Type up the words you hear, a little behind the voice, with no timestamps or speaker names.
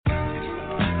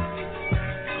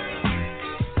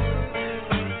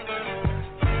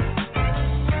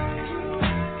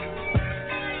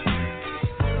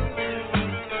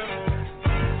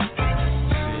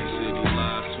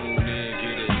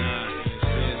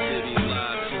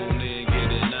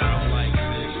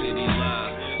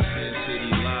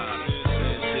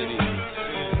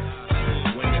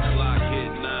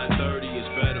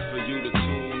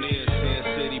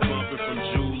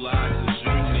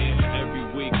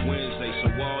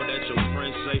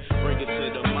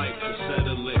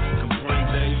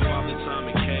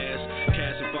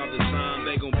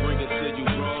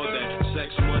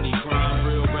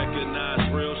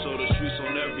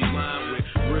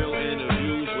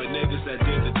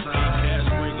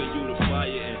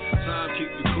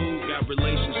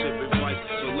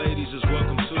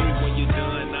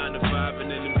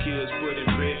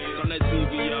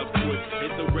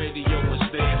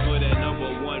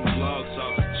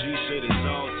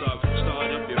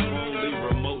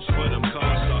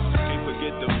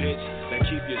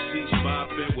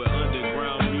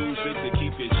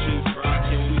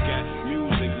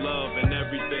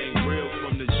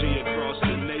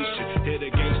Hit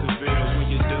the Gangsterville when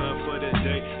you're done for the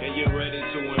day and you're ready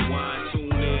to unwind.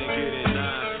 Tune in, get it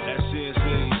now. That's Sin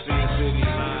City, Sin City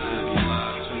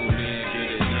Live. Tune in,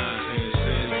 get it now. Sin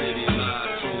City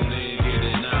Live. Tune in, get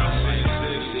it now. Sin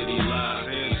City Live.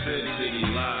 Sin City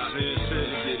Live.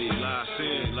 Sin City Live.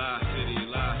 Sin Live. City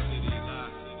Live. City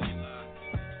Live. City Live.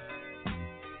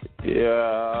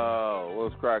 Yeah,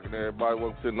 what's cracking, everybody?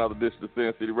 Welcome to another edition of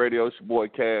Sin City Radio. It's your boy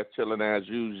Cass, chilling as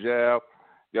usual.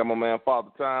 Got my man Father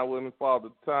Time with me. Father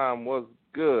Time, what's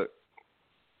good?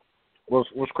 What's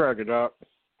cracking, Doc?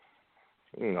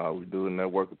 You know, we doing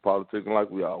network of politics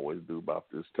like we always do about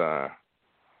this time.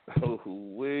 Yeah,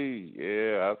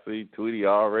 I see Tweety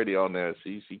already on there.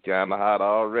 She kind of hot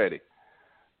already.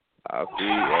 I see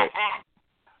that.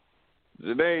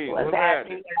 Janine, what's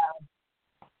happening?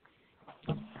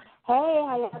 Hey,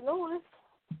 how y'all doing?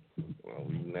 Well,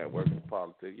 we networking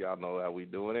politics. Y'all know how we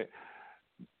doing it.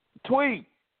 Tweet,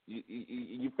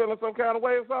 you feeling some kind of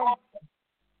way or something?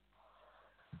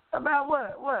 About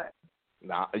what?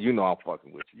 Nah, you know I'm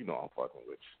fucking with you.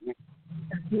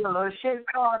 You know, shit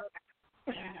started.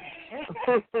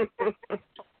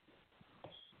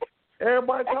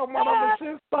 Everybody talking about I'm a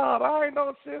shit starter. I ain't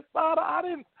no shit starter. I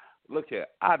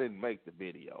didn't make the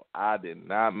video. I did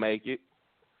not make it.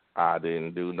 I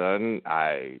didn't do nothing.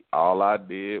 All I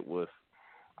did was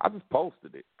I just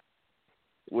posted it.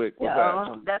 What's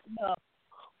that? That's enough.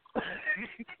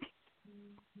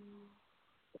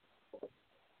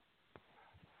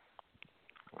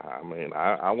 I mean,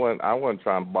 I wasn't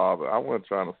trying to bother. I wasn't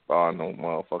trying to start no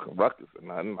motherfucking ruckus or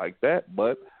nothing like that.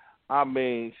 But I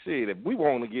mean, shit, if we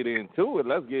want to get into it,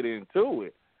 let's get into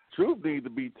it. Truth needs to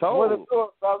be told. What it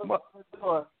do, brother?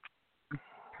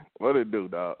 What it do,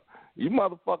 dog? You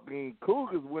motherfucking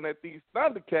Cougars went at these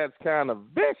Thundercats kind of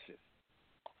vicious.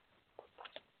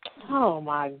 Oh,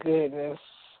 my goodness.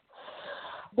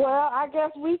 Well, I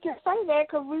guess we can say that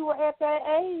because we were at that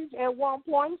age at one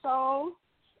point, so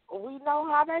we know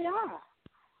how they are.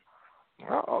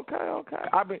 Oh, okay.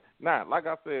 I mean, like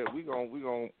I said, we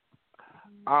gon'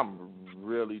 I'm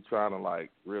really trying to,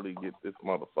 like, really get this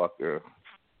motherfucker.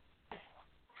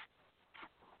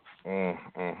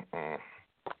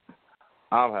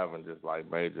 I'm having just, like,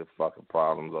 major fucking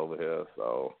problems over here,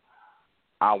 so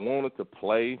I wanted to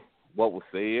play what was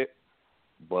said,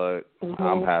 but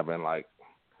I'm having, like,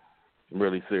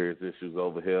 really serious issues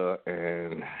over here,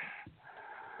 and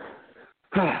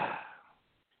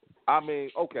I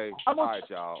mean, okay, all right,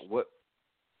 y'all. What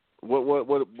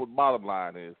bottom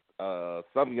line is,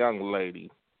 some young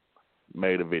lady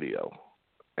made a video,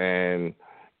 and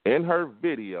in her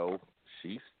video,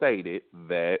 she stated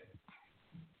that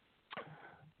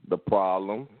the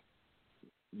problem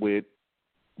with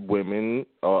women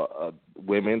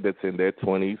that's in their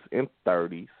 20s and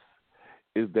 30s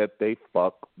is that they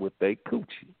fuck with their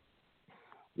coochie,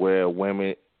 where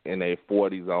women in their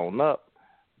 40s on up,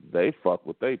 they fuck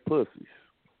with their pussies.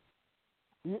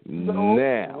 No, on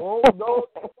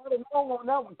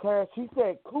that one, Cass. She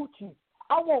said coochie.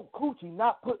 I want coochie,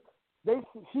 not put.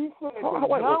 She said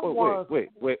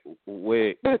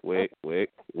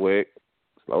wait.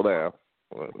 Slow down.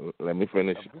 Let me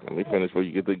finish before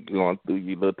you get to going through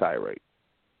your little tirade.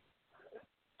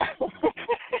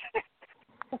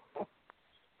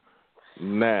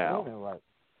 Now,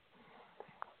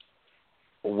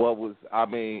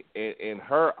 in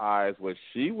her eyes, what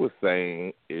she was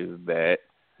saying is that,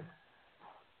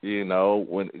 you know,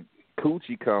 when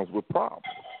coochie comes with problems,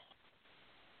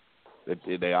 that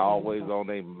they always on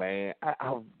their man.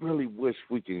 I really wish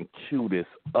we can cue this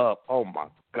up. Oh my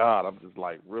God, I'm just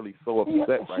like really so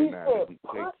upset right now that we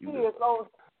can't cue this up.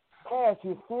 Cash,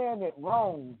 you're saying it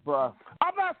wrong, bro.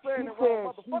 I'm not saying it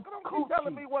wrong, motherfucker. Don't keep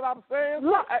telling me what I'm saying.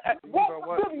 Look,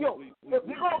 what? Video.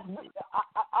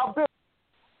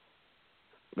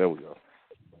 There we go.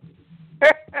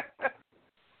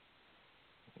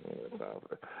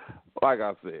 Like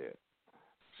I said,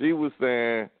 she was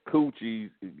saying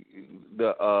coochies,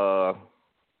 the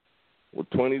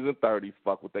 20s and 30s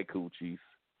fuck with their coochies,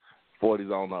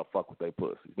 40s on up fuck with their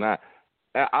pussies. Now,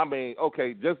 I mean,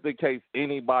 okay, just in case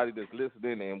anybody that's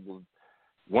listening and was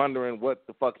wondering what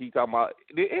the fuck he talking about,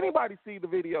 did anybody see the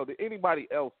video? Did anybody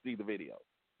else see the video?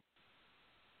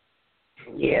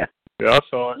 Yeah. Yeah, I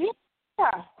saw it.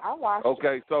 Yeah, I watched it.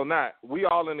 Okay, so now we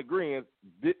all in agreement.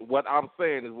 What I'm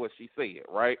saying is what she said,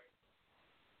 right?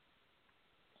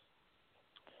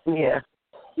 Yeah.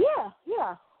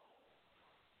 Yeah.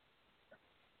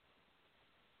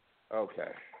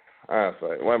 Okay. I'll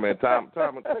say. Wait a minute. Time.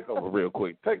 Take over real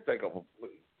quick. Take over,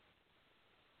 please.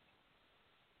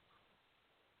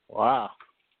 Wow.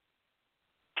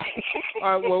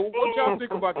 All right, well, what y'all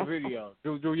think about the video?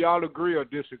 Do y'all agree or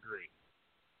disagree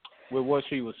with what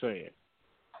she was saying?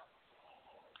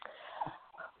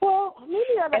 Well,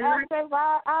 many of the aspects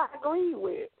I agree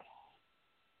with.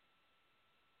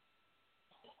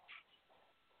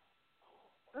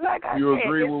 Like I You said,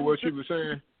 agree with what she was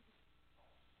saying?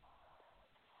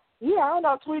 Yeah, I don't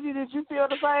know, Tweety, did you feel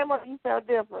the same or you felt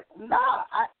different? No,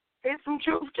 there's some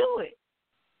truth to it.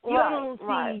 You don't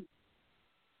see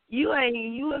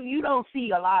you don't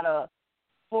see a lot of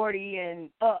 40 and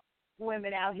up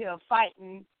women out here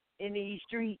fighting in these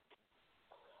streets,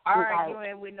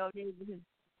 arguing with no niggas,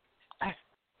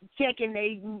 checking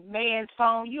their man's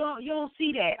phone. You don't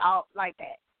see that all like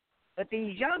that. But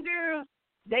these young girls,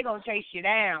 they gonna chase you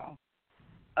down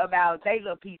about they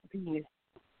little piece of penis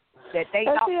that they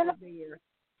thought was theirs.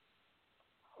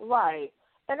 Right.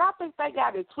 And I think they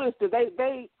got it twisted. I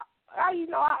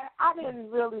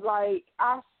didn't really like,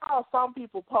 I saw some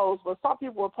people post, but some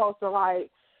people were posting like,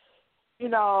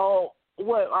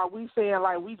 what are we saying,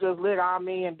 like we just let our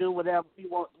men do whatever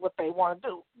what they want to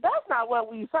do. That's not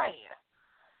what we saying.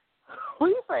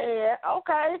 We saying,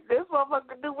 okay, this motherfucker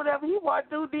can do whatever he want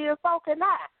to do, then so can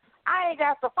I. I ain't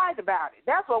got to fight about it.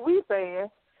 That's what we saying.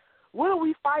 Will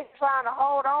we fight trying to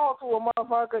hold on to a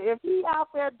motherfucker? If he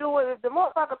out there doing it, if the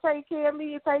motherfucker take care of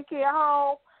me and take care of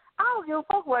home, I don't give a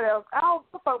fuck what else. I don't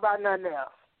give a fuck about nothing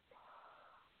else.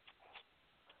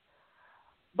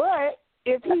 But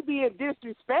if he being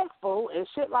disrespectful and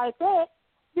shit like that,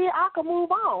 then I can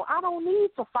move on. I don't need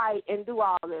to fight and do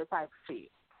all that type of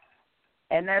shit.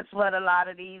 And that's what a lot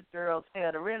of these girls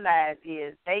fail to realize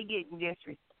is they getting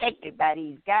disrespected by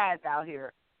these guys out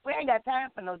here. We ain't got time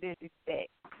for no disrespect.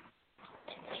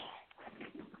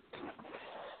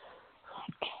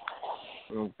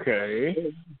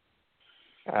 Okay.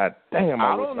 God damn,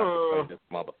 I wish don't I know. could say this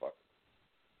motherfucker.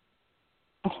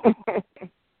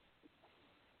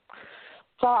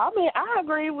 So, I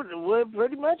agree with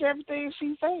pretty much everything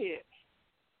she said.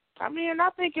 I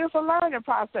think it's a learning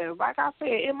process. Like I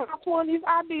said, in my 20s,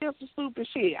 I did some stupid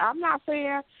shit. I'm not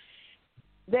saying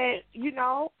that,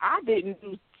 I didn't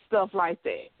do stuff like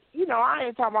that. I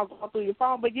ain't talking about going through your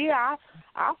phone, but yeah,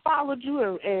 I followed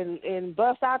you and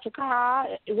bust out your car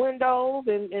windows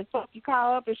and fuck your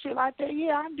car up and shit like that.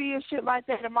 Yeah, I did shit like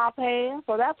that in my past,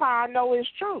 so that's how I know it's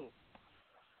true.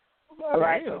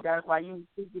 Right, so that's why you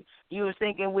was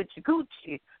thinking with your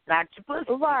coochie, not your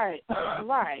pussy. Right.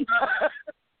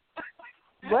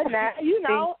 But now,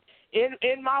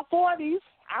 in my 40s,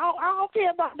 I don't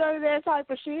care about none of that type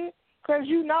of shit, because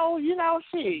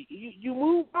shit, you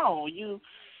move on.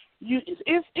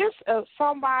 It's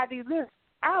somebody. Listen,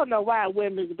 I don't know why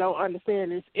women don't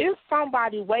understand this. It's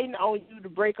somebody waiting on you to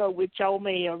break up with your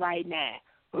man right now,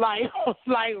 like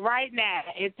right now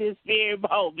at this very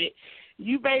moment.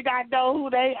 You may not know who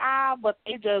they are, but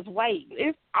they just wait.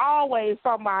 It's always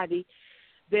somebody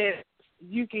that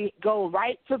you can go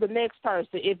right to the next person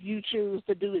if you choose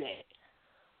to do that.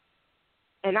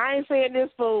 And I ain't saying this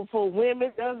for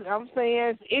women. I'm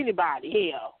saying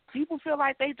anybody. Hell, people feel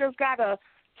like they just got to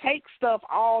take stuff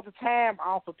all the time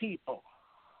off of people.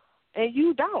 And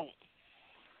you don't.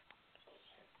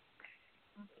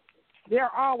 There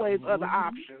are always other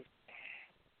options.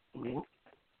 Mm-hmm.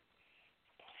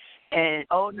 And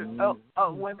older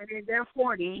women in their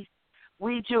 40s,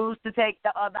 we choose to take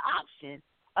the other option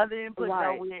other than putting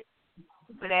up with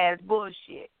stupid ass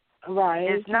bullshit. Right.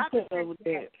 It's not the fact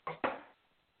that.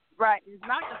 Right. It's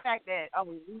not the fact that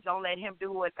we don't let him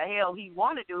do what the hell he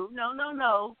want to do.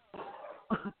 No.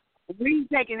 We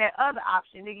taking that other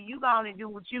option, nigga. You gonna do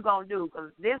what you gonna do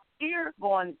because this here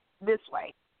going this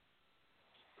way.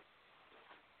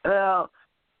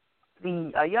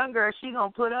 A young girl, she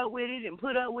gonna put up with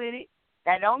it.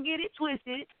 Now don't get it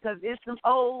twisted, because it's some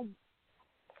old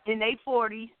in their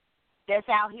 40s that's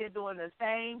out here doing the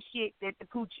same shit that the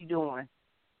coochie doing.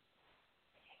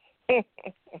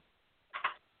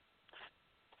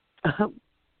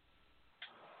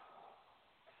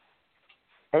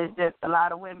 It's just a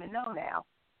lot of women know now.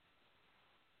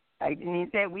 Like Denise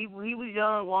said, we was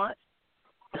young once.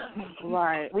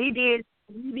 Right. We did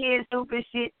stupid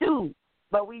shit too,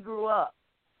 but we grew up.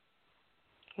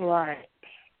 Right.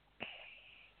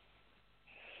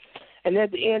 And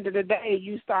at the end of the day,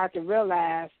 you start to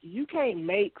realize you can't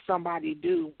make somebody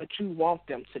do what you want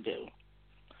them to do.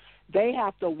 They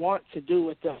have to want to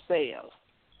do it themselves.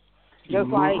 Just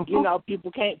like,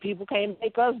 people can't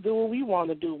make us do what we want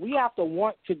to do. We have to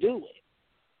want to do it.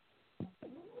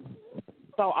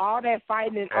 So all that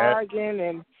fighting and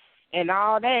arguing and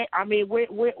all that,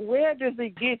 where does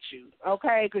it get you?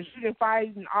 Okay, because you didn't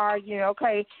fight and argue.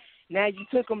 Okay, now you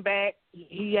took them back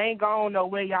he ain't going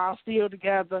nowhere. Y'all still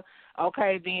together.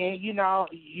 Okay, then,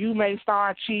 you may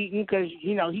start cheating because,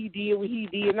 he did what he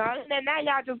did. Now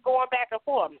y'all just going back and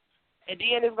forth. And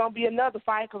then there's going to be another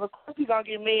fight because, of course, he's going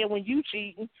to get mad when you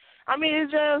cheating. I mean,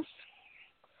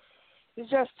 it's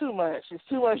just too much. It's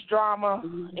too much drama,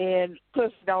 and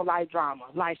pussy don't like drama,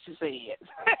 like she said.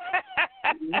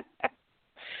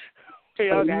 She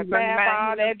don't got time for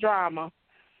all that drama.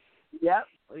 Yep.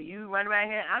 Well, you run around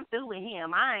here, I'm through with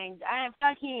him. I ain't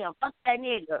fuck him. Fuck that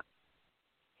nigga.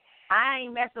 I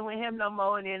ain't messing with him no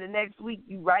more, and then the next week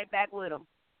you right back with him.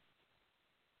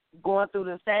 Going through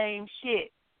the same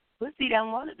shit. Pussy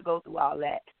don't want it to go through all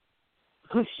that.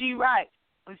 She right.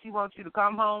 But she wants you to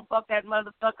come home, fuck that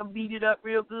motherfucker, beat it up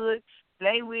real good,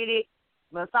 play with it,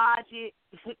 massage it,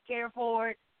 care for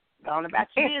it, go on about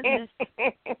your business.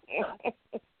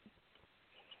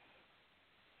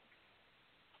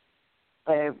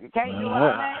 If you can't do all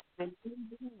that, then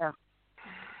yeah.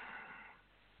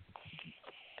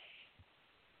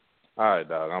 All right,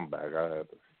 dog, I'm back. I had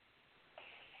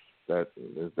to.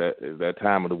 Is that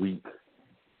time of the week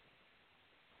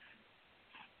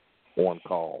on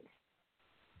call.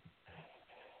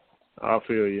 I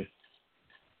feel you.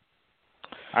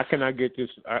 I cannot get this.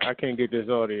 I can't get this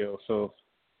audio, so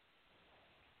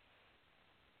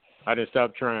I just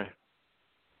stopped trying.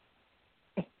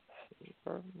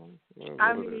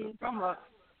 I mean, from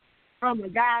a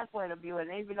guy's point of view,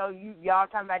 and even though y'all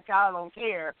talking about y'all don't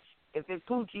care if it's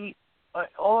coochie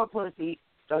or pussy,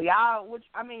 so y'all,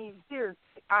 seriously,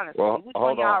 honestly, which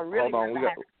one y'all really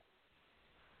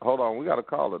hold on, we got a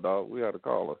caller, dog. We got a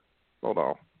caller. Hold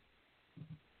on.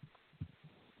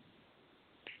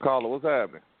 Caller, what's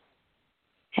happening?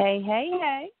 Hey.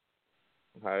 Hey,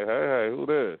 who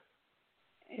this?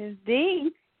 It's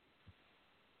D.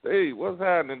 D, what's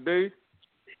happening, D?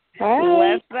 Hey.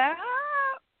 What's up?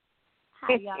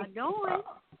 How y'all doing?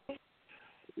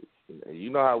 You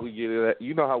know how we get it.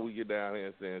 You know how we get down here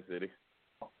in Sin City.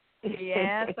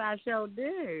 Yes, I sure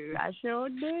do.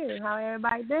 How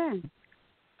everybody doing?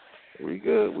 We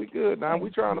good. Now we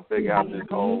trying to figure out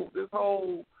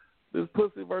this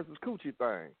pussy versus coochie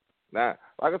thing. Now,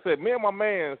 like I said, me and my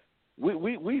man,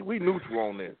 we neutral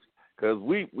on this because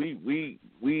we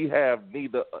have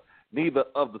neither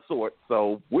of the sort.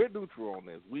 So we're neutral on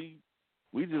this. We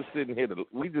just sitting here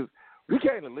we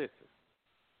came to listen.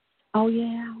 Oh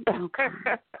yeah. Okay.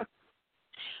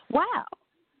 Wow.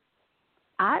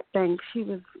 I think she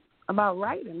was about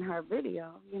right in her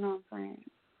video. You know what I'm saying?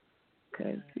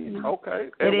 Because Okay.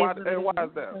 And why is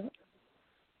that?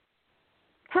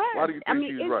 Why do you think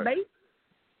she's right?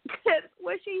 Because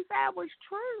what she said was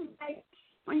true. Like,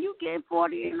 when you get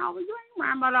 40 and over, you ain't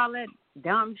worrying about all that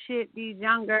dumb shit these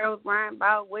young girls worrying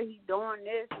about, what he doing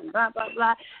this and blah, blah,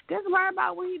 blah. Just worry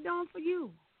about what he doing for you.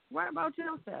 Worry about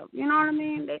yourself. You know what I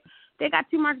mean? They got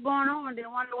too much going on. They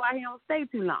wonder why he don't stay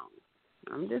too long.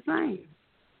 I'm just saying.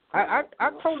 I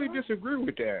totally disagree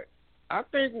with that. I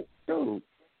think, dude,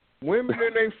 women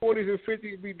in their 40s and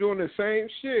 50s be doing the same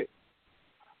shit.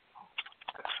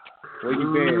 Where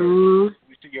you been?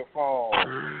 We see your fall.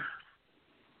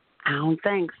 I don't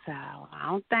think so.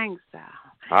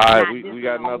 All right, we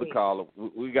got another caller.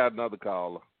 We got another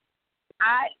caller.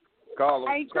 Caller,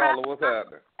 what's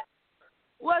happening?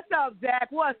 What's up, Zach?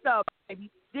 What's up,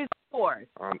 baby? This is Forrest.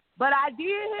 But I did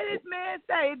hear this man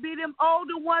say it be them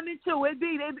older women too.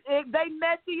 They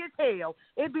messy as hell.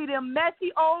 It be them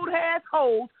messy old ass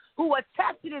hoes who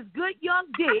attach to this good young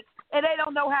dick and they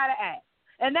don't know how to act.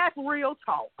 And that's real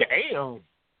talk. Damn.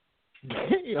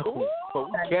 Ooh.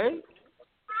 Okay.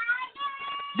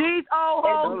 These old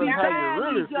hoes be buying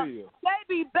really these young. They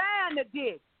be buying the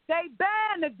dick. They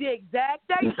buying the dick, Zach.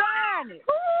 They buying it.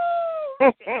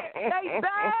 They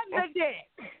buying the dick.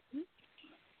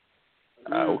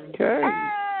 Okay.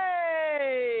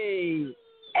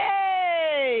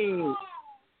 Hey.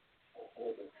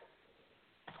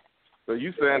 So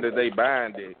you saying that they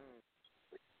buying dick?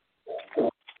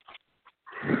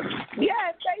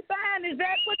 Yes, they buying it.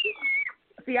 Zach, what you?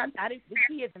 See, I didn't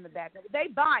see kids in the back of it. They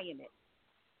buying it.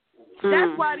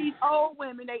 That's why these old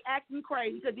women, they acting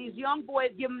crazy because these young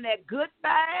boys give them that good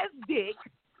ass dick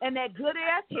and that good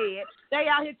ass head. They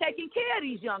out here taking care of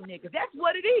these young niggas. That's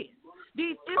what it is.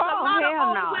 It's a lot of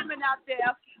old women out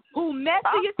there who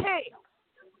messy as hell.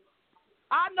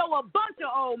 I know a bunch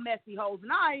of old messy hoes,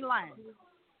 and I ain't lying.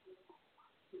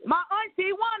 My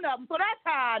auntie one of them, so that's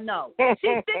how I know.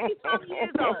 She's 50-something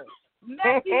years old.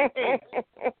 Messy as hell.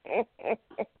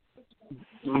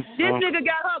 This nigga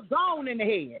got her gone in the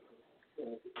head.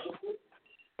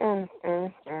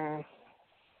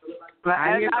 But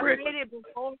as I said it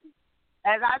before,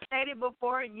 as I stated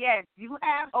before, yes, you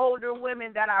have older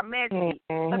women that are messy,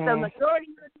 Mm-hmm.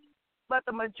 but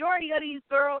the majority of these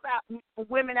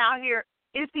women out here,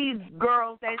 it's these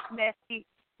girls that's messy.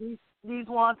 These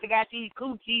ones that got these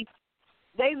coochies,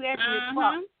 they messy as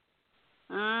fuck.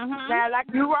 Now, like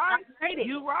You right. I stated,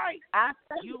 You right. I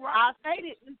right.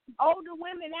 stated, it's older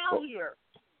women out here.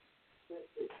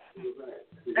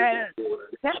 And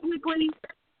technically,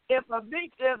 if an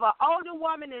older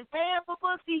woman is paying for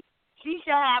pussy, she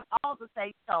should have all the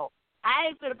say so. I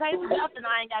ain't gonna pay for nothing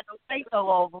I ain't got no say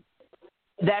so over.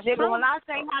 That's Nigga, true. when I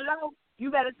say hello, you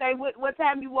better say what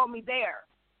time you want me there,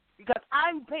 because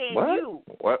I'm paying What? you.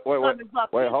 Wait,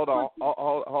 hold on. Pussy.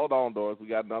 Hold on, Doris. We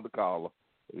got another caller.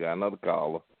 The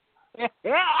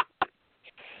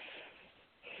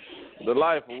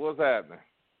life of what's happening?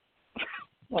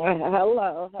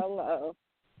 Hello.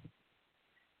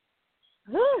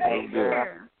 Hey,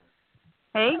 girl.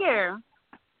 Hey, girl.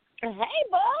 Hey,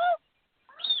 bub.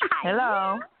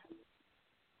 Hello.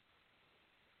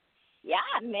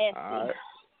 Y'all messy. All right.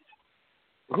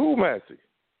 Who messy?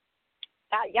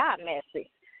 Y'all messy.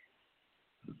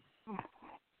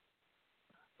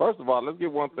 First of all, let's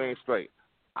get one thing straight.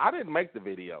 I didn't make the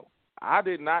video. I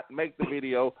did not make the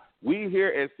video. We here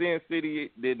at Sin City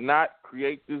did not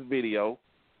create this video.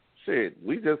 Shit,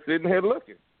 we just sitting here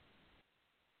looking.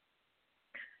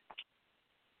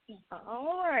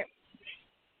 All right.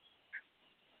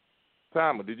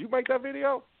 Timer, did you make that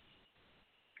video?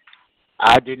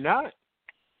 I did not.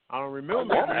 I don't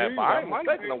remember. If I ain't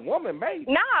mistaken, a woman made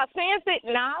it.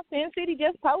 Sin City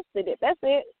just posted it. That's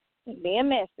it. Being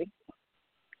messy.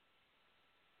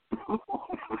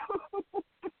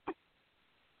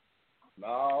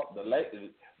 No,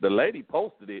 the lady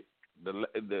posted it.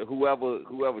 The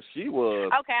whoever she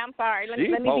was. Okay, I'm sorry. Let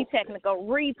me be technical.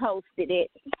 Reposted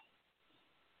it.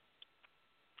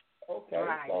 Okay,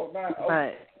 Right. so now,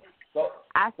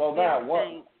 I so still now what?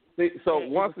 think So that it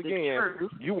once was the again,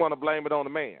 truth. you want to blame it on the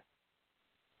man.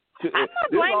 I'm not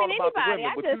blaming anybody. Women,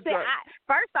 I just said,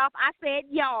 first off, I said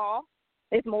y'all.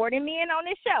 It's more than men on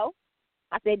this show.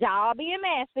 I said y'all being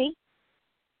messy.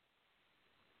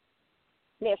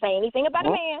 Didn't say anything about a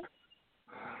man.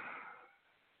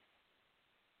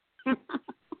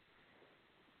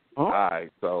 All right.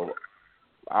 Well,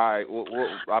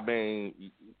 I mean,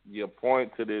 your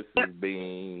point to this is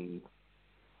being.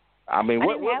 I mean,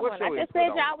 what's your I just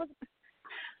said y'all was.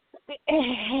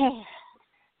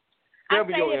 I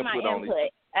stated my input.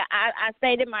 I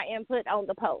stated my input on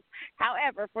the post.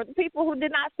 However, for the people who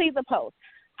did not see the post,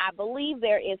 I believe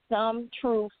there is some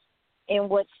truth in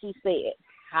what she said.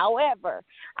 However,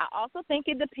 I also think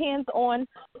it depends on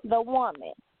the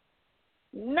woman.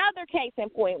 Another case in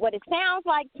point, what it sounds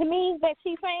like to me that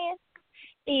she's saying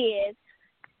is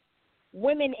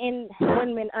women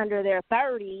under their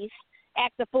 30s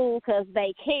act a fool because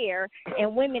they care,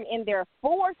 and women in their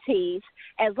 40s,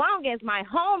 as long as my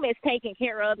home is taken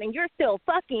care of and you're still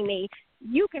fucking me,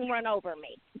 you can run over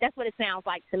me. That's what it sounds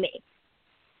like to me.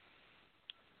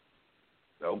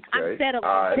 Okay. I'm settled to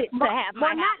have my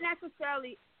house.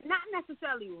 Not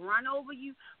necessarily run over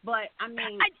you, but I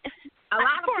mean, a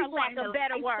lot of for people lack are in of the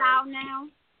better lifestyle words. now.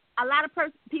 A lot of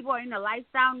people are in the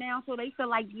lifestyle now, so they feel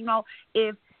like,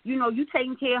 if you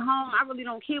taking care of home, I really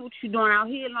don't care what you're doing out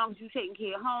here as long as you taking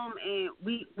care of home, and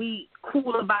we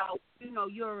cool about,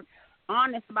 you're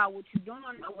honest about what you're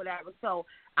doing or whatever. So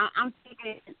I'm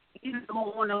thinking,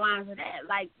 on the lines of that,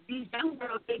 like these young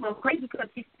girls, they go crazy because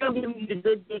she's still giving you the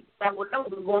good dick that was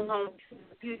going home,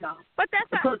 But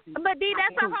that's a whole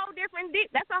different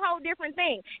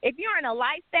thing. If you're in a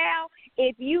lifestyle,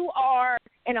 if you are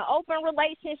in an open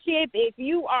relationship, if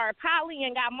you are poly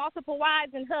and got multiple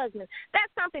wives and husbands,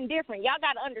 that's something different. Y'all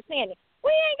got to understand it. We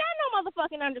ain't got no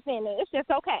motherfucking understanding. It's just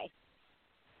okay.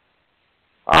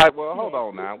 All right, well, hold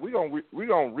on now. We gonna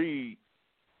read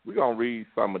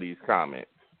some of these comments.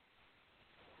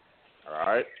 All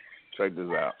right, check this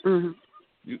out. Mm-hmm.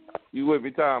 You with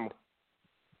me, Tom?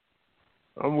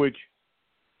 I'm with you.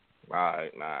 All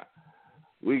right, now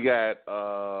we got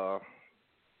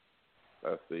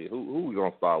let's see who we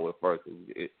gonna start with first.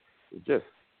 It's just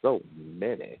so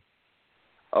many.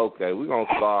 Okay, we're gonna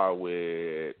start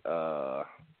with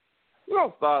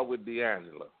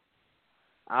D'Angela.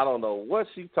 I don't know what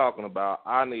she's talking about.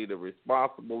 I need a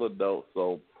responsible adult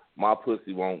so my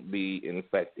pussy won't be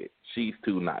infected. She's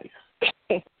too nice.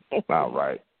 All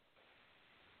right.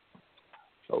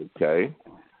 Okay.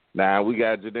 Now we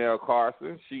got Janelle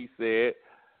Carson. She said,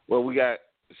 we got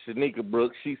Shanika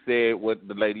Brooks. She said what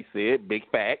the lady said, big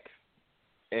facts.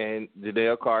 And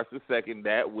Janelle Carson seconded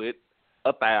that with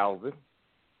 1,000.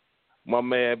 My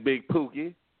man, Big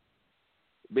Pookie.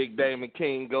 Big Damon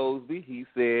King Goldsby, he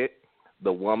said,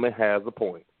 the woman has a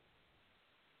point.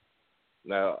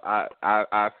 Now,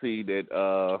 I see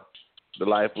that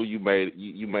Delightful, you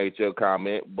made your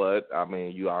comment, but, I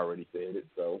mean, you already said it,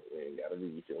 so we ain't got to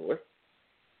read yours.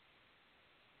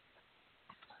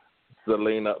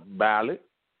 Selena Ballard,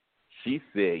 she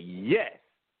said yes.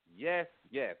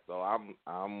 So I'm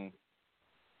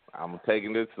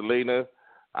taking this, Selena.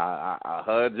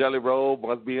 Her Jelly Roll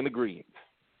must be in agreement.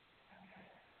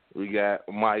 We got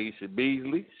Maisha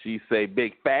Beasley. She say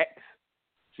big facts.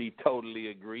 She totally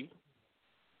agree.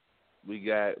 We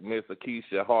got Miss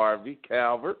Akeisha Harvey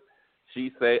Calvert.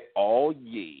 She say, oh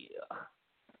yeah.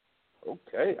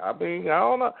 Okay, I mean, I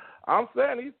don't know. I'm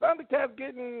saying these Thundercats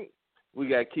getting. We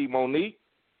got Key Monique.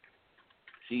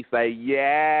 She say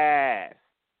yes.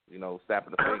 You know,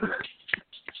 snapping the fingers.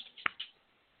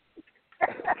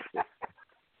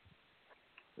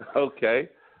 Okay.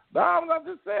 No, I'm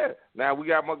just saying. Now we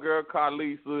got my girl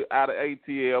Carlisa out of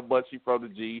ATL, but she from the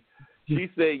G. She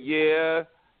said yeah,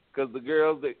 because the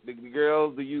girls that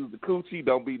use the coochie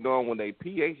don't be knowing when their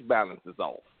pH balance is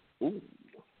off. Ooh,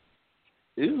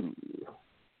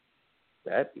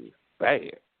 that is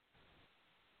bad.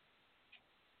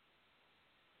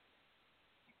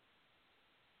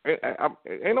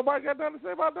 Ain't nobody got nothing to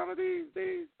say about none of these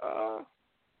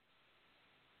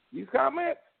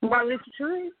comments. Well, it's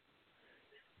true.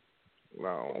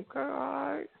 No, okay,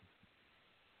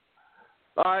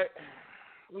 all right.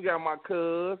 We got my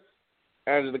cuz,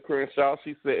 Angela Crenshaw.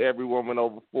 She said every woman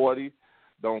over 40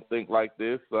 don't think like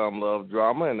this. Some love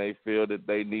drama, and they feel that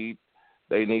they need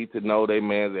to know their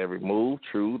man's every move.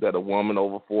 True that a woman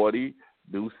over 40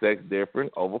 do sex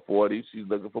different. Over 40, she's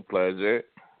looking for pleasure.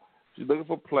 She's looking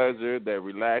for pleasure that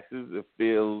relaxes and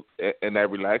feels, and that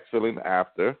relaxed feeling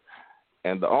after.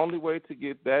 And the only way to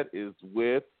get that is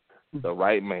with the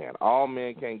right man. All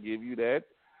men can't give you that.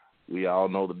 We all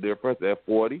know the difference at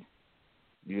 40.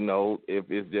 You know,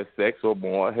 if it's just sex or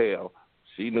more, hell,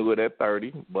 she knew it at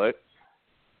 30, but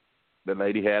the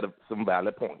lady had some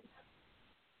valid points.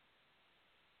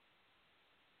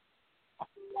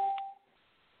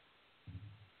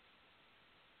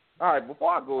 All right,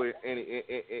 before I go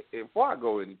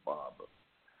any farther,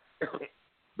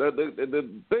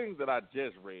 the things that I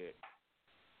just read,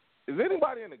 is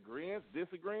anybody in agreement,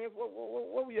 disagreement?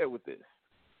 What we at with this?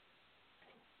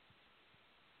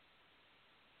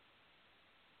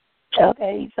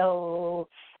 Okay, so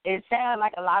it sounds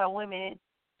like a lot of women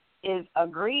is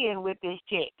agreeing with this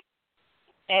chick.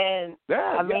 And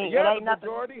I mean, it ain't the nothing.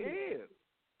 Majority is.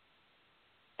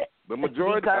 The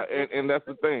majority, and that's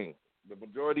the thing. The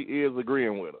majority is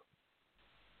agreeing with her.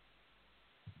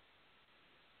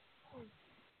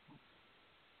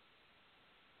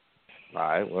 All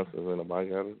right, well, if anybody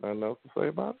got anything else to say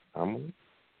about it, I'm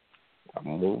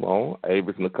gonna move on.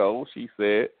 Avis Nicole, she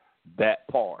said that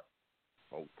part.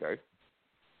 Okay.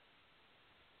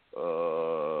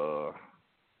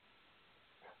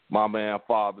 My man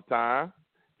Father Time,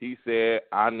 he said,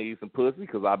 I need some pussy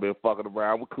because I've been fucking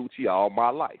around with coochie all my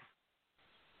life.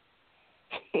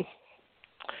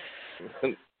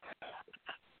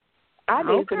 I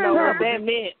need to know what that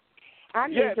meant. I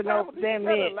need to know what that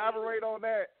meant. Elaborate on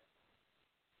that.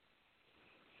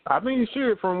 I mean,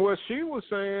 shit, from what she was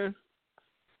saying,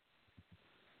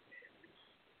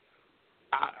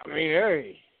 I mean,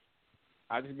 hey,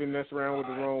 I just been messing around with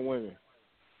the wrong women.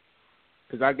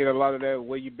 Because I get a lot of that,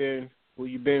 where you been, who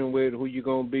you been with, who you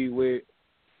going to be with.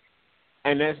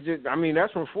 And that's just, I mean,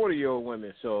 that's from 40-year-old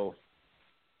women, so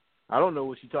I don't know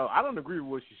what she talking. I don't agree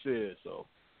with what she said, so.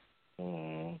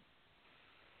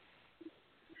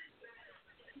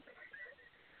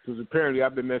 Because apparently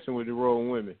I've been messing with the wrong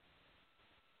women.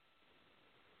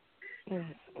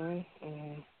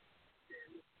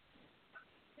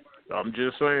 I'm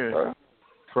just saying,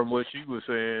 from what she was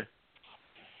saying.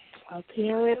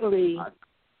 Apparently.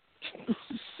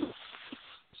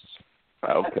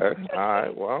 Okay. All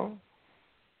right. Well,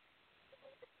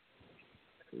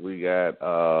 we got.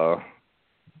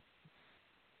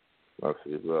 Let's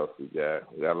see what else we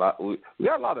got. We got a lot. We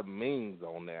got a lot of memes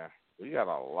on there. We got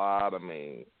a lot of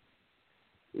memes.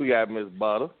 We got Miss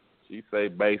Butter. She say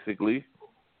basically,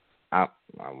 I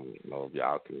don't know if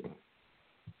y'all can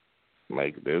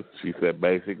make this. She said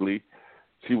basically,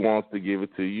 she wants to give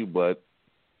it to you, but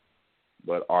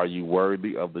are you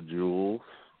worthy of the jewels,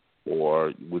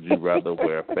 or would you rather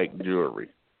wear fake jewelry,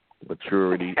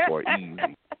 maturity or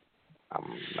easy? I'm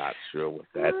not sure what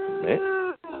that meant.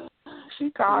 She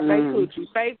called that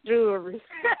coochie fake jewelry.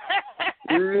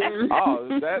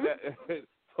 Oh, that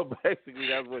so basically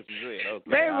that's what she said. Okay,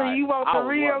 Baby, you want the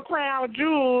real crown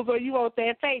jewels or you want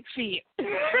that fake shit?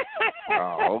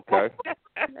 Oh, okay.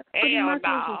 That's pretty Hell much no.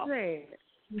 what you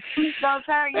said. Please don't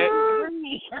turn you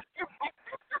green.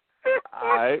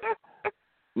 All right.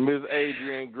 Miss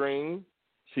Adrian Green,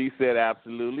 she said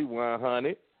absolutely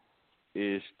 100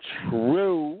 is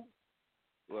true.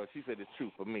 Well, she said it's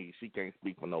true for me. She can't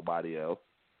speak for nobody else.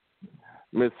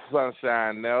 Miss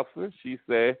Sunshine Nelson, she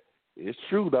said it's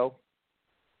true though.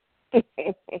 We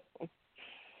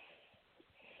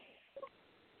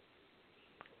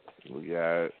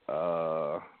got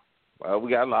we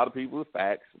got a lot of people with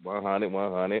facts.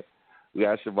 100. We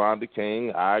got Shavonda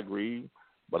King. I agree,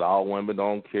 but all women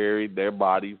don't carry their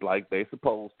bodies like they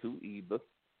supposed to either.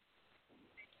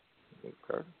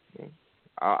 Okay.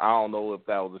 I don't know if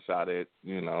that was a shot at,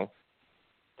 I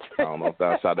don't know if that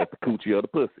was a shot at the coochie or the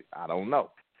pussy. I don't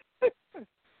know.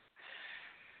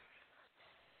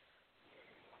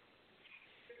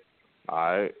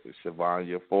 All right,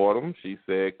 Shavanya Fordham, she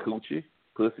said coochie,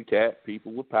 pussycat,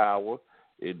 people with power.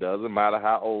 It doesn't matter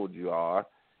how old you are.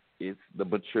 It's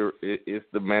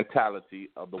the mentality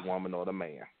of the woman or the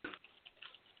man.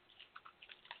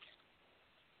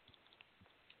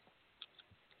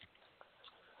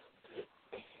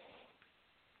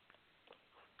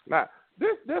 Now,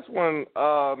 this one,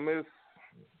 Miss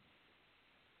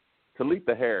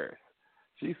Talitha Harris,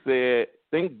 she said,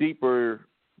 think deeper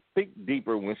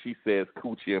when she says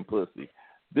coochie and pussy.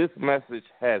 This message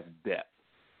has depth.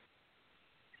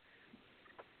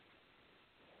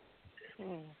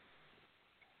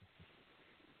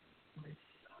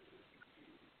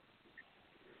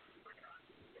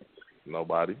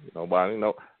 Nobody.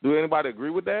 No. Do anybody agree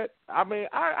with that? I mean,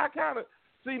 I kind of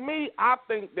see me. I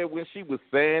think that when she was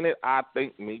saying it,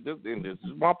 and this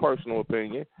is my personal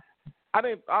opinion. I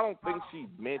don't think she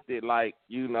meant it like,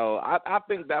 I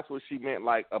think that's what she meant,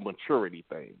 like a maturity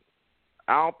thing.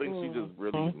 I don't think she just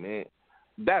really meant.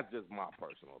 That's just my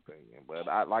personal opinion. But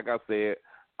like I said,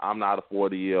 I'm not a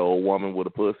 40-year-old woman with a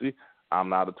pussy. I'm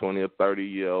not a 20 or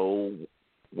 30-year-old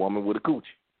woman with a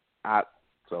coochie.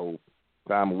 So,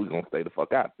 Simon, we're going to stay the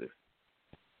fuck out of this.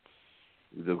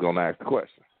 We're just going to ask the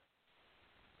question.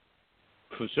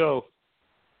 For sure.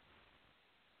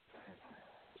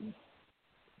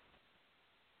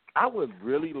 I would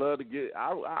really love to get.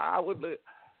 I would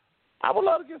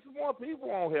love to get some more people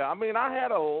on here. I mean, I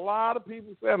had a lot of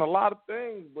people saying a lot of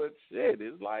things, but shit,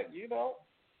 it's like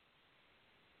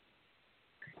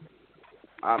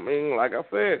I mean, like I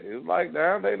said, it's like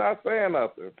damn, they not saying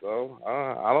nothing. So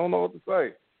I don't know what to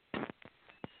say.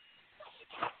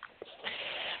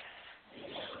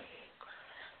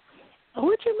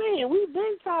 What you mean? We've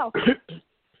been talking.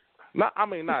 Not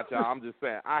y'all. I'm just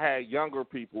saying. I had younger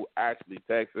people actually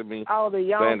texting me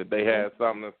the saying that they had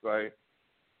something to say.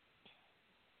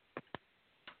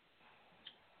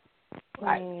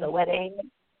 Right, so what ain't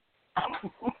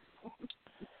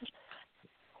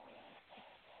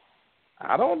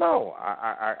I don't know.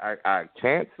 I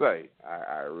can't say.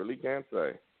 I really can't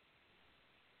say.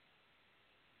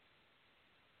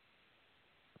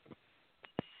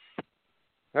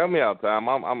 Help me out, Tom.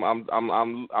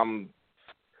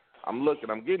 I'm looking.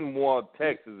 I'm getting more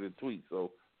texts and tweets.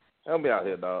 So help me out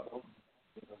here, dog.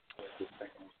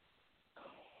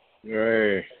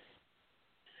 Hey,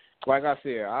 like I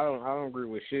said, I don't agree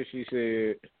with shit she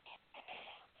said.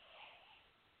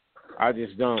 I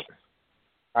just don't.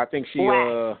 I think she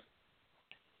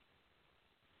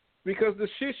because the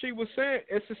shit she was saying,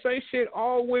 it's the same shit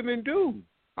all women do.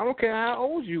 I don't care how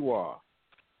old you are.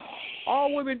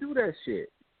 All women do that shit.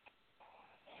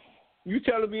 You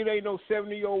telling me there ain't no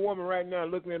 70-year-old woman right now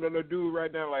looking at a dude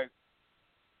right now like,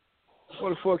 where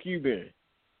the fuck you been?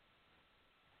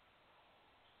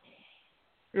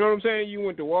 You know what I'm saying? You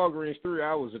went to Walgreens 3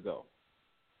 hours ago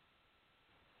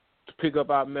to pick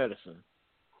up our medicine.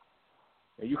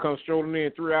 And you come strolling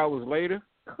in 3 hours later?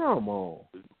 Come on.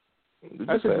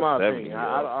 That's just my opinion.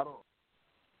 I don't.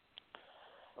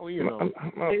 Oh, you know.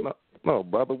 No,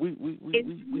 brother. We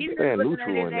stand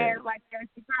neutral in there. Like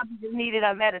she probably just needed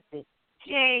her medicine.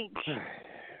 She ain't.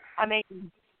 I mean,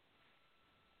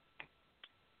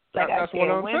 like that's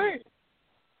what I'm saying.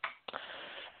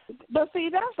 But see,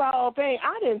 that's the whole thing.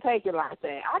 I didn't take it like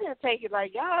that. I didn't take it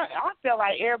like y'all. I feel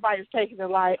like everybody's taking it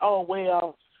like, oh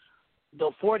well,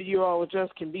 the 40-year-old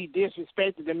just can be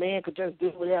disrespected. The man could just do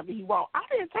whatever he wants. I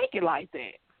didn't take it like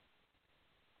that.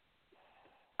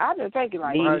 I didn't take it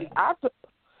like that.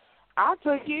 I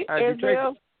took it as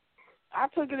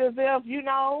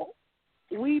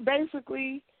if we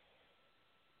basically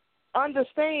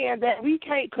understand that we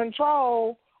can't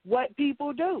control what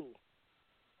people do.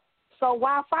 So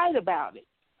why fight about it?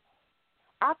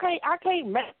 I can't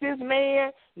make this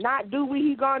man not do what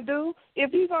he gonna do.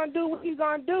 If he gonna do what he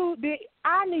gonna do, then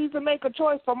I need to make a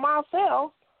choice for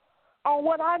myself on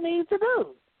what I need to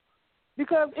do.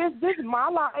 Because this is my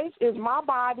life, it's my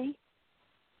body,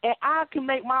 and I can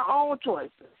make my own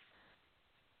choices.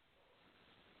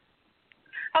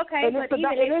 Okay, and but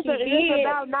even if she did, it's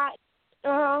about not.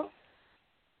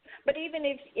 But even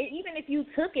if you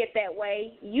took it that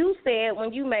way, you said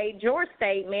when you made your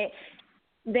statement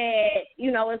that, you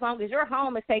know, as long as your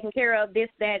home is taken care of, this,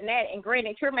 that, and that, and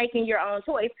granted, you're making your own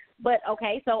choice. But,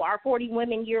 okay, so our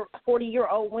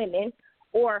 40-year-old women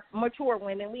or mature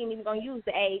women, we ain't even going to use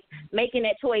the age, making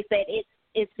that choice that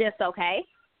it's just okay?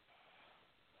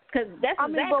 Because that's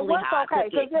exactly but what's how okay? I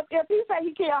took it. Because if he say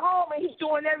he can't home and he's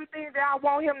doing everything that I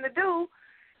want him to do,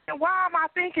 then why am I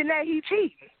thinking that he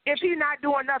cheating if he's not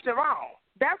doing nothing wrong?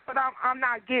 That's what I'm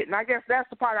not getting. I guess that's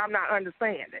the part I'm not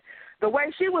understanding. The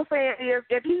way she was saying is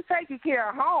if he's taking care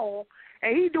of home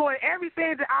and he's doing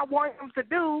everything that I want him to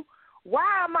do, why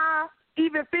am I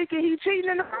even thinking he's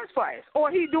cheating in the first place or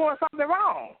he doing something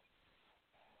wrong?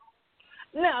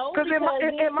 No, because in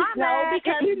my mind,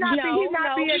 he's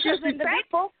not being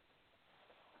disrespectful.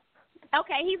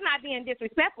 Okay, he's not being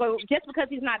disrespectful. Just because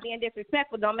he's not being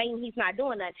disrespectful don't mean he's not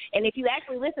doing that. And if you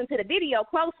actually listen to the video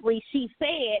closely, she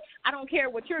said, I don't care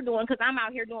what you're doing because I'm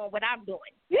out here doing what I'm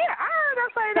doing. Yeah, I heard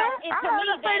her say that. I heard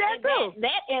her say that too.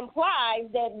 That implies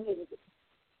that,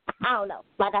 I don't know.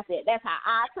 Like I said, that's how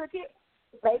I took it.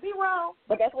 Maybe wrong,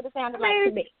 but that's what it sounded like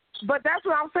to me. But that's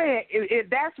what I'm saying. If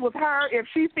that's with her, if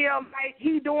she feels like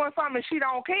he doing something and she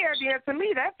don't care, then to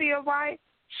me that feels like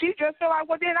she just feel like,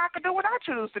 well, then I can do what I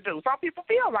choose to do. Some people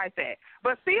feel like that.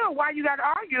 But still, why you got to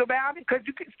argue about it? Because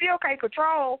you still can't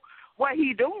control what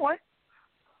he doing.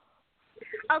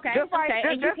 Okay,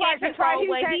 and you can't control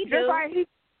what he do.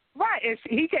 Right, and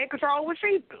he can't control what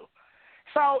she do.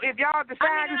 So if y'all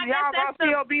decide y'all going to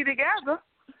still be together,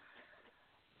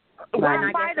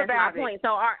 why fight about it? So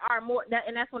are more,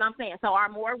 and that's what I'm saying. So are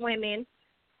more women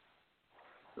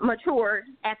matured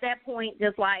at that point,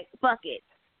 just like, fuck it.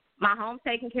 My home's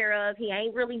taken care of. He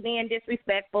ain't really being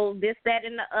disrespectful, this, that,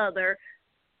 and the other.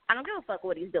 I don't give a fuck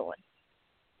what he's doing.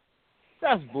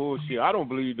 That's bullshit. I don't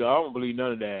believe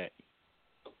none of that.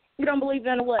 You don't believe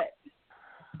none of what?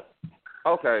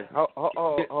 Okay,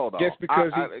 hold on. Just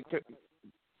because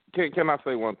can I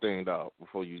say one thing though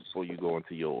before you go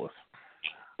into yours?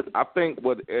 I think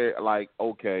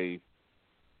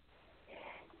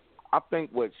I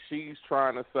think what she's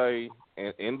trying to say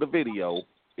in the video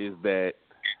is that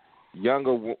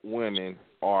younger women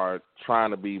are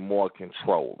trying to be more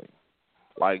controlling,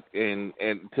 like and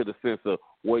to the sense of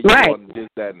what you want, this,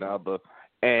 that, and the other.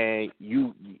 And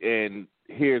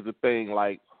here's the thing,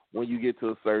 like when you get to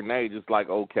a certain age, it's like,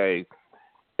 okay,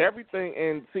 everything,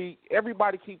 and see,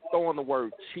 everybody keeps throwing the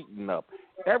word cheating up.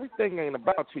 Everything ain't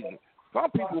about cheating.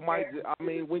 Some people might,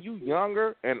 when you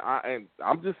younger, and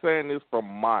I'm just saying this from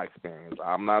my experience.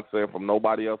 I'm not saying from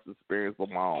nobody else's experience but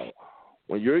my own.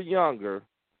 When you're younger,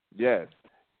 yes,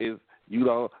 you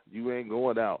ain't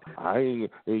going out.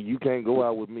 You can't go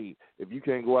out with me. If you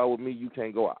can't go out with me, you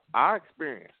can't go out. I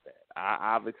experienced that.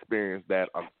 I've experienced that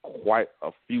quite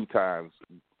a few times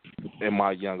in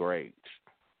my younger age.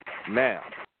 Now,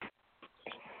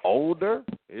 older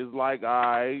is like, all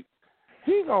right,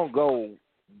 he gonna go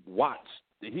watch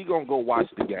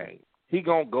the game. He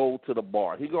gonna go to the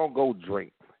bar. He gonna go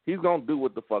drink. He's gonna do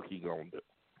what the fuck he gonna do.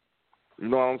 You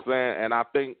know what I'm saying? And I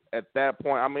think at that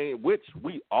point, which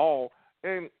we all,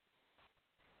 and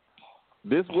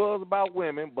this was about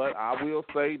women, but I will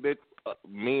say that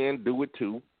men do it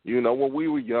too. You know, when we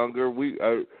were younger,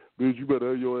 bitch, you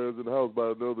better have your ass in the house by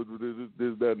another,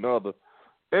 this, that, and other.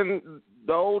 And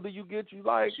the older you get, you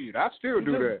like, shit, I still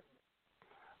do that.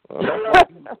 That's why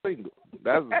you single.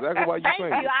 That's exactly why you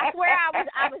single. Thank you. I swear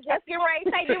I was just getting ready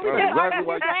to say, did we just argue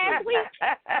this last week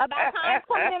about time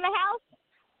cleaning in the house?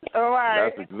 All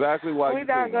right. That's exactly why we're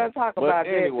not going to talk about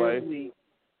anyway, that this week.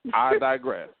 I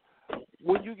digress.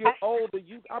 When you get older,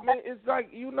 it's like,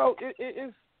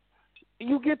 it's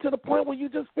you get to the point where you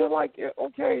just feel like,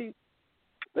 okay,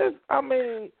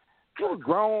 you're a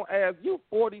grown ass, you're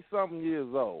 40-something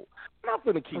years old. I'm not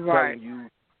going to keep telling you,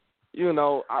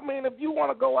 if you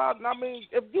want to go out,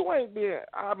 if you ain't being,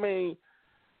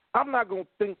 I'm not going to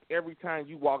think every time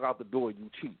you walk out the door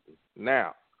you cheating.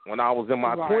 Now, when I was in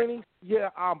my 20s, yeah,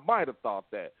 I might have thought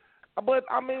that. But,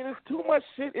 it's too much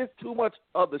shit. It's too much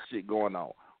other shit going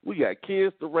on. We got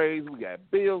kids to raise. We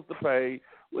got bills to pay.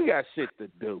 We got shit to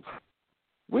do.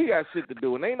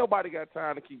 And ain't nobody got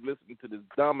time to keep listening to this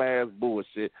dumbass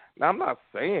bullshit. Now, I'm not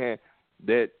saying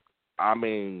that,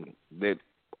 that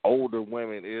older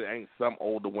women. It ain't some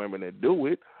older women that do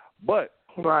it, but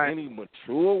any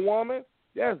mature woman,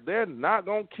 yes, they're not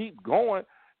gonna keep going.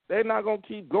 They're not gonna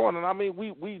keep going. And I mean,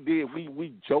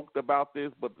 we joked about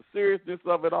this, but the seriousness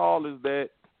of it all is that,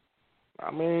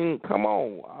 I mean, come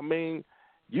on. I mean,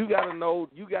 you gotta know,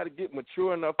 you gotta get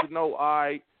mature enough to know, all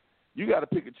right, you gotta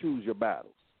pick and choose your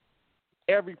battles.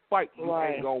 Every fight you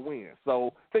ain't gonna win.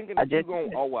 So thinking that you're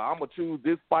gonna, I'm gonna choose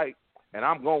this fight and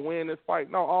I'm gonna win this fight.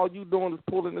 No, all you doing is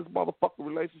pulling this motherfucking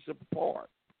relationship apart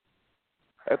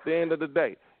at the end of the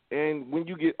day. And when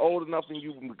you get old enough and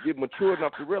you get mature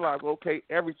enough to realize, okay,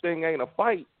 everything ain't a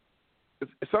fight.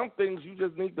 Some things you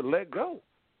just need to let go.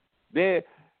 Then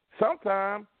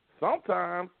sometimes on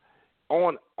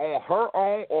her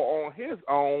own or on his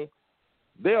own,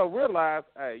 they'll realize,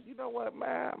 hey, you know what,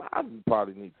 man, I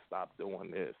probably need to stop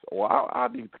doing this, or I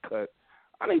need to cut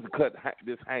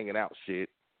this hanging out shit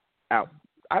out.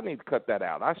 I need to cut that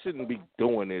out. I shouldn't be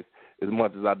doing this as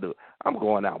much as I do. I'm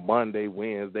going out Monday,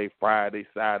 Wednesday, Friday,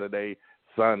 Saturday,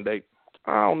 Sunday.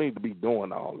 I don't need to be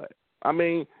doing all that. I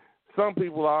mean, some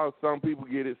people are, some people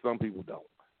get it, some people don't.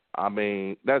 I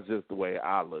mean, that's just the way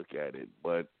I look at it.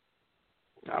 But,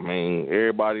 I mean,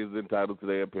 everybody's entitled to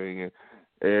their opinion.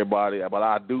 Everybody, but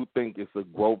I do think it's a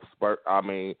growth spurt. I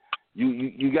mean,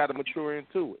 you got to mature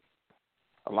into it.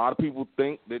 A lot of people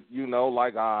think that, you know,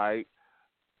 like, all right,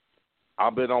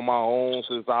 I've been on my own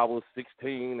since I was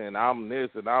 16, and I'm this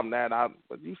and I'm that.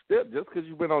 But you still, just because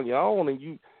you've been on your own and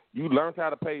you learned how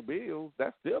to pay bills,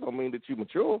 that still don't mean that you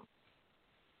mature.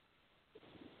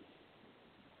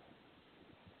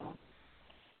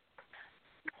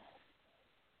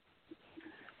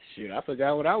 Shit, I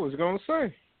forgot what I was gonna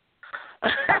say.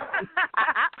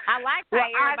 I like how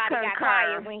everybody got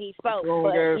quiet when he spoke,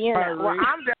 but you know, well,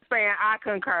 I'm just saying I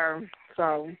concur.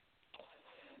 So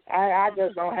I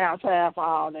just don't have time for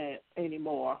all that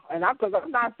anymore. And because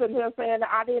I'm not sitting here saying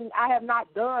that I have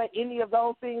not done any of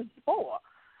those things before.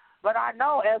 But I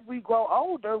know as we grow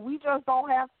older, we just don't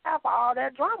have time for all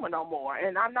that drama no more.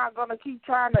 And I'm not gonna keep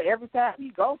trying to every time he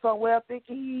goes somewhere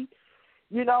thinking he,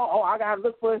 you know, oh, I gotta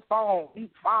look for his phone, he's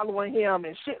following him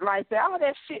and shit like that. All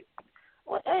that shit.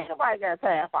 Well, ain't nobody got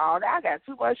time for all that. I got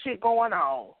too much shit going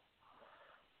on.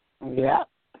 Yeah.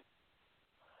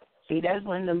 See, that's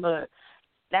when the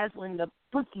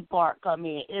pussy part come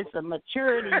in. It's a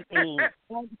maturity thing.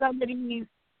 Some of these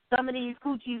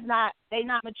coochies they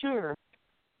not mature.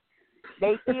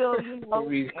 They feel, you know. Some of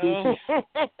these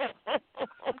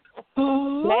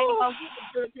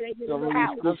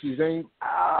coochies ain't.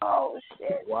 Oh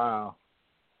shit! Wow.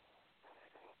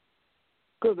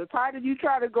 Because the tighter you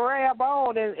try to grab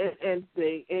on and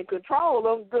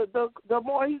control him, the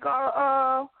more you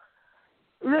gonna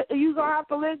have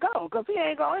to let go. Because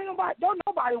don't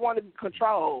nobody want to be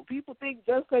controlled. People think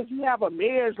just because you have a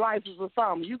marriage license or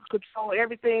something, you can control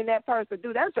everything that person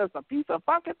do. That's just a piece of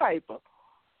fucking paper.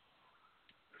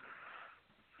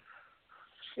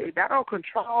 Shit, that don't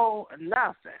control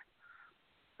nothing.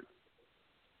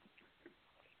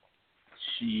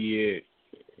 Shit.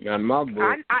 Not in my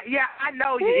book. I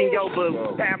know you in your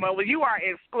book, Pamela. Well, you are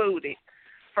excluded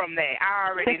from that. I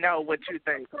already know what you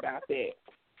think about that.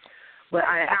 But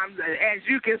as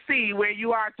you can see, where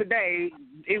you are today,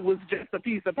 it was just a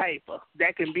piece of paper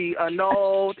that can be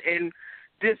annulled and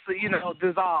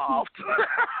dissolved.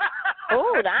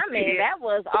 Oh, I mean, that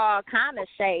was all kind of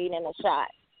shade in a shot.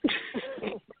 I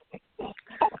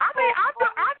mean,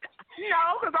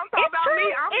 because I'm talking about me.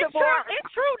 I'm divorced.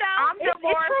 It's true, though. I'm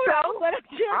divorced, though. But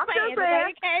I'm just saying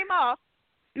it came off.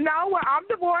 No, well, I'm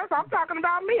divorced. I'm talking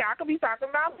about me. I could be talking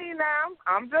about me now.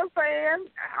 I'm just saying.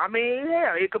 I mean,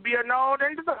 hell, it could be annulled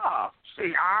and dissolved.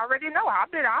 See, I already know. I've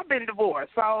been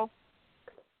divorced, so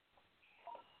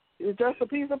it's just a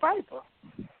piece of paper.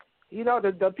 You know,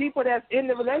 the people that's in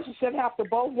the relationship have to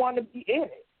both want to be in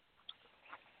it.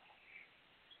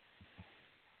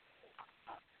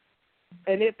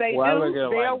 And if they do,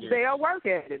 they'll work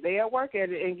at it. They'll work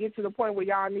at it and get to the point where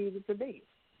y'all need it to be.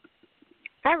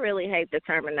 I really hate the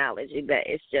terminology that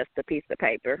it's just a piece of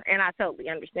paper, and I totally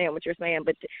understand what you're saying,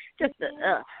 but just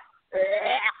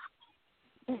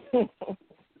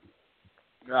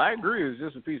I agree. It's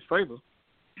just a piece of paper.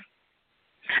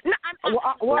 No,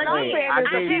 what I'm saying is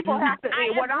the people have to.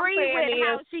 What I'm saying is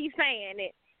how she's saying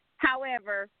it.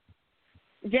 However,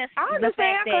 just I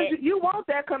understand because you want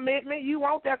that commitment. You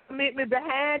want that commitment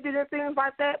behind it and things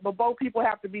like that. But both people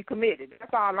have to be committed.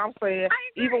 That's all I'm saying.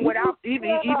 Even without the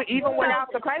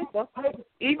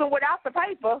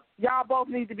paper, y'all both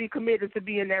need to be committed to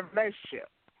be in that relationship.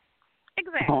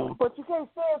 Exactly. But you can't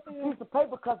say it's a piece of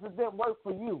paper because it didn't work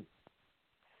for you.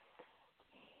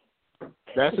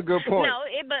 That's a good point. No,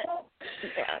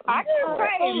 I didn't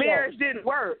say marriage didn't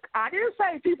work. I didn't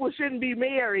say people shouldn't be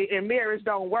married and marriage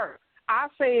don't work. I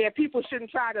said people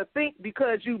shouldn't try to think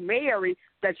because you married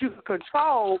that you can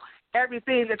control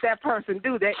everything that person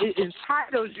do, that it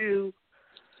entitles you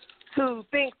to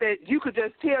think that you could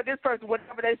just tell this person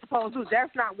whatever they're supposed to do.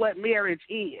 That's not what marriage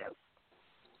is.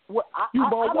 Well, I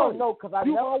don't know because I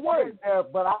never went there,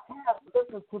 but I have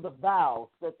listened to the vows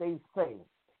that they say.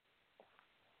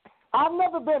 I've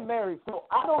never been married, so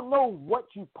I don't know what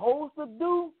you're supposed to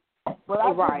do. But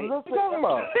I just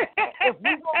listen. If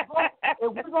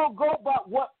we're gonna go by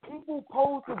what people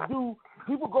supposed to do,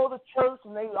 people go to church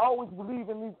and they always believe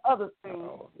in these other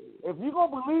things. If you're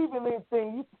gonna believe in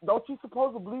anything, don't you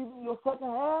supposed to believe in your second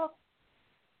half?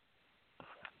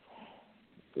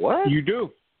 What? You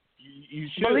do. You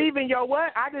should believe in your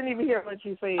what? I didn't even hear what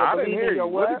you said. I didn't hear you.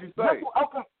 What did you say?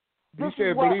 Okay. You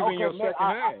said believe in your second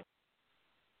half.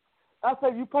 I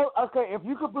said if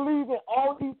you could believe in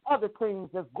all these other things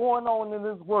that's going on in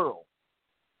this world,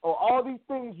 or all these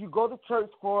things you go to church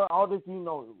for, all this,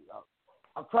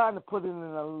 I'm trying to put it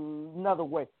in another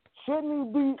way. Shouldn't you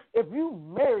be, if you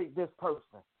married this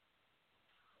person,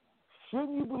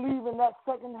 shouldn't you believe in that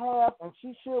second half and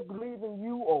she should believe in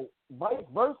you, or vice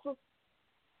versa?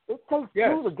 It takes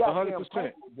two to goddamn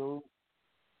 100%. dude.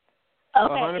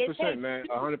 100%, man.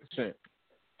 100%.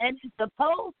 And it's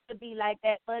supposed to be like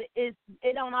that, but it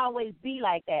don't always be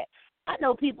like that. I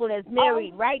know people that's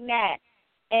married right now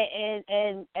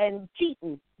and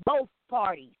cheating, both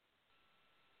parties.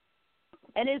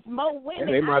 And it's more women.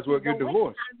 And they might as well get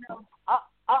divorced.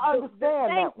 I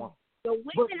understand that one. The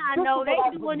women I know,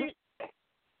 they doing it.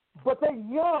 But they're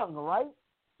young, right?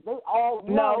 They all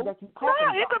young that you talking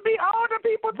about. It could be older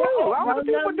people too. Older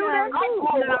people do that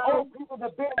too. Old people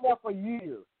that been there for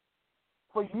years.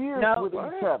 With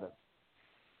each other.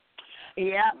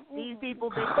 Yeah, these people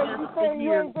been there for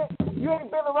years. You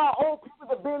ain't been around old people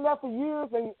that been there for years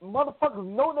and motherfuckers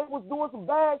know they was doing some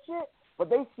bad shit, but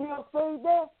they still stayed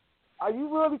there? Are you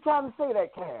really trying to say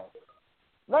that, Cass?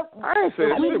 I ain't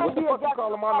saying shit. What the fuck you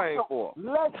calling my name for?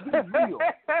 Let's be real.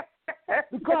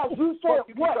 Because you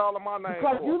said what?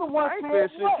 Because you the one said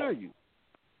shit to you.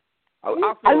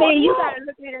 I mean, you gotta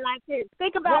look at it like this.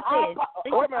 Think about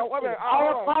this. Wait a minute. I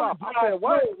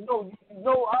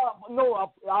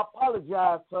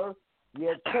apologize, sir.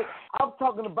 Yeah, I'm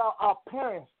talking about our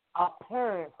parents,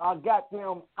 our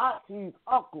goddamn aunties,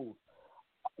 uncles,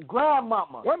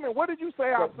 grandmama. Wait a minute, what did you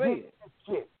say I said?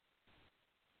 Shit.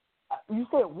 You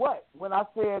said what? When I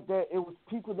said that it was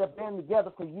people that been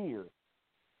together for years.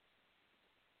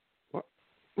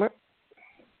 What?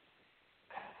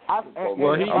 He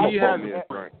has a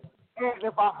point. And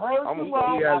if I heard you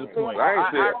wrong, he has a point. I ain't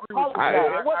said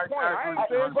what point? I ain't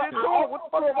said shit to him. What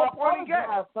point he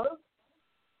got?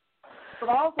 But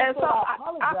I also and said so I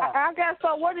apologize. I guess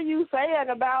so. What are you saying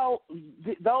about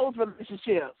those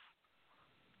relationships?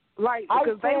 Like,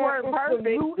 because they weren't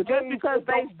perfect, just because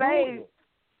they stayed.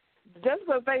 Just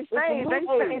because they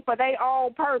stayed for their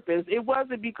own purpose. It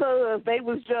wasn't because they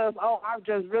was just, I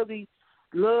just really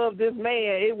love this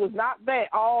man. It was not that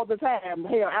all the time.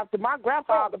 Hell, after my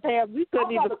grandfather passed, we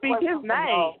couldn't even speak his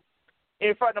name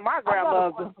in front of my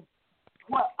grandmother.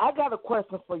 Well, I got a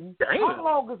question for you. Damn. How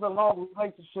long is a long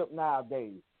relationship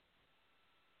nowadays?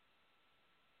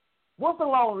 What's a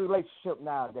long relationship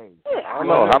nowadays? I don't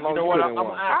know. How long you know what? I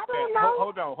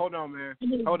don't know. Hold on, man.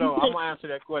 Hold on. I'm gonna answer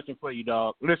that question for you,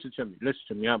 dog. Listen to me.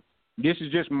 This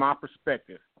is just my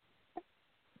perspective.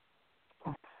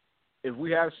 If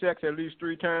we have sex at least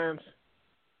 3 times,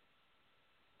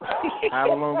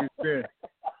 how long it's been?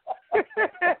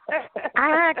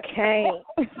 I can't.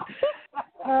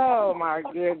 Oh my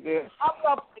goodness! I'm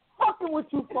not fucking with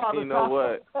you, Father. You know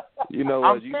what? You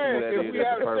I'm you saying, do that if we at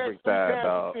have the perfect sex 3 time, times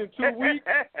dog. in 2 weeks,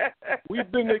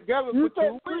 we've been together You for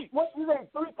said 2 weeks. What you say?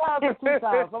 3 times or 2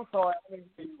 times? I'm sorry. I didn't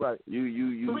hear you right.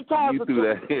 You 3 times you or threw 2?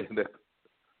 that in.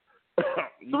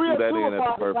 You 3 threw or that 2 in at the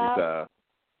Father perfect time? time.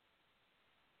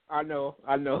 I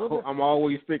know. I'm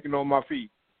always thinking on my feet.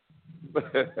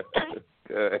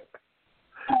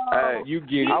 Hey, You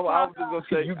get it. I was just gonna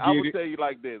say. You I get would it. tell you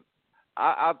like this.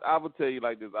 I would tell you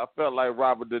like this. I felt like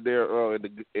Robert De Niro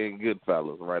in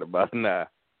Goodfellas right about now.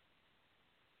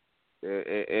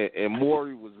 And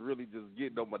Maury was really just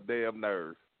getting on my damn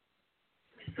nerves.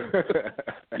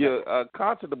 You're a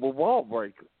conscionable wall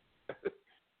breaker.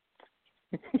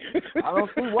 I don't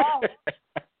see why.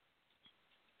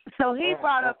 So he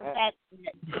brought up the fact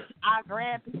that our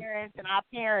grandparents and our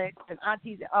parents and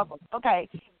aunties and uncles, okay,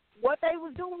 what they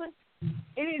was doing,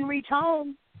 it didn't reach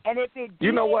home, and if it did,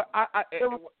 You know what? it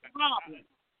was a problem.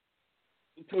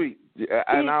 Tweet,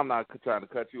 and I'm not trying to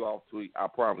cut you off, Tweet. I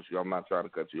promise you, I'm not trying to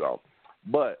cut you off.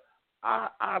 But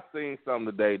I seen something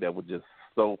today that was just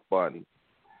so funny.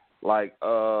 Like,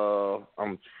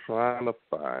 I'm trying to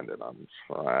find it.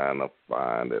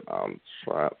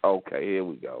 Okay, here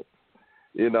we go.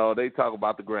 You know, they talk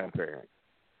about the grandparents.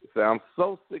 Say, I'm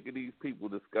so sick of these people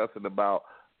discussing about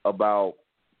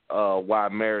why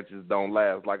marriages don't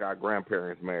last like our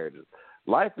grandparents' marriages.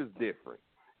 Life is different.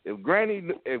 If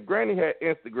Granny had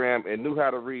Instagram and knew how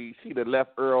to read, she'd have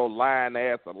left Earl lying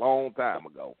ass a long time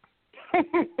ago.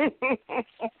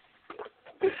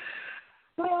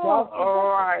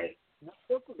 All right.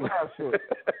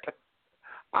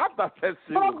 I thought that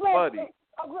shit was funny.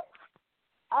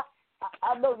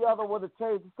 I know y'all don't want to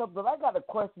change the subject, but I got a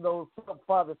question on some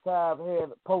Father Time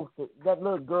had posted. That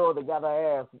little girl that got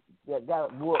her ass that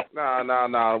got whooped.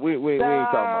 No. We ain't talking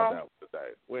about that one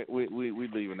today. We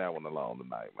leaving that one alone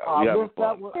tonight, man. We having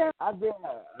fun. I did.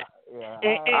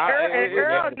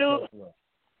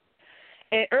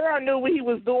 And Earl knew what he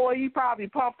was doing. He probably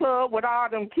pumped up with all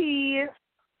them kids.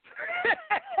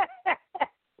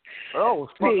 Earl was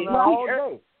fucking all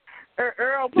day.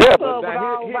 Earl pumped up with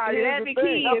all about 11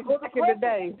 kids back in the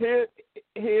day.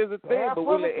 Here's the thing, but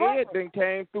Willie Ed then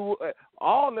came through.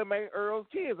 All of them ain't Earl's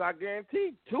kids, I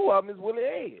guarantee. 2 of them is Willie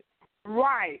Ed.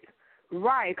 Right.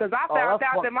 Because I found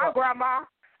out that my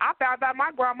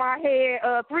grandma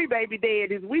had 3 baby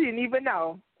daddies. We didn't even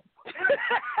know.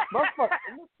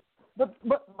 But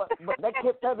they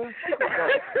kept that in secret though.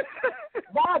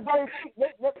 Nowadays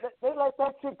they let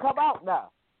that shit come out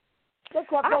now. They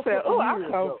kept that shit for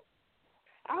years.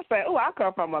 I said, I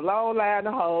come from a long line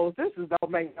of hoes. This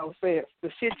don't make no sense.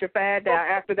 The shit you find out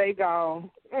after they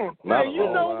gone. Not you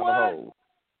know what?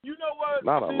 You know what?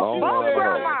 Not a long line of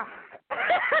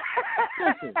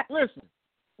hoes. Listen.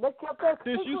 They kept that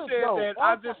Since secret, you said though. that,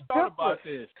 I just thought about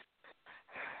this.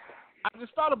 I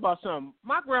just thought about something.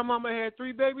 My grandmama had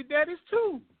 3 baby daddies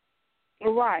too.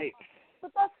 Right.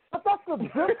 But that's the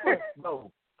difference,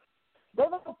 though. They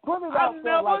don't put it out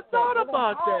there I never like thought that.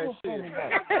 about that shit.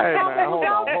 Hey, man, hold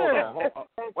on.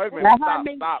 Wait a minute. Stop.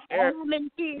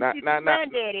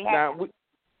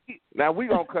 Now we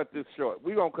gonna cut this short.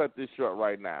 We gonna cut this short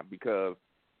right now because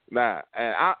and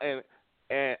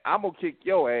I'm gonna kick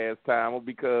your ass, Timer,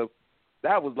 because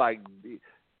that was like.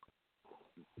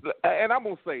 And I'm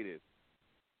gonna say this.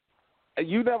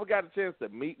 You never got a chance to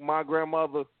meet my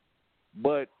grandmother,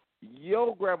 but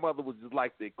your grandmother was just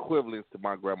like the equivalent to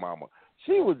my grandmama.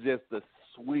 She was just the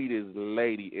sweetest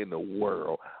lady in the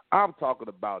world. I'm talking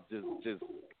about just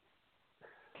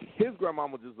his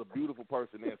grandmama was just a beautiful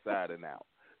person inside and out.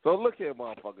 So look here,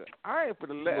 motherfucker. I ain't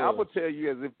finna I'm gonna tell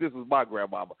you as if this was my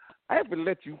grandmama. I ain't finna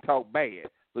let you talk bad.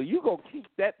 So you gonna keep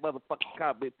that motherfucking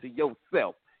comment to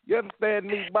yourself. You understand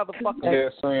me, motherfucker?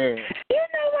 Yes, I am. You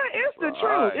know what? It's the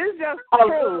truth. It's just the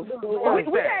truth.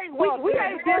 We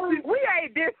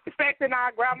ain't disrespecting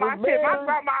our grandma. Shit,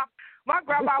 my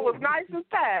grandma was nice as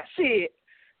time. Shit.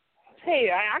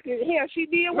 Hell, I can hear she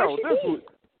did what she did.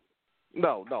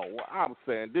 No, I'm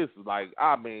saying this is like,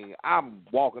 I'm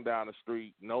walking down the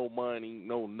street, no money,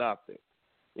 no nothing.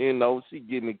 You know, she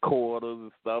give me quarters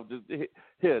and stuff. Just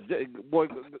boy,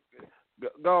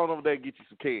 go on over there and get you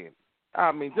some candy.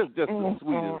 Just the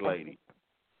sweetest lady.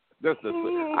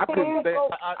 I couldn't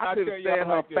stand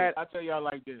her fat. I tell y'all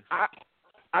like this. I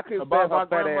couldn't stand her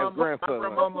fat ass grandson.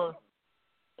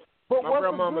 My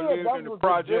grandmama lived in the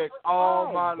projects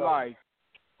all my life,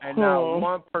 and not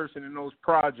one person in those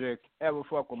projects ever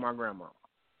fuck with my grandma.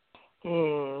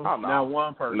 Not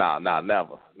one person. Never.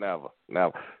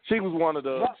 She was one of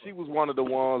the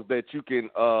ones that you can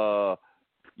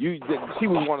she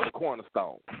was one of the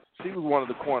cornerstones.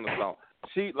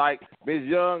 She, like Ms.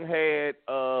 Young had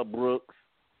Brooks,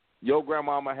 your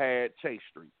grandmama had Chase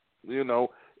Street. You know,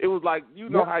 it was like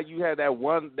how you had that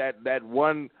one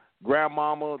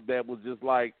grandmama that was just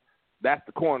like, that's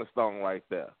the cornerstone right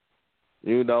there.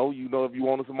 You know if you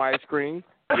wanted some ice cream,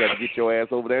 you got to get your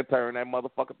ass over there and turn that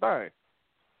motherfucker thing,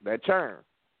 that churn.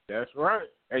 That's right.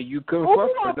 And you couldn't fuck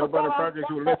with her. Nobody in the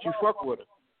project would let you fuck with her.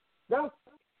 That's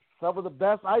some of the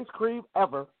best ice cream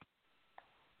ever.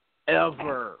 It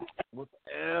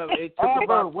took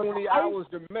about 20 hours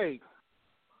to make.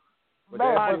 But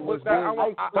I want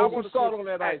to start on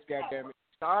that ice, goddammit.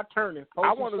 Start turning.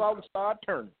 I want to start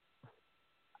turning.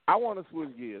 I want to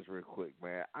switch gears real quick,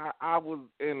 man. I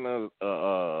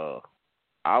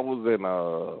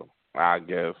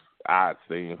guess I'd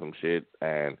seen some shit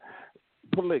and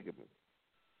polygamy.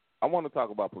 I want to talk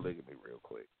about polygamy real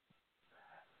quick.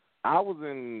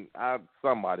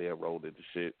 Somebody had rolled into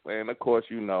shit, and of course,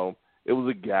 it was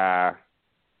a guy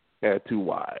that had 2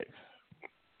 wives.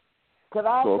 Could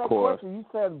I ask that question? You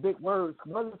said big words.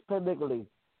 What is polygamy?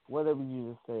 Whatever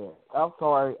you just said. I'm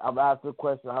sorry. I'm asking a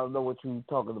question. I don't know what you're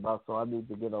talking about, so I need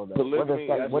to get on that. Polygamy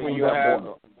is when you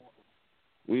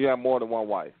have more than one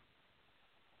wife.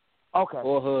 Okay.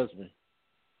 Or husband.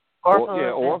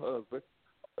 Or husband.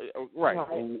 Right.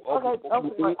 Okay.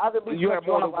 You have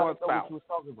more than one spouse.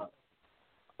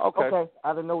 Okay.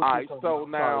 I didn't know what you were talking about. So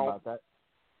now, sorry about that.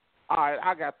 All right,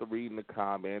 I got to reading the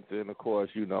comments, and of course,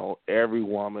 every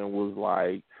woman was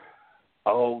like,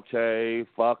 okay,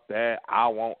 fuck that.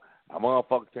 A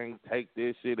motherfucker can't take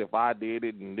this shit if I did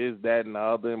it, and this, that, and the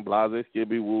other, and blah, blah,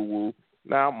 skibby, woo, woo.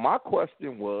 Now, my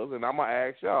question was, and I'm going to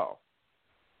ask y'all.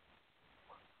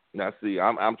 Now, see,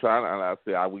 I'm trying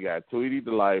to, we got Tweety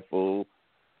Delightful,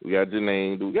 we got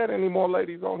Janine. Do we got any more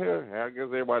ladies on here? I guess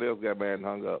everybody else got mad and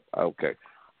hung up. Okay.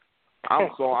 I'm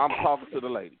talking to the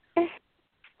ladies.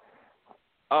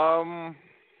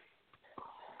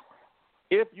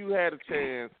 If you had a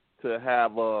chance to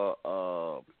have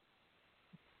a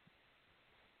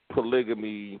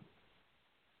polygamy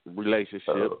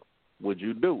relationship, would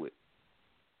you do it?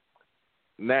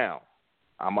 Now,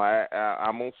 I'm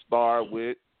gonna start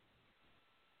with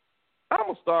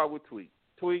Tweet.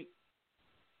 Tweet,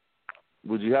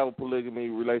 would you have a polygamy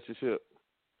relationship?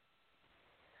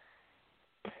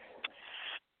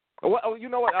 Well, you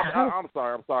know what? I'm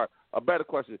sorry. A better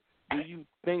question: do you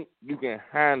think you can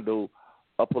handle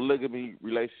a polygamy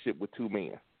relationship with two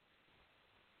men?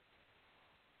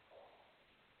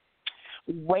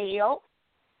 Well,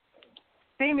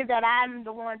 seeming that I'm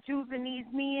the one choosing these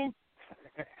men.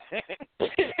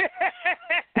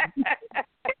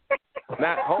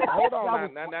 Now, hold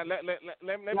on. Now,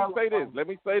 let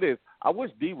me say this. I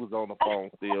wish Dee was on the phone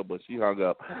still, but she hung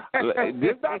up.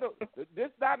 This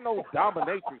not no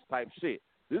dominatrix type shit.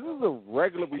 This is a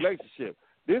regular relationship.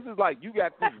 This is like you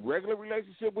got this regular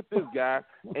relationship with this guy,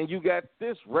 and you got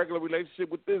this regular relationship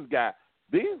with this guy.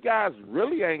 These guys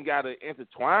really ain't got to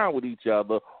intertwine with each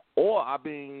other, or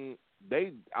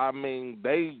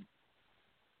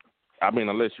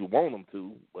unless you want them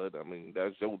to. But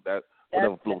that's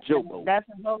whatever floats your boat. That's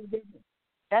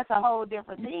a whole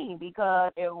different thing,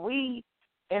 because if we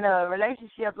in a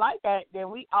relationship like that, then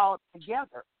we all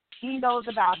together. He knows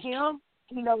about him.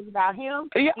 He knows about him.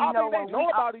 Yeah, they know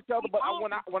about each other. But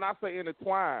when I say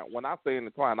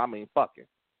intertwine, I mean fucking.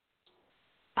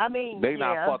 They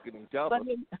not fucking each other.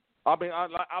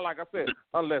 Like I said,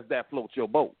 unless that floats your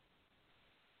boat.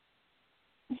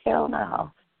 Hell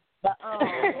no. But, All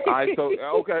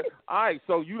right,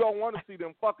 so you don't want to see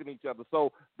them fucking each other.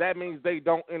 So that means they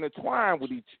don't intertwine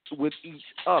with each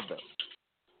other.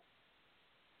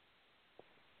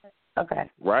 Okay.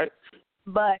 Right?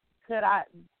 But could I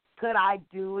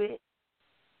do it?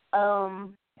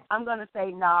 I'm gonna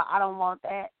say no. I don't want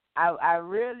that. I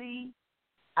really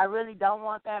don't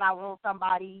want that. I want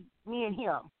somebody, me and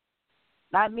him,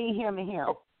 not me, him, and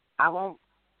him. I won't.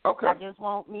 Okay. I just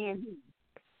want me and him.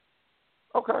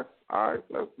 Okay. All right.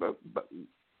 That's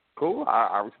cool.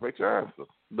 I respect your answer.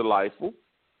 Delightful.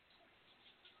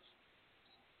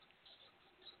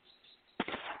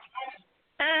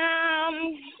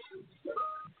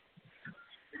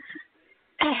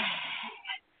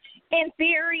 In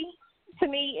theory, to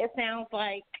me, it sounds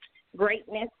like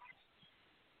greatness.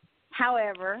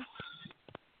 However,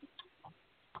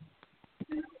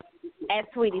 as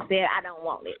Tweety said, I don't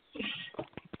want it.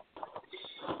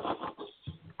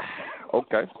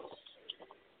 Okay.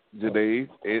 Janae,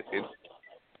 you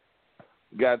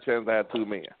got a chance to have two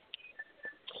men.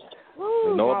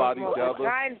 Ooh, know about each other.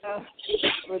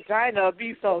 Vagina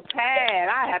be so tired.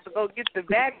 I have to go get the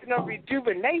vaginal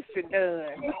rejuvenation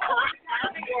done.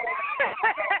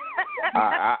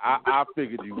 I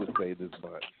figured you would say this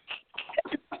much.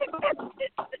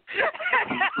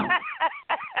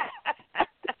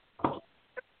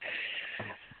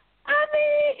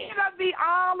 It'll be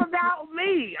all about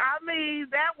me.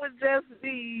 That would just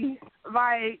be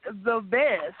like the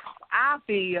best, I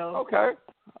feel. Okay.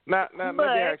 Now let me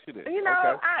ask you this. Okay.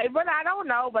 I don't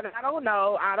know.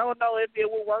 I don't know if it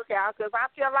will work out, because I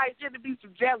feel like there'd be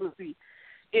some jealousy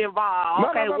involved.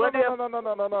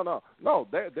 No.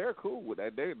 They're cool with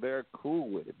that. They're cool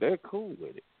with it. They're cool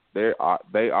with it. They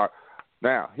are.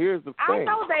 Now, here's the thing. I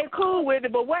know they cool with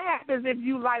it, but what happens if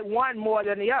you like one more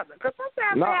than the other? Because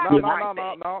sometimes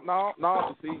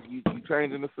No. See, you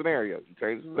changing the scenario.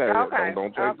 Okay.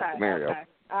 Don't change the scenario. Okay.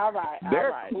 All right.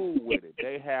 They're cool with it.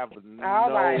 They have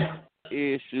no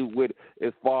issue with it.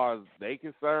 As far as they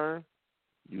concerned,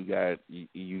 you got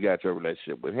your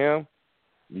relationship with him.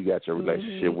 You got your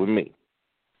relationship with me.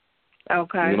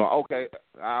 Okay. Okay.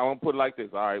 I want to put it like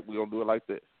this. All right, we're gonna do it like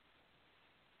this.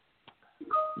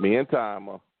 Me and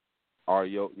Timer are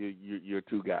your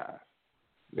two guys.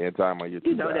 Me and Time on your 2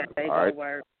 You know guys. that ain't all gonna right?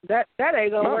 work. That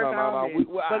ain't gonna work. No.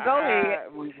 But go ahead.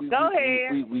 Go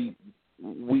ahead.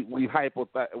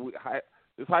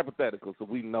 It's hypothetical, so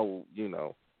we know, you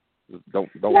know. Don't.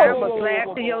 Time will slash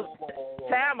to your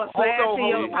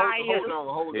tires,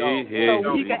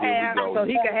 so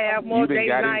he can have more date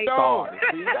nights.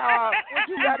 See, you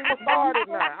got him started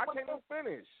now. I can't even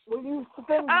finish. When you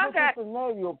finish with the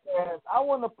scenario, Cass, I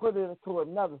want to put it into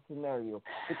another scenario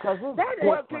because it's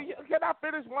can I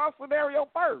finish my scenario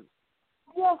first?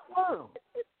 Yes, sir.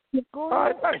 All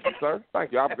right, thank you, sir.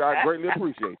 Thank you. I greatly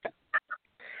appreciate you.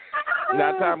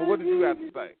 Now, Tommy, what did you have to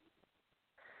say?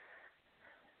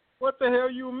 What the hell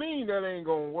you mean that ain't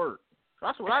gonna work?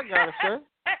 That's what I gotta say.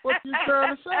 What you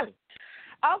trying to say?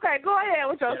 Okay, go ahead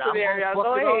with your scenario.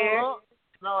 Go ahead.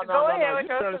 No. Go ahead with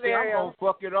you your scenario. I'm gonna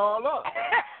fuck it all up.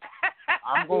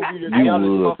 I'm gonna be the jealous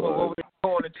motherfucker over the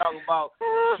corner talking about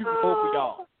shoot both of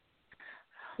y'all.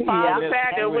 Father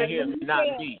Saturday with him,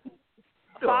 not me.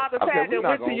 Father Saturday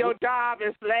went to your job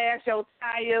and slashed your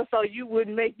tires so you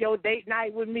wouldn't make your date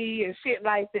night with me and shit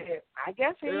like that. I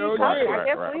guess we'll go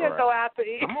out to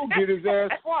eat. I'm gonna get his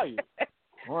ass fired.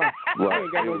 Right. I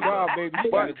ain't got no job, baby.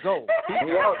 You gotta go.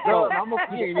 I'm gonna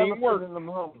he ain't even working.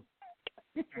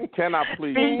 Can I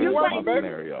please finish my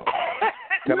scenario?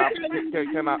 Can I?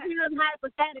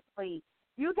 Hypothetically,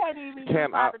 you can't even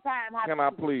use all the time. Can I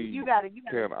please? You gotta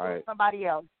somebody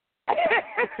else.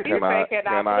 Can I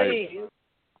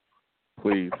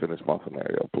please finish my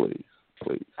scenario, please?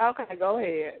 Okay, go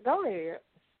ahead.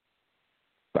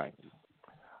 Thank you.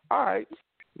 All right,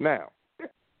 now,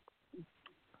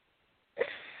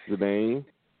 Janine,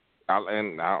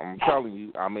 I'm telling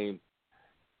you, I mean,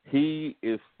 he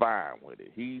is fine with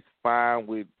it. He's fine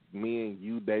with me and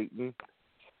you dating.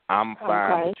 I'm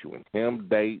fine with you and him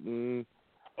dating.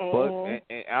 But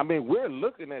and I mean, we're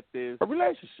looking at this a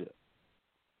relationship.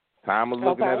 Time is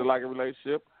looking at it like a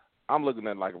relationship. I'm looking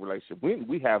at it like a relationship.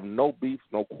 We have no beef,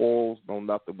 no quarrels, no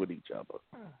nothing with each other.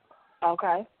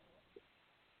 Okay.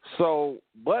 So,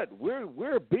 but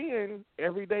we're being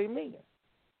everyday men.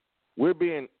 We're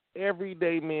being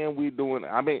everyday men. As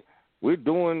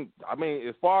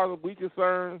far as we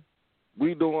concerned,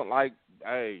 we doing like,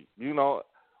 hey, you know,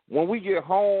 when we get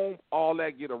home, all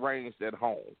that get arranged at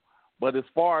home. But as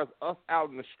far as us out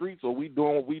in the streets or we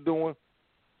doing what we doing,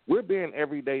 we're being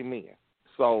everyday men.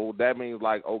 So that means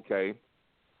like, okay,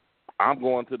 I'm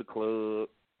going to the club,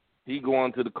 he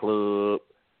going to the club,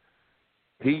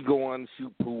 he going to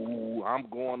shoot pool, I'm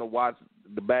going to watch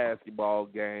the basketball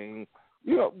game.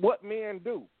 You know, what men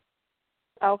do.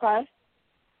 Okay.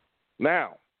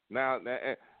 Now,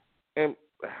 and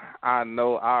I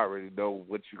already know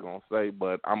what you're going to say,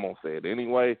 but I'm going to say it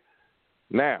anyway.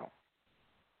 Now,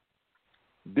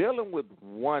 dealing with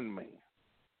one man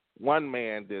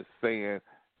that's saying,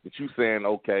 that you saying,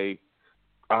 okay,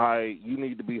 all right, you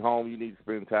need to be home, you need to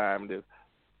spend time.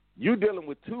 You dealing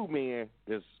with two men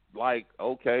that's like,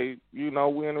 okay, you know,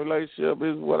 we're in a relationship,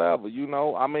 is whatever, you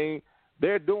know. I mean,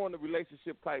 they're doing the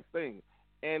relationship type thing,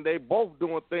 and they both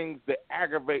doing things that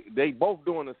aggravate. They both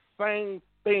doing the same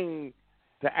thing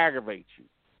to aggravate you.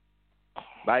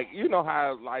 Like, you know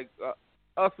how, like,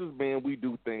 us as men, we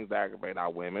do things to aggravate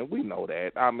our women. We know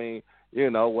that. I mean,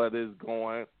 you know, whether it's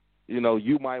going, you know,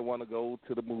 you might want to go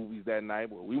to the movies that night,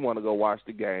 but we want to go watch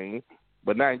the game.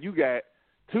 But now you got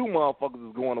two motherfuckers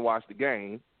that's going to watch the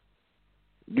game.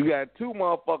 You got two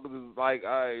motherfuckers that's like,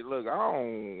 hey, look, I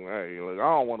don't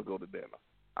want to go to dinner.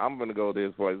 I'm going to go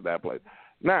this place, that place.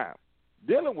 Now,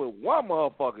 dealing with one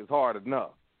motherfucker is hard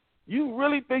enough. You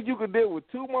really think you could deal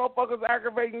with two motherfuckers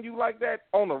aggravating you like that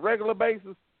on a regular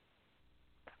basis?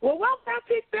 Well, why would I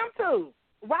pick them two?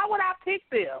 Why would I pick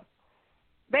them?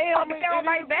 That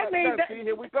means that. See,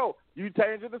 here we go. You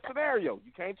changing the scenario.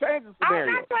 You can't change the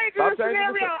scenario. I'm not changing the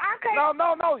scenario. I can't.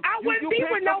 No. I wouldn't be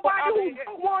with nobody who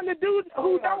don't want to do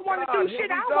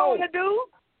shit I want to do.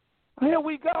 Here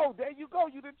we go. There you go.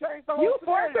 You done changed the whole you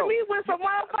scenario. forcing me with some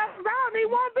motherfuckers I don't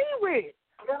even want to be with.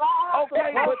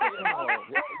 Okay, but you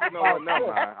know what?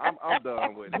 Never mind. I'm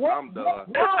done with it. I'm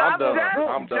done. I'm done.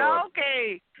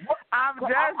 Joking. I'm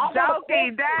just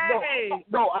joking, Daddy.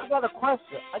 No, I got a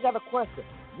question.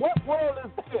 What world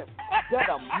is this that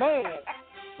a man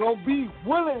gonna be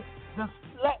willing to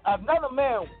let another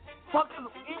man fucking,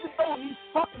 even though he's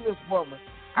fucking this woman?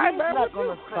 Hey man, what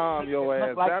you calm your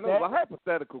ass down? It was a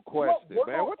hypothetical question,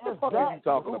 man. What the fuck are you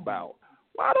talking about?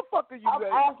 Why the fuck are you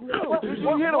asking? Did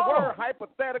you hear the word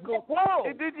hypothetical?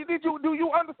 Do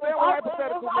you understand what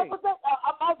hypothetical means?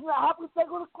 I'm asking a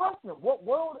hypothetical question. What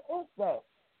world is that?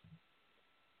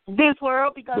 This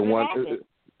world, because the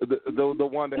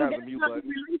one that has a mute button.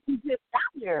 Relationships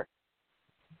out here.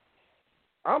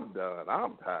 I'm done.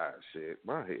 I'm tired. Shit,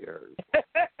 my head hurts.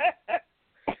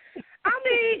 I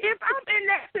mean, if I'm in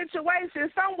that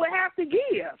situation, some would have to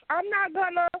give. I'm not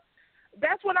gonna.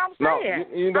 That's what I'm saying.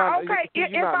 No, you're not. Okay,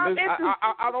 if I'm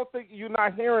I don't think you're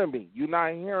not hearing me. You're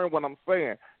not hearing what I'm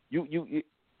saying. You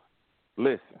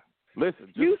listen.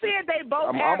 You said they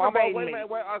both aggravate me.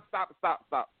 Wait, stop.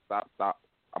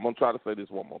 I'm gonna try to say this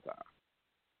one more time.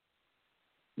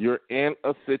 You're in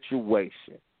a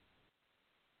situation,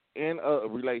 in a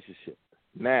relationship.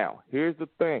 Now, here's the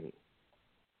thing,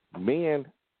 men.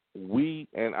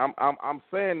 I'm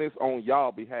saying this on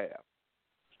y'all behalf.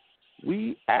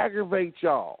 We aggravate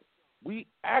y'all. We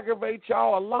aggravate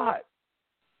y'all a lot.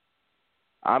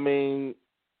 I mean,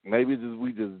 maybe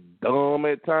we just dumb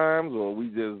at times, or we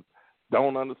just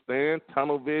don't understand,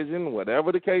 tunnel vision,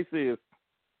 whatever the case is.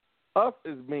 Us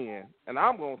as men, and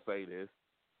I'm going to say this,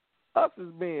 us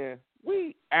as men,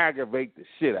 we aggravate the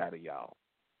shit out of y'all.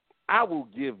 I will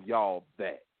give y'all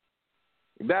that.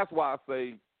 That's why I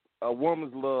say a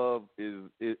woman's love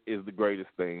is the greatest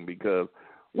thing, because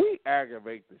we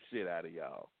aggravate the shit out of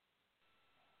y'all.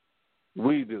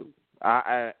 We do.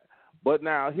 But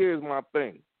now, here's my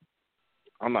thing.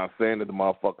 I'm not saying that the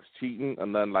motherfucker's cheating or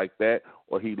nothing like that,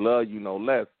 or he love you no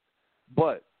less.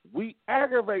 But we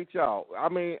aggravate y'all. I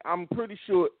mean, I'm pretty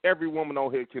sure every woman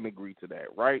on here can agree to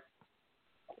that, right?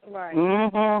 Right.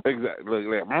 Mm-hmm. Exactly.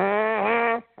 Look,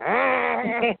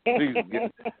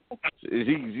 she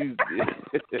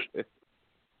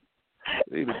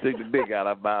just took the dick out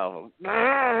of her mouth.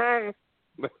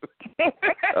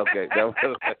 Okay.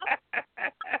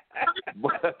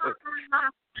 But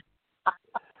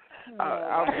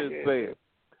I'm just saying.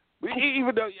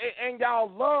 Even though, and y'all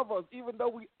love us, even though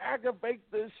we aggravate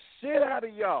the shit out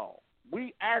of y'all.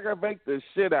 We aggravate the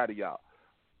shit out of y'all.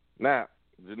 Now,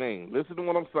 Janine, listen to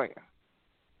what I'm saying.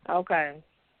 Okay.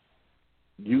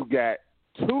 You got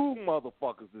two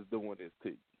motherfuckers that's doing this to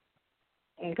you.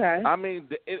 Okay. I mean,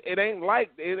 it ain't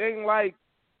like.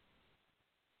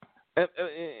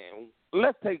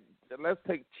 Let's take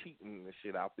cheating and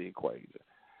shit out the equation.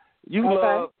 You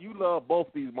love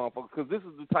both these motherfuckers, because this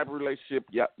is the type of relationship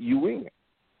you in.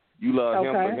 You love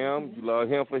him for him. You love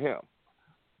him for him.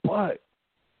 But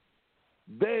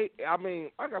like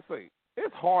I say,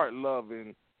 it's hard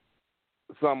loving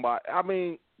somebody. I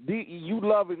mean, you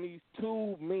loving these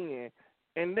two men,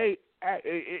 and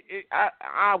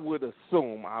I would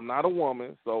assume, I'm not a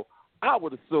woman, so I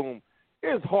would assume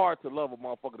it's hard to love a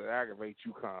motherfucker that aggravates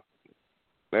you constantly.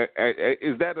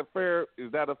 Is that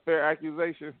a fair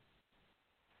accusation?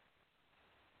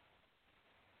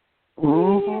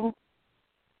 Mm-hmm.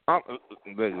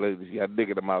 Ladies, you got to dig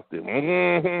in the mouth there.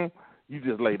 Mm-hmm. You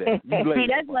just lay down. See, lay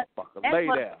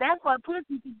down. That's what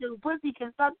pussy can do. Pussy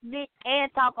can suck dick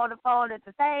and talk on the phone at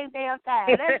the same damn time.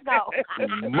 Let's go.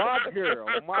 My girl,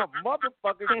 my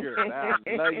motherfucking girl. I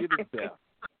love you to death.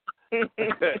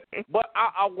 But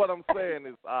what I'm saying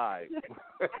is, all right.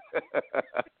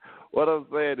 What I'm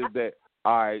saying is that,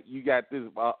 all right, you got this.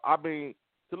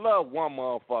 To love one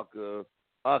motherfucker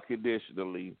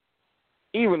unconditionally,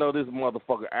 even though this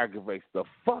motherfucker aggravates the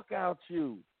fuck out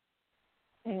you.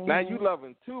 Mm-hmm. Now you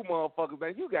loving two motherfuckers,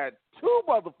 and you got two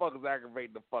motherfuckers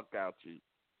aggravating the fuck out you.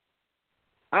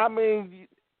 I mean,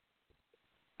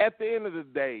 at the end of the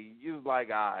day, it's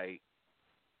like, all right,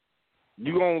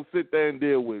 you gonna sit there and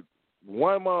deal with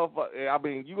one motherfucker. I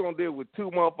mean, you gonna deal with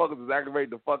two motherfuckers that's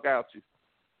aggravating the fuck out you.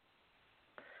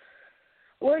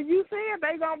 Well, you said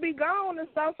they gonna be gone and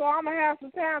stuff, so I'm gonna have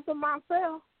some time to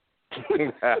myself. So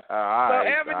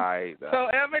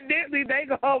evidently they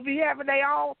gonna be having their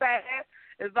own thing.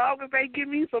 As long as they give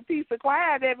me some peace and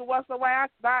quiet every once in a while,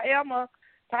 I am a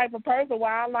type of person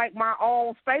where I like my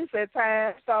own space at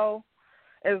times. So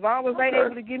as long as they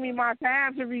able to give me my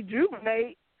time to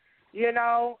rejuvenate,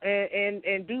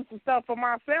 and do some stuff for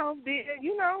myself, then,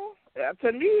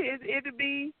 to me it'd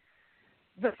be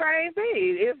the same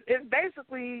thing. It's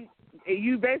basically,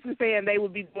 you basically saying they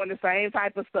would be doing the same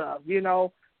type of stuff,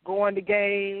 going to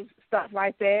games, stuff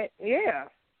like that. Yeah.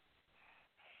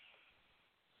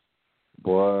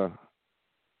 Boy,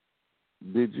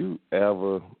 did you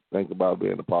ever think about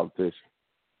being a politician?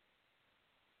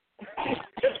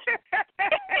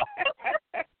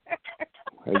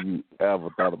 Have you ever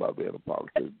thought about being a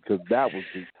politician? Because that was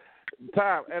the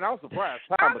time, and I'm surprised.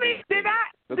 Did I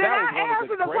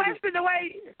answer the question the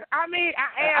way? I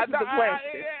answered the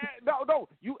question. No,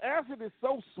 you answered it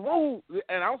so smooth,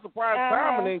 and I'm surprised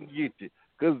Simon didn't get you,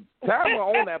 because Simon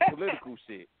on that political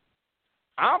shit.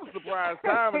 I'm surprised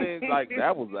Simon didn't,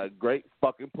 that was a great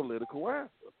fucking political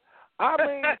answer. I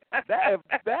mean,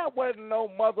 that wasn't no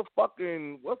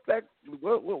motherfucking, what's her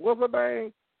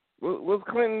name? What's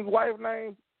Clinton's wife's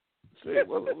name? Shit,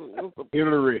 what's the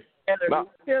Hillary. No,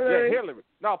 Hillary. Yeah, Hillary.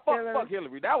 No, fuck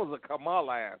Hillary. That was a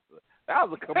Kamala answer. That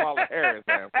was a Kamala Harris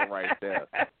answer right there.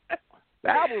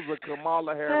 That was a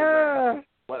Kamala Harris answer.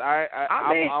 But I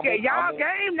mean, y'all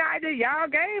game night is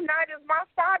my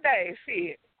spa day.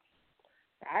 Shit,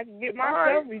 I can get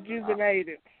myself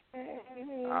rejuvenated.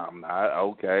 I'm not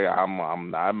okay. I'm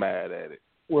not mad at it.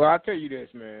 Well, I'll tell you this,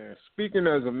 man. Speaking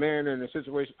as a man in a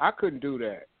situation, I couldn't do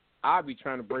that. I'd be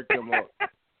trying to break them up.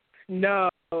 No,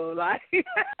 like we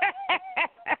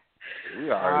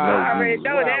I already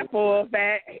know that for a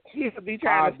fact. He'll be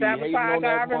trying to sabotage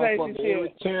our relationship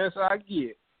every chance I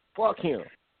get. Fuck him.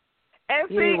 And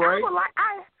see, right.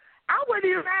 I wouldn't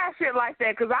even ask shit like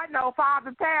that because I know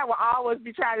Father Tad will always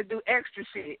be trying to do extra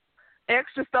shit,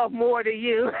 extra stuff more than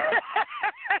you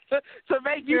to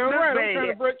make you feel bad. I'm trying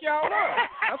to break y'all up.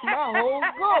 That's my whole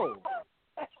goal.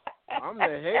 I'm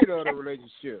the hater of the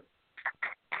relationship.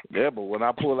 Yeah, but when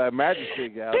I pull that magic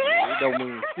stick out, it don't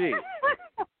mean shit.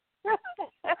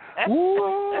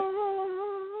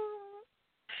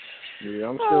 Yeah,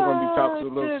 I'm still gonna be talking a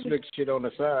little slick shit on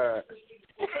the side.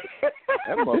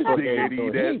 That motherfucker ain't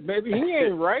doing that. Baby, he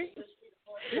ain't right.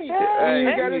 He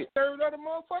got his third other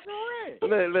motherfucker ring.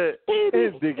 Look,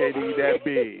 his dick ain't even that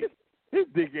big. His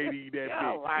dick ain't even that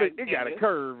big. Look, it got a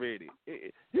curve in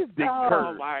it. His dick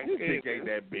curved. His dick ain't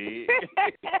that big.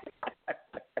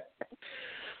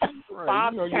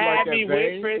 Bob had me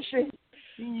whispering shit.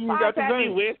 Bob had me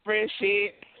whispering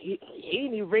shit. He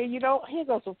ain't even bring you here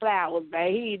goes some flowers,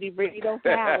 babe. He ain't even bring you no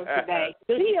flowers today.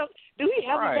 Do he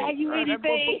ever buy you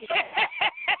anything?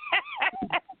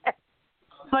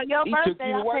 For your he birthday, took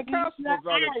you to White Castle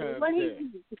What he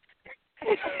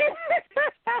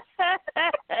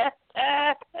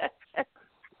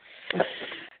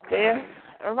Yeah,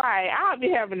 right. I'll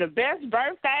be having the best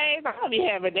birthdays. I'll be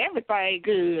having everything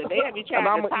good. They'll be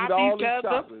trying to top each other.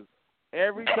 Chocolates.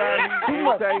 Every time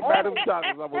you say about them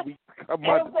chocolates, I'm gonna be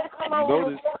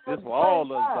this for all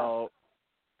of us, dog.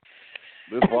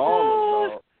 This for all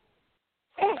of us,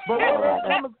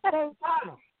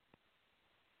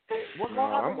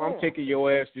 dog. I'm taking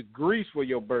your ass to Greece for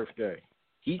your birthday.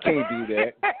 He can't do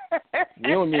that.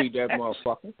 You don't need that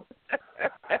motherfucker.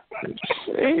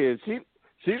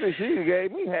 She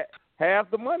gave me half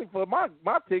the money for my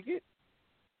ticket.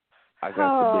 I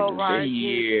got the bigger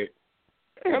shit.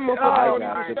 That motherfucker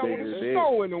got the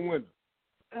snow in the winter.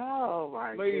 Oh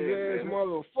my lazy ass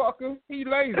motherfucker. He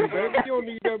lazy, baby. You don't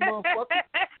need that motherfucker.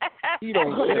 He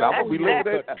don't shit. I'm gonna be looking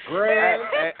at grass.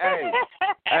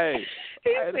 Hey.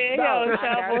 He said he don't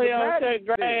shovel, he don't cut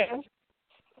grass.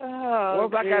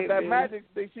 Once I got that magic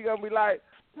stick, she gonna be like,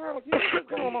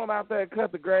 "Come on out there and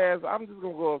cut the grass. I'm just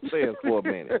gonna go upstairs for a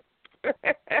minute."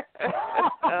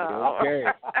 Okay.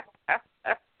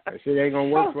 That shit ain't gonna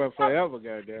work for forever,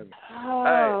 goddamn it.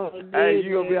 Hey,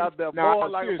 you gonna be out there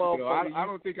bored like a motherfucker. I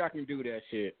don't think I can do that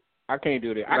shit. I can't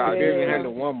do that. I can barely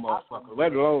handle one motherfucker,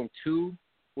 let alone two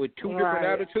with two different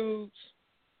attitudes.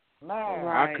 Man,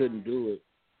 I couldn't do it.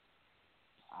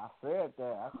 I said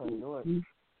that I couldn't do it.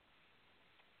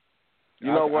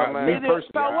 You know what, man?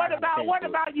 So what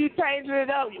about you changing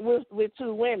it up with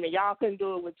two women? Y'all couldn't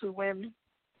do it with two women.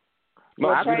 No,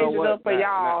 or change it up for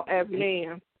y'all as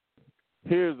men.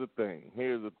 Here's the thing,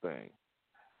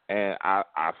 and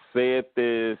I said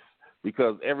this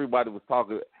because everybody was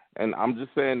talking, and I'm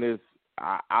just saying this.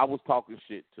 I was talking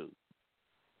shit too,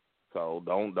 so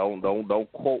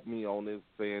don't quote me on this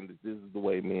saying that this is the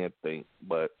way men think.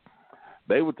 But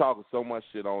they were talking so much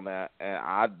shit on that, and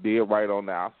I did right on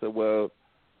that. I said, well,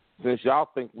 since y'all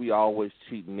think we always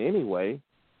cheating anyway,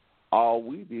 all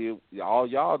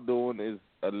y'all doing is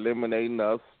eliminating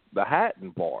us the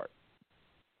hatting part.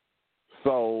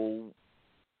 So,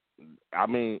 I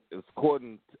mean, and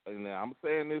I'm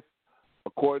saying this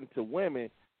according to women,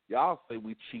 y'all say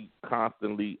we cheat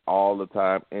constantly all the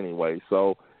time anyway.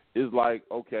 So it's like,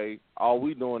 okay, all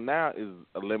we doing now is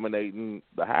eliminating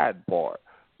the hiding part.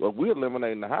 So if we're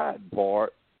eliminating the hiding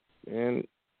part, and,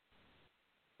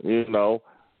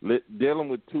 dealing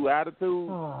with two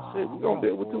attitudes, we're going to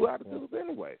deal with two attitudes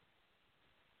anyway.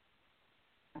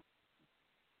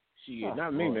 Shit,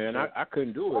 not me, man. I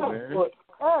couldn't do it, man.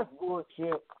 That's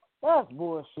bullshit.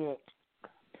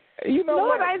 You know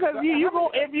what? Because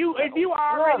if you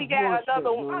already got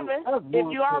another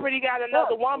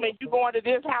woman, you go into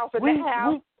this house and that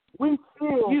house. You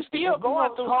still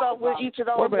going through stuff with each of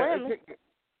those women. Wait,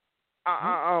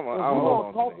 I want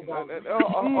to talk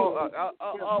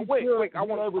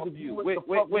to you.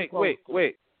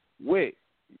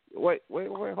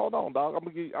 Wait, hold on, dog. I'm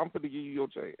going to give you your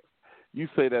chance. You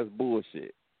say that's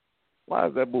bullshit. Why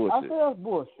is that bullshit? I say that's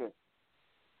bullshit.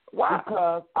 Why?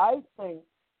 Because I think,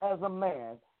 as a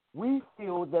man, we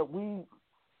feel that we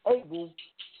able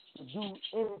to do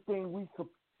anything we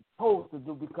supposed to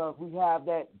do because we have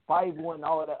that Bible and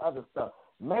all that other stuff.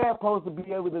 Man supposed to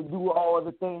be able to do all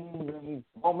the things, and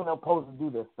woman are supposed to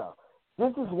do this stuff.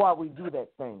 This is why we do that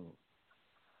thing.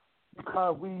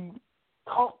 Because we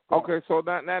talk. Okay, so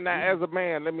now, as a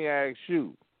man, let me ask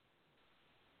you: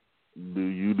 do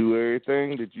you do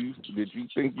everything that you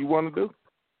think you want to do?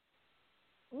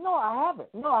 No, I haven't.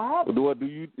 What do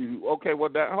you? Okay, well,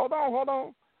 hold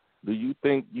on. Do you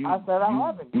think you? I said I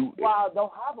haven't. Do, well, I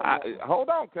don't have a hold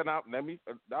on. Let me?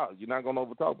 No, you're not gonna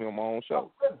overtalk me on my own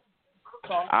show.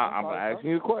 I'm gonna ask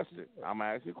you a question.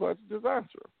 Just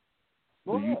answer.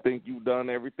 Do you think you've done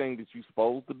everything that you're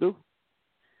supposed to do?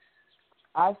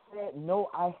 I said no,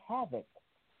 I haven't.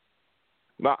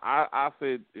 No, I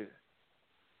said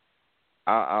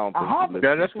I don't think I haven't.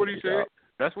 Yeah, that's what he said.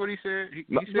 That's what he said. He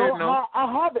said no.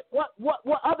 I haven't.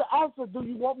 What other answer do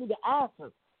you want me to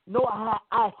answer? No,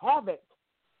 I haven't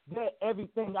did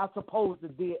everything I'm supposed to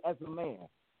do as a man.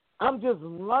 I'm just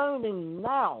learning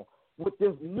now with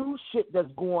this new shit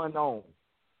that's going on.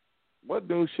 What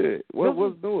new shit?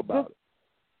 What's new about it?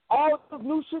 All this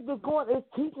new shit that's going on is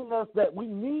teaching us that we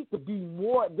need to be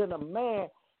more than a man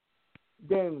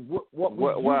than what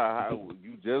we Why?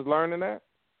 You just learning that?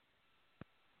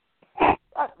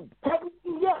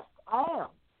 Technically, yes, I am.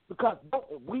 Because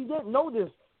we didn't know this.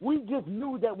 We just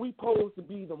knew that we supposed to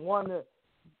be the one that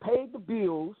paid the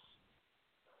bills,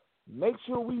 make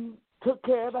sure we took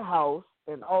care of the house,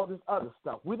 and all this other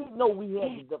stuff. We didn't know we had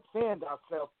to defend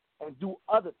ourselves and do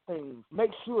other things.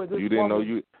 Make sure this. You didn't know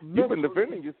you've been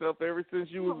defending yourself ever since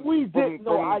you was from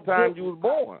the time you was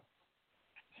born.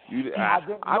 I've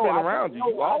been around you.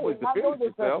 You always defended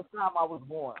yourself. At the time I was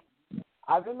born.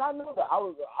 I did not know that.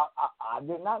 I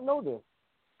did not know this.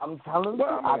 I'm telling you.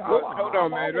 Hold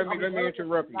on, man. Let me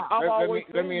interrupt you.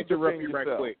 Let me interrupt you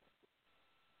right quick.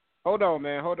 Hold on,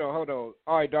 man. Hold on.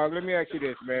 All right, dog. Let me ask you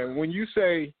this, man. When you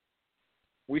say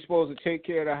we supposed to take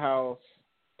care of the house,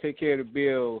 take care of the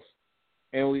bills,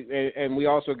 and we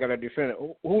also got to defend it.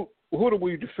 Who are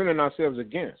we defending ourselves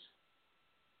against?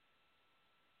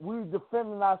 We're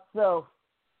defending ourselves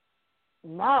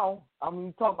now. I mean,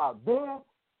 you talking about then.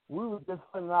 We were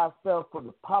defending ourselves for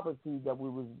the property that we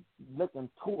was looking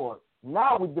toward.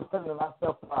 Now we're defending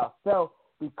ourselves for ourselves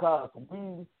because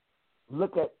we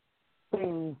look at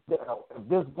things that if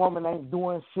this woman ain't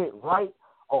doing shit right,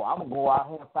 I'm gonna go out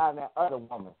here and find that other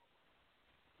woman.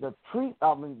 The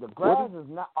grass is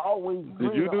not always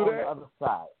greener on the other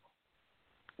side.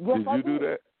 Yes, did you do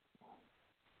that?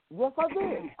 Yes, I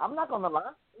did. I'm not gonna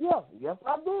lie. Yes,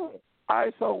 I did. All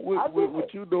right. So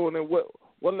what you doing, and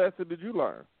what lesson did you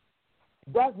learn?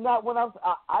 That's not what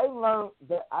I learned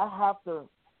that I have to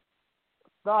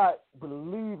start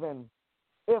believing.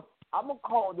 If I'm going to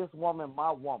call this woman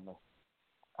my woman,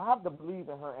 I have to believe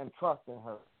in her and trust in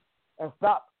her and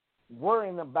stop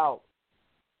worrying about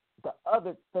the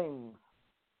other things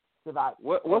that I...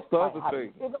 What's the other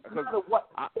thing? It don't matter what...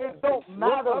 It don't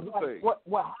matter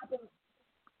what happens.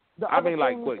 I mean,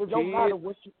 like what, kids? It don't matter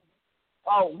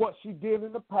what she did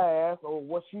in the past or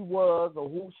what she was or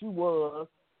who she was.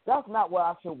 That's not what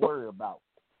I should worry about.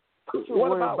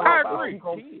 I agree.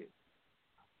 Kids.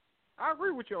 I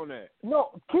agree with you on that.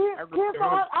 No, kids.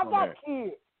 I got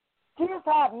kids. Kids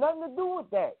have nothing to do with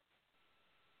that.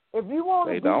 If you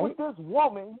want to be with this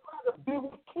woman, you got to be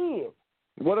with kids.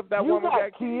 What if that woman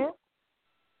got kids?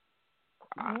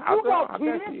 You got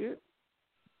kids.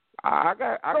 I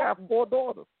got 4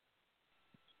 daughters.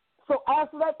 So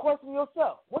answer that question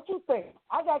yourself. What you think?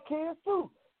 I got kids too.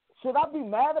 Should I be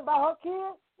mad about her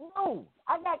kids? No,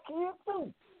 I got kids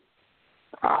too.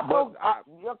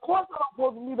 Of course, I'm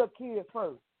supposed to meet her kids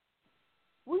first.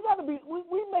 We got to be.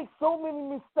 We make so many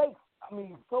mistakes. I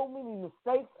mean, so many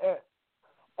mistakes,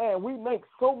 and we make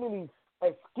so many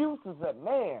excuses.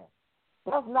 Man,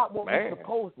 that's not what we're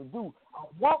supposed to do.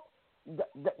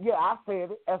 I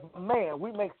said it. As a man,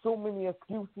 we make so many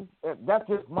excuses. That's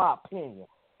just my opinion.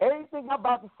 Everything I'm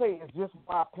about to say is just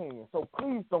my opinion, so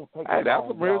please don't take it wrong. Hey, that's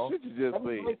some real shit you just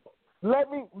said.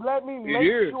 Let me make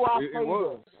sure I say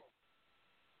this.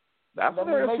 That's some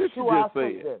real shit you just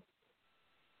said.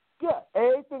 Yeah,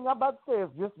 everything I'm about to say is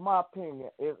just my opinion.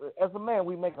 As a man,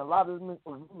 we make a lot of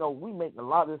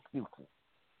excuses.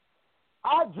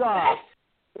 Our job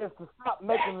is to stop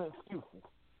making excuses.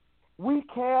 We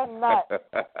cannot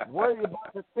worry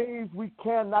about the things we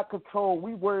cannot control.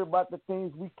 We worry about the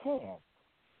things we can.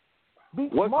 Be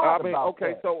smart about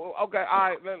that. All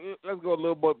right, let's go a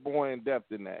little bit more in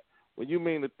depth in that. When you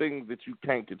mean the things that you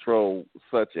can't control,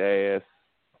 such as?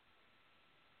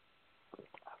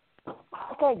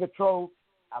 I can't control.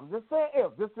 I'm just saying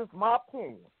if. This is my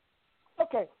opinion.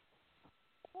 Okay.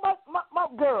 My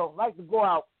girl like to go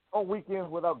out on weekends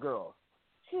with her girls.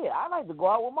 Shit, I like to go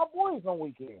out with my boys on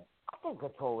weekends. I can't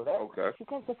control that. Okay. She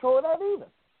can't control that either.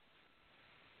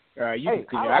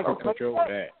 I can control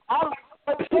that. I like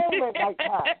to play the game at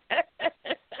nighttime.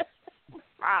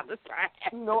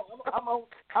 You know, I'm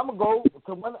gonna go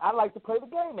to when I like to play the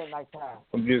game at nighttime.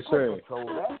 I'm just saying. Control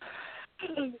that.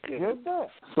 Just that.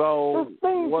 So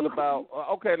what about?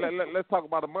 Okay, let's talk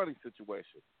about the money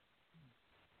situation.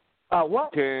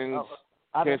 What? Can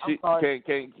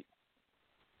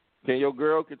your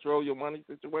girl control your money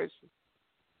situation?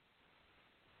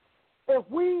 If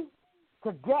we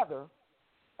together,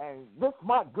 and this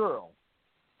my girl,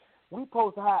 we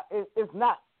supposed to have. It's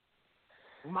not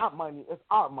my money. It's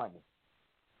our money.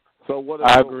 So what if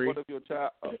I agree. What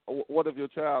if your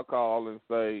child call and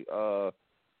say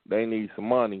they need some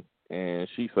money, and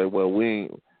she say, well, we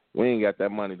ain't got that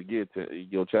money to give to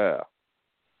your child.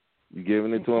 You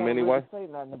giving it to him anyway? Say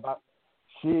nothing about.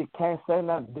 She can't say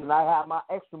nothing. Then I have my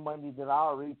extra money that I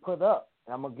already put up,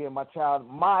 and I'm gonna give my child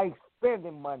my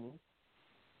spending money.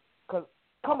 Cause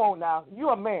come on now,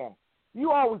 you're a man.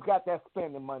 You always got that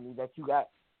spending money that you got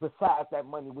besides that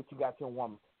money what you got your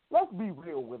woman. Let's be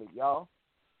real with it, y'all.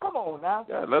 Come on now.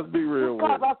 Yeah, let's be real with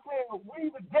it.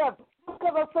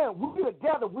 Because I'm saying we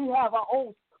together, we have our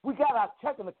own. We got our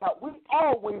checking account. We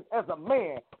always, as a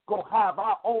man, gonna have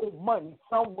our own money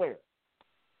somewhere.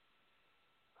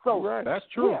 So right. That's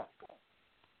true. Yeah.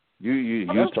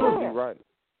 You're totally right.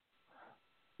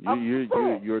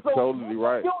 You're totally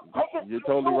right. You're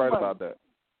totally right about that.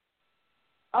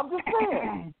 I'm just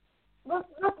saying. Let's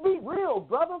be real,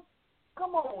 brother.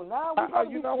 Come on now.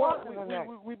 You know what?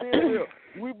 We being real.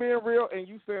 We being real, and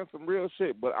you saying some real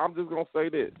shit. But I'm just gonna say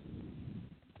this: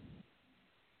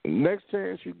 next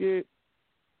chance you get,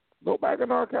 go back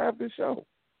and archive this show.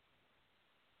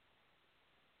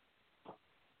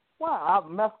 Why? I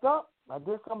messed up? I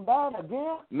did something bad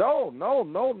again? No,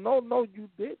 you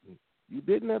didn't. You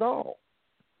didn't at all.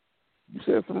 You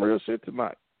said some real shit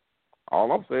tonight.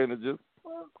 All I'm saying is just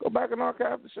go back and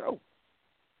archive the show.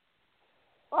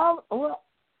 Well,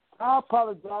 I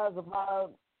apologize if I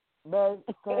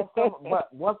said something,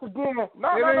 but once again,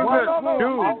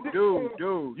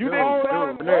 dude, you didn't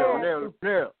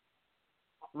say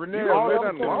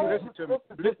Renell, listen to me.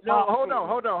 No, hold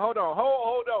on.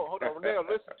 Renell,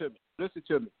 listen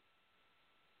to me.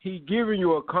 He giving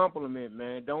you a compliment,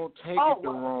 man. Don't take it the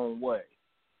wrong way.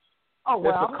 Oh,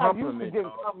 well, That's a compliment. I'm not used to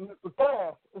getting compliments with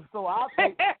that, so I'll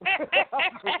take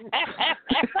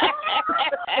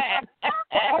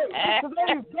Hey,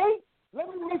 today's date, let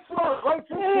me make sure I write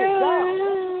this shit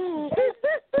down.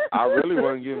 I really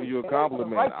wasn't giving you a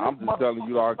compliment. I'm just telling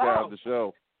you to archive the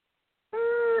show.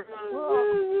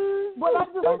 Well, I'm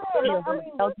just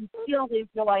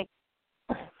saying,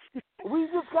 we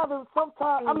just gotta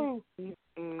sometimes. I mean,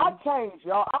 I changed,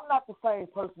 y'all. I'm not the same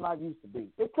person I used to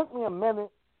be. It took me a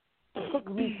minute. It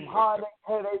took me some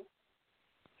headaches,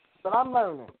 but I'm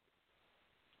learning.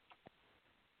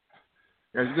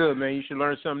 That's good, man. You should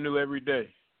learn something new every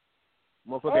day.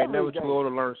 Motherfucker ain't never too old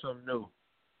to learn something new.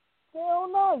 Hell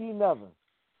no, you never.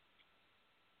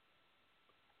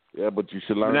 Yeah, but you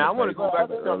should learn. Now I want to go back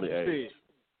to something you said.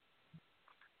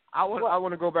 I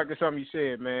want to go back to something you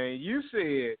said, man. You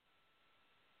said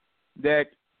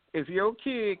that if your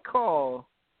kid call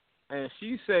and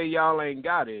she say y'all ain't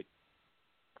got it,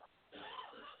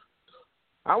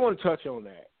 I want to touch on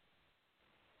that.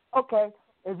 Okay,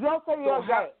 if y'all say y'all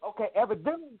got it, okay,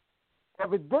 evidently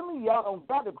y'all don't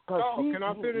got it because can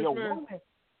I finish, man? Woman.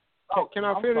 Can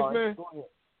I finish, man? Go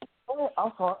ahead.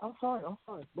 I'm sorry.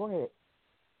 Go ahead.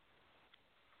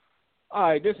 All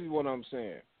right, this is what I'm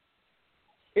saying.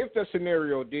 If the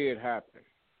scenario did happen,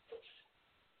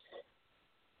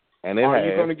 and are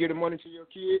you going to get the money to your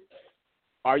kid?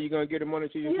 Are you going to get the money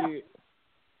to your kid?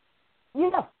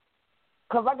 Yeah,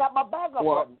 because I got my bag up.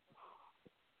 Well,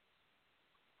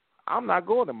 I'm not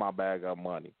going to my bag up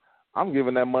money. I'm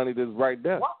giving that money that's right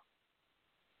there. What?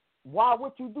 Why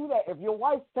would you do that? If your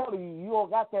wife's telling you don't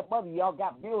got that money, y'all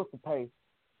got bills to pay.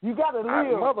 You got to live.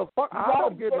 I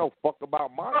don't give no fuck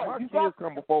about my kids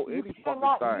come before any fucking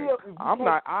thing.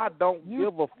 I don't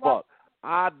give a fuck.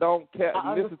 I don't care.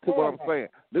 Listen to what I'm saying.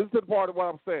 Listen to the part of what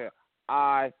I'm saying.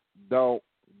 I don't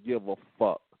give a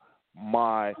fuck.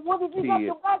 My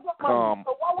kids come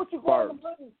first.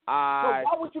 I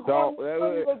don't.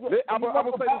 I'm going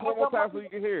to say this one more time so you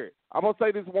can hear it.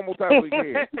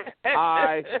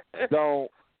 I don't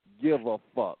give a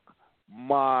fuck.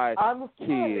 My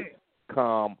kids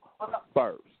come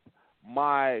first.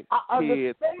 My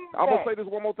kids. I'm going to say this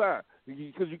one more time.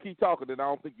 because you keep talking and I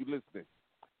don't think you're listening.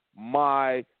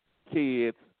 My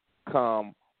kids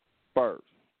come first.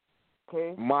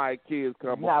 Okay. My kids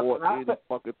come before any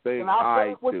fucking thing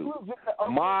I do.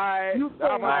 I'm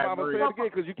gonna say it again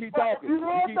because you keep talking.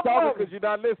 You keep talking because you're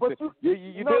not listening. You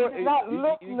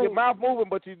your mouth moving,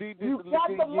 but your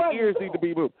ears need to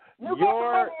be moved.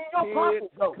 Your kids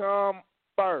come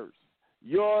first.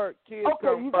 Your kids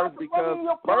come first because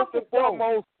first and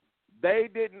foremost, they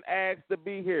didn't ask to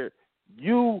be here.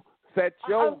 You set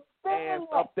your ass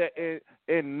up there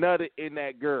and nutted in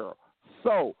that girl.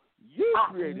 So you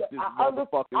created this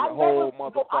whole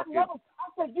motherfucking. I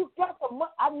said you got the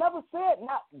money. I never said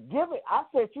not give it. I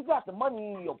said you got the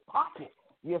money in your pocket.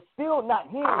 You're still not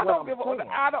hearing what I'm saying.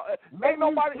 Ain't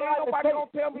nobody gonna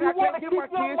tell me I can't give my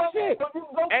kids shit.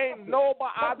 Ain't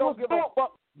nobody. I don't give a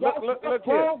fuck. Look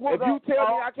here. If you tell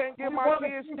me I can't give my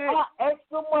kids shit,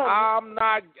 I'm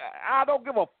not. I don't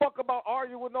give a fuck about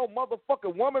arguing with no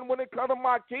motherfucking woman when it comes to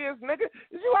my kids, nigga.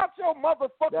 Is you out your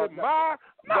motherfucking mind?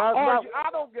 I'm not arguing. I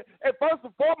don't get. And first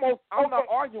and foremost, I'm not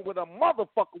arguing with a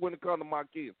motherfucker when it comes to my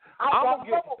kids.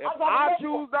 If I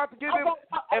choose not to give them,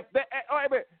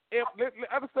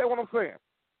 understand what I'm saying.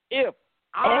 If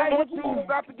I choose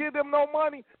not to give them no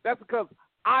money, that's because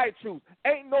I choose.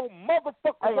 Ain't no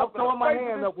motherfucker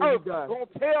gonna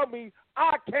tell me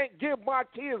I can't give my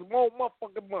kids more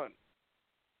motherfucking money.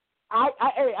 I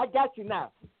got you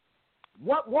now.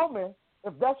 What woman,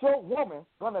 if that's your woman,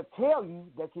 gonna tell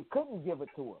you that you couldn't give it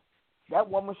to her? That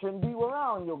woman shouldn't be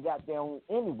around your goddamn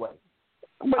anyway.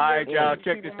 All right, y'all,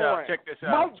 check this out. Check this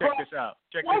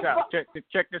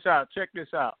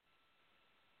out.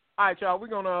 All right, y'all, we're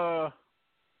gonna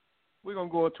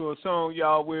go into a song,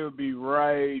 y'all. We'll be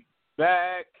right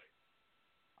back.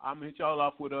 I'm gonna hit y'all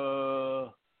off with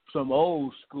some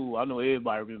old school. I know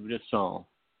everybody remember this song.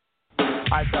 All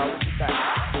right, y'all, we'll be back.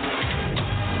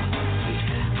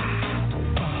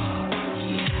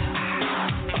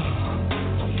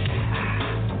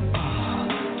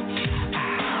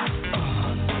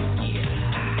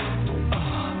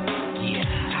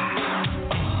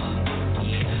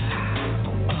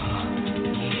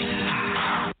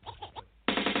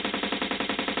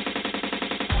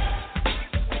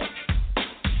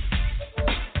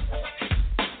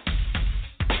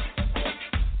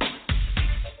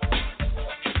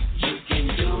 You can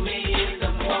do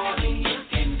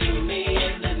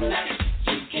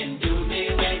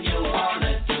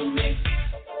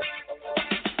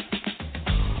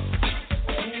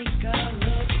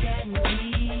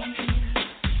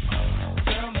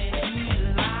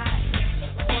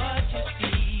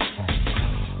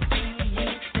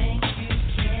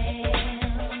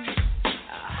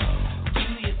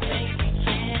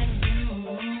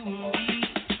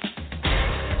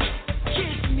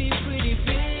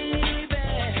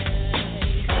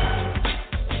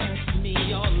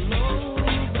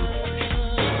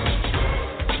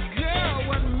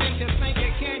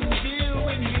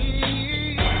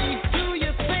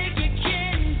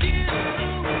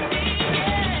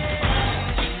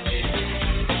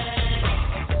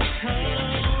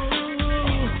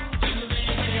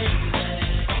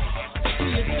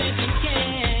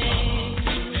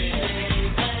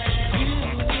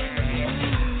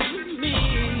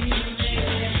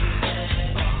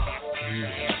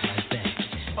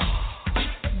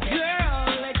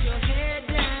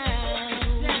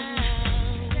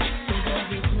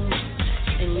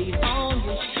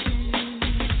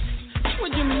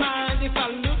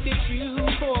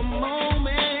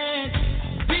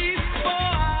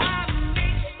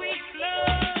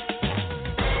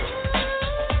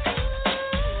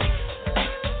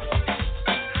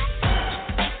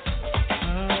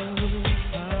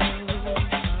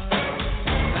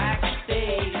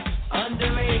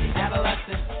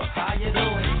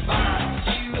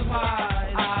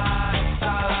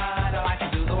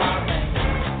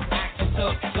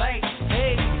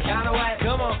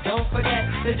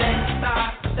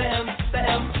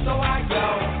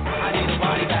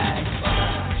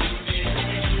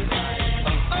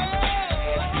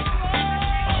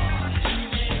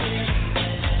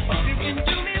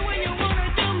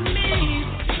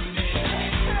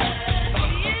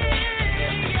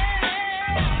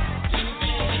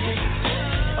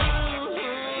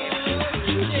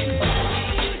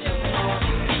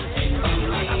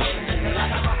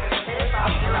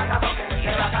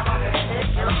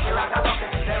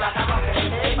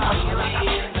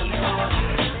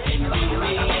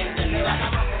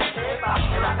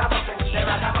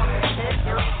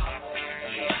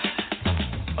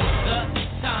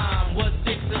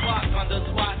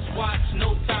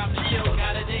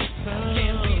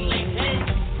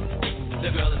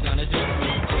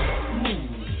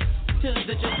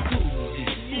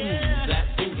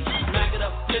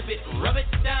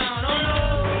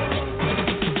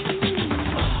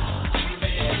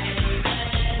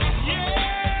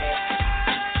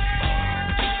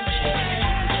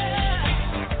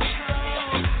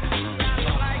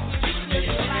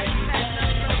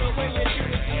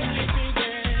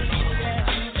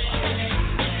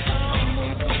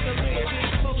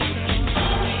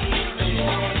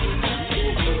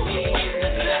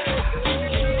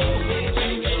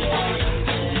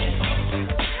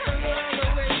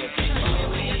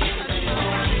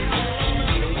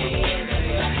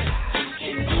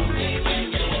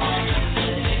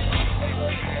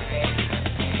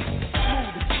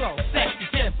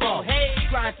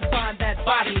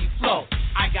bodily flow.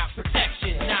 I got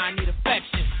protection, now I need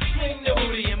affection. Swing the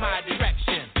booty in my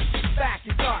direction. Back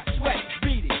and start sweat,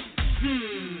 beat it.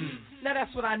 Now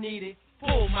that's what I needed.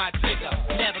 Pull my trigger,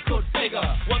 never could figure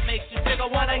what makes you bigger.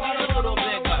 Wanna get a little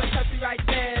bigger. Touch me right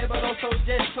there, but also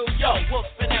gentle. Yo, Wolf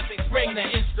and Epic, bring the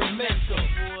instrumental.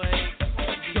 Boy,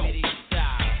 Joey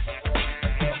style,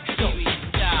 Joey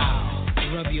style.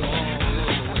 Rub you all over.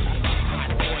 Hot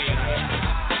boy,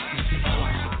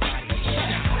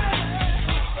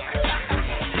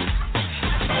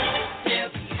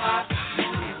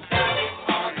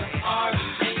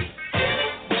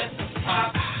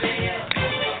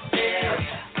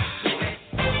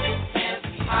 hip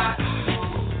hop,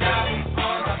 you got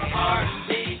all the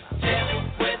R&B,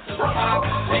 with the pop,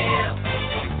 yeah.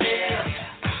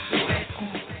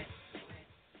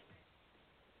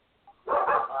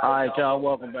 All right, y'all,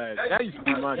 welcome back. That used to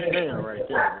be my jam right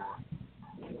there.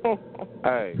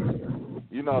 Hey,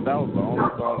 you know that was the only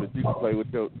song that you could play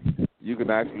with your. You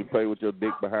can actually play with your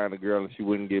dick behind a girl and she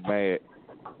wouldn't get mad.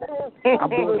 I'm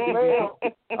doing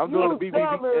the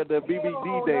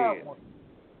BBD dance.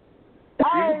 You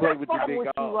can play with your dick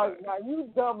all right now. You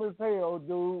dumb as hell,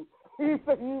 dude. He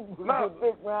said you put your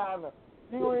dick behind her.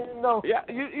 You ain't know. Yeah,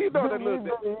 you know that little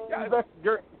dick.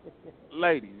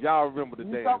 Ladies, y'all remember the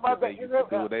days that they used to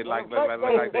do? They like they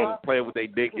was playing with their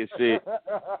dick and shit.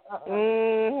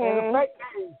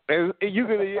 And you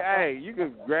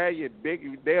can grab your dick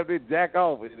and damn near jack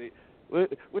off it.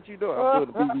 What you doing? I'm doing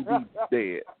the BBD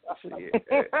dance. Shit.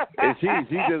 And she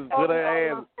just put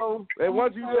her ass. And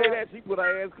once you say that, she put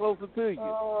her ass closer to you.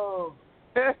 Oh,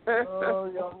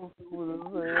 y'all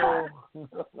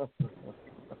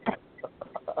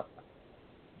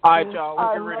All right, y'all, we're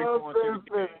getting ready to go into the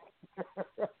game.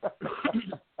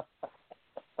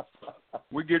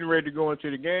 We're getting ready to go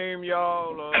into the game,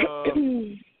 y'all.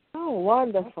 Oh,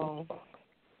 wonderful.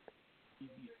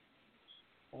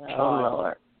 Oh,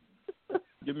 Lord.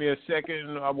 Give me a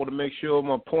second. I want to make sure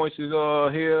my points is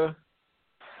here.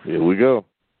 Here we go.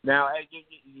 Now,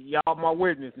 y'all my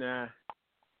witness now.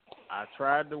 I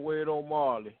tried to wait on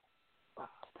Marley.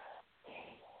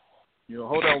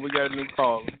 Hold on. We got a new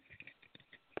caller.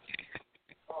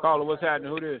 Caller, what's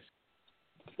happening? Who this?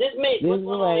 This me. What's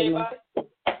going on, everybody?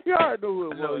 You already know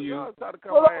who it was. You try to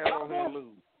come ass on here and lose.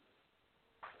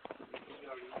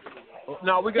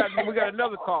 No, we got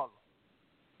another caller.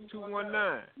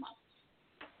 219.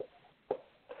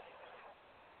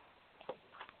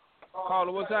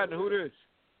 Caller, what's happening? Who this?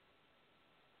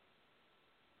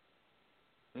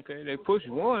 Okay, they pushed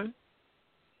one.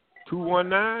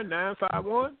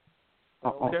 219-951.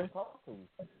 Okay.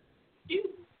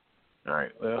 All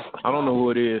right. Well, I don't know who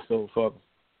it is, so fuck.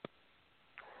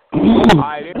 All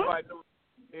right,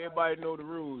 everybody know the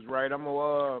rules, right? I'm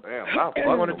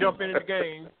gonna jump into the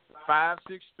game.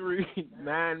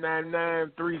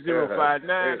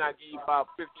 563-999-3059. I give you about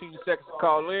 15 seconds to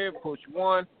call in. Push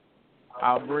one.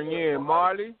 I'll bring in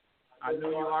Marley. I know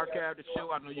you archive the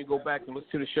show. I know you go back and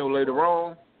listen to the show later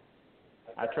on.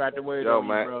 I tried to wait on you,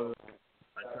 brother.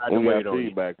 We got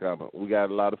feedback coming. We got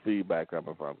a lot of feedback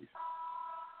coming from you.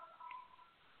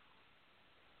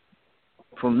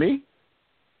 From me?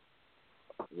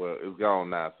 Well, it's gone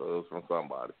now, so it's from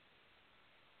somebody.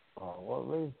 Oh, what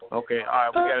me? Okay,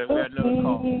 all right, we got another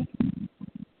call.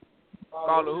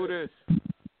 Caller, who this?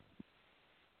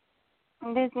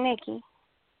 This Nikki.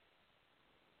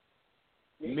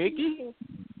 Mickey?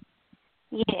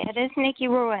 Yeah, this Nikki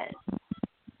Ruiz.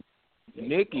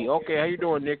 Nikki, okay, how you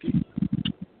doing, Nikki?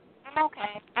 I'm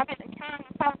okay. I've been trying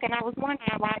to talk, and I was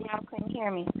wondering why y'all couldn't hear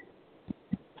me.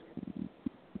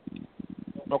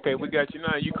 Okay, we got you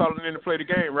now. You calling in to play the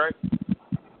game, right?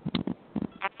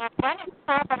 I'm running to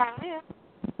talk, but I will.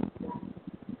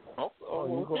 That's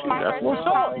what's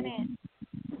up.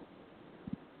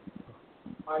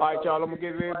 All right, y'all, I'm going to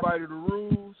give everybody the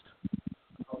rules.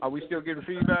 Are we still getting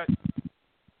feedback?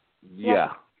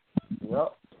 Yeah.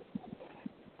 Yep.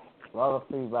 A lot of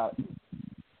feedback.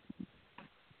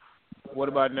 What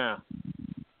about now?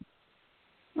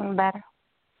 Better.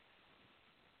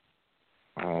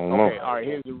 Okay, all right,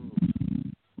 here's the rules.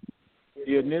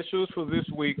 The initials for this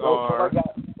week are...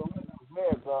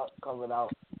 coming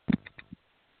out.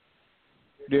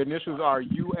 The initials are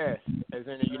U.S., as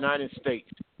in the United States.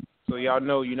 So y'all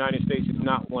know United States is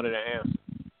not one of the answers.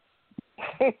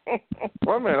 Wait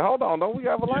a minute, hold on. Don't we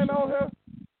have a line on here?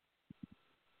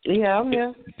 Yeah, I'm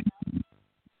here.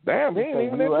 Damn, he ain't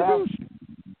even introduced you.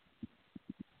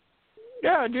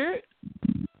 Yeah, I did.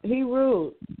 He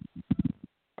rude.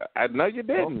 I know you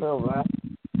didn't.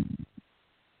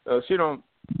 She don't...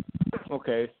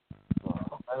 Okay.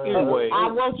 Anyway.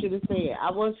 I want you to say it.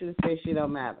 I want you to say she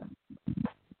don't matter.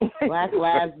 Black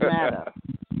Lives Matter.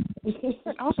 I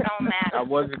hope it don't matter. I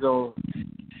wasn't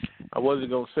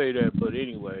gonna say that, but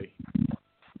anyway.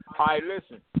 All right,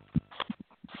 listen.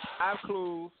 5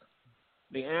 clues.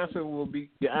 The answer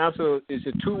is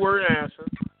a 2-word answer.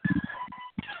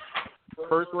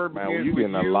 First word begins man, you with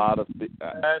getting a lot of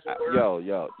yo.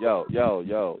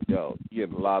 You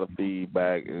getting a lot of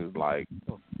feedback. It's like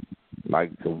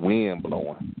the wind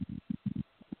blowing.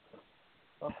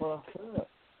 That's what I said.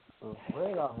 It's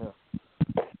red out here.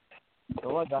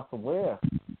 So I got some wear.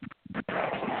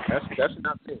 That's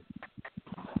not it.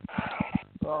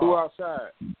 Who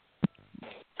outside?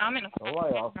 I'm in a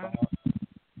outside.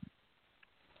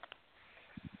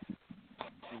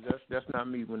 That's not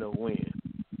me with no wind.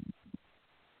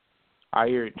 I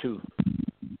hear it too.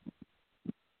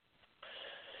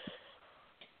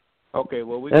 Okay,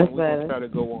 well we're gonna try to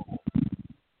go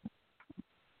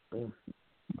on.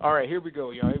 All right, here we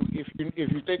go, y'all. If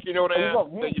you think you know the answer,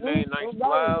 say your name nice and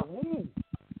loud.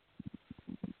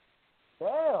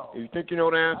 Damn. If you think you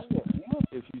know the answer,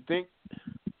 if you think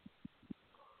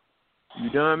you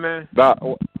done, man.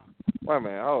 Wait a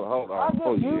minute, hold on. Why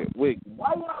y'all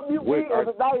mute me if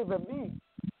it's not even me?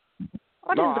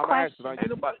 What is the question? Ain't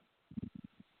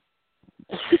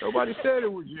nobody said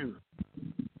it was you.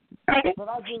 But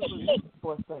I just was you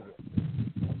for a second.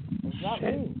 It's not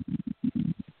me.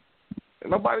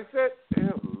 Nobody said,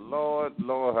 Lord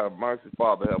have mercy,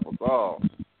 Father, help us all.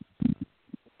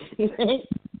 He said,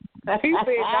 "Don't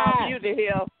mute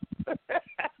him."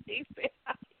 He said,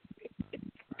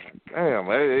 "Damn,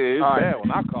 it's bad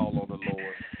when I call on the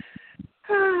Lord."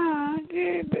 Oh,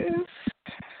 goodness.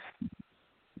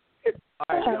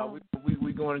 All right, y'all.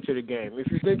 We going into the game.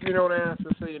 If you think you know the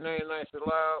answer, say your name nice and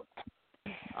loud.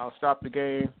 I'll stop the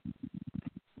game.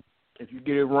 If you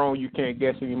get it wrong, you can't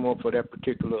guess anymore for that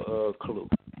particular clue.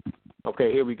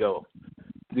 Okay, here we go.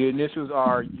 The initials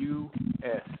are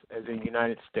U.S. as in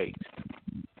United States.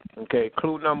 Okay,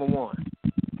 clue number 1.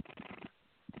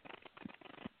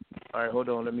 All right, hold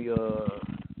on. Let me give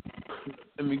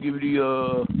you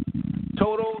the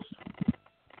totals.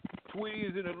 Tweety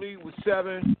is in the lead with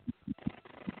 7.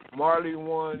 Marley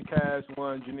 1, Cass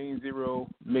 1, Janine 0,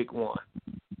 Mick 1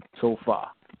 so far.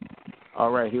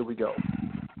 All right, here we go.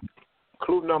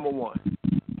 Clue number 1.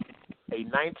 A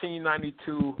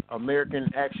 1992 American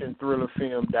action thriller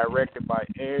film directed by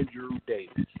Andrew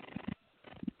Davis.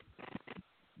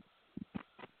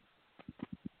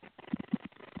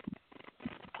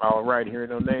 All right, here are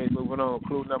no names. Moving on.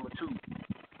 Clue number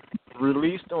 2.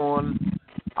 Released on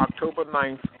October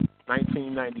 9th,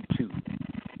 1992.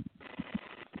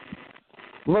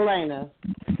 Valena,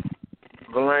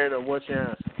 what's your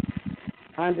answer?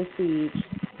 Under Siege.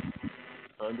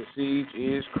 Under Siege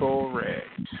is correct.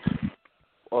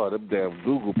 Oh, them damn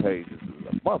Google pages is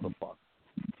a motherfucker.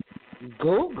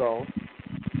 Google?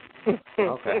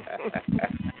 Okay.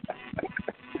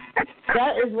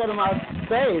 That is one of my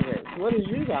favorites. What are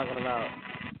you talking about?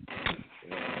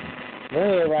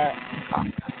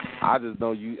 I just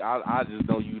know you. I just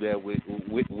know you there with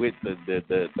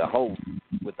the host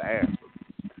with the answer.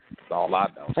 That's all I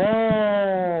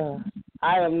know.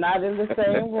 I am not in the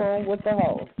same room with the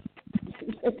host.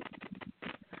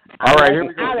 All right, here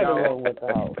we go. Out of the room with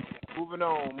the host. Moving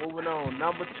on.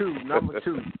 Number two.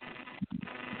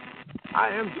 I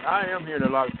am hearing a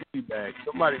lot of feedback.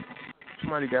 Somebody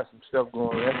got some stuff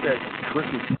going on. That's that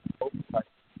cricket.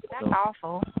 That's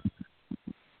awful.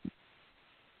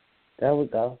 There we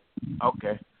go.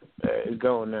 Okay. It's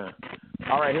going now.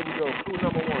 All right, here we go. Clue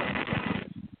number 1.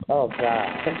 Oh, God.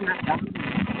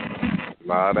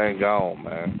 Nah, it ain't gone,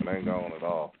 man. It ain't gone at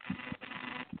all.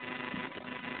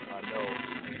 I know.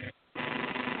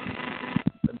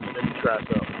 Let me try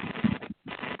something.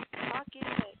 Fuck it.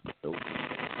 Nope.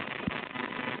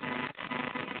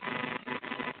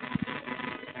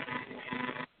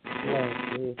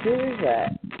 Who is that?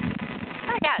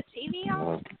 I got TV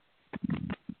on.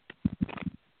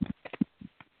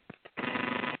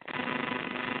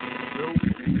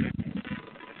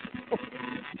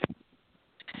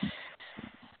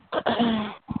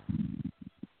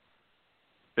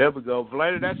 There we go.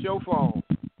 Vlada, that's your phone.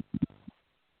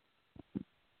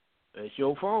 That's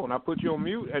your phone. I put you on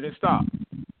mute and it stopped.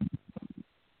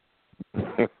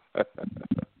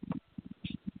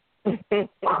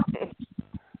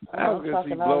 How can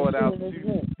she blow it out?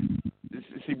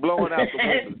 She blowing out the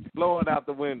window. She's blowing out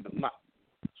the window. No.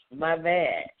 My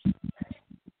bad.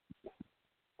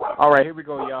 All right, here we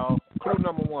go, y'all. Clue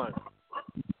number 1.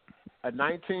 A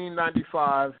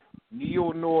 1995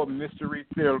 neo-noir mystery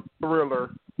thriller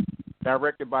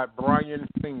directed by Bryan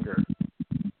Singer.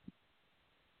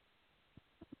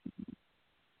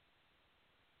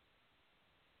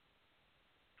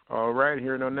 All right,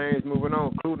 here are no names. Moving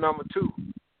on. Clue number 2.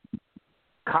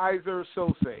 Kaiser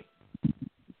Sose.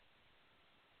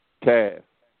 Cass.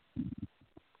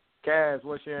 Cass,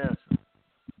 what's your answer?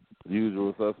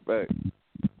 Usual Suspect.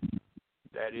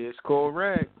 That is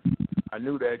correct. I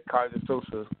knew that. Kaiser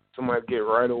Sose. Somebody get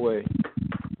right away.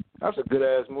 That's a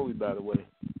good-ass movie, by the way.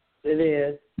 It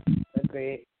is.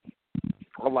 Agreed.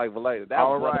 I like Valeda. That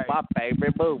All was one right. of my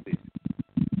favorite movies.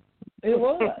 It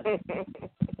was.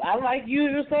 I like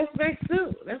Usual Suspects,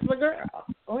 too. That's my girl.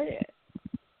 Go ahead.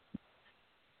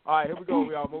 All right, here we go,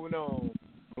 y'all. Moving on.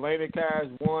 Valeda, Cass,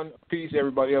 1 apiece.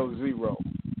 Everybody else 0.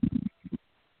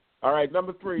 All right,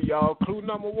 number 3, y'all. Clue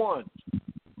number 1.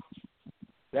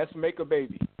 Let's Make a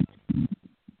Baby.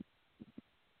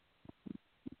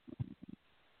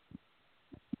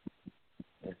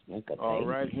 Let's Make a Baby. All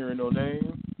right, hearing no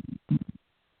name.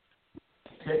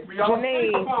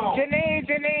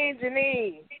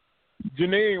 Janine.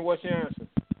 Janine, what's your answer?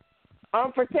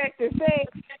 Unprotected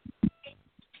sex.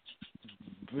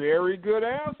 Very good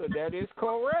answer. That is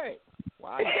correct.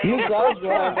 Wow. You go,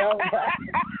 Jordan.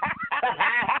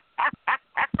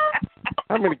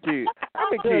 How many kids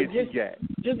you got?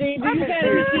 Janine, do you got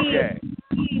any kids?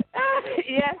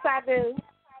 Yes, I do.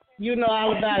 You know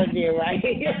all about it there, right?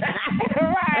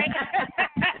 Right.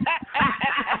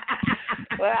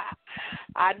 Well,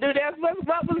 I knew that's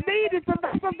what was needed to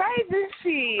make a baby.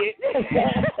 Shit.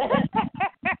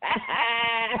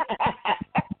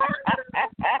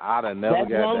 I'd have never That's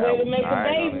got one that way to one. make a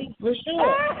baby, for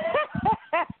sure.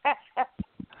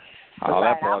 Oh,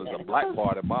 that part is a black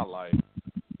part in my life.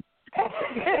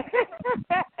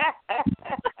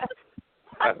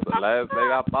 That's the last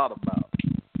thing I thought about.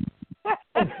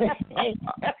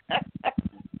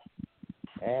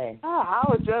 Hey. Oh, I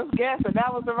was just guessing.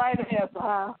 That was the right answer,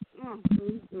 huh?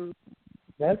 Mm-hmm.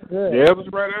 That's good. Yeah, it was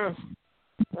the right answer.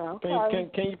 Okay.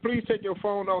 Can you please take your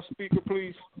phone off speaker,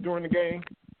 please, during the game?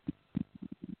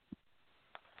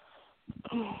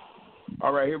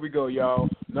 All right, here we go, y'all.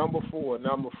 Number 4.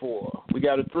 We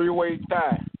got a 3-way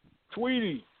tie.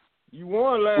 Tweety, you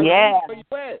won last week.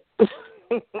 Where you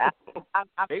at?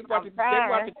 They about to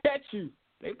catch you.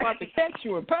 They about to catch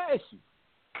you and pass you.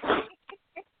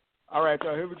 All right,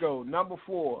 y'all, here we go. Number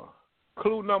 4.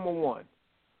 Clue number 1.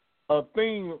 A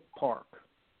theme park.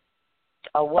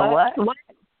 A what?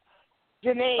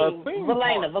 Janine.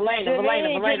 Valena. No,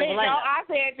 I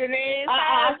said Janine.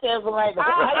 I said Valena.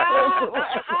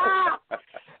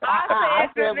 I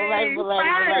said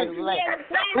Valena.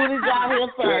 Who did y'all hear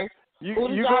first? You go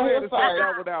ahead and start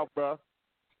that one out, bro.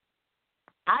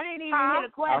 I didn't even hear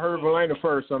the question. I heard Valena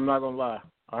first, so I'm not going to lie.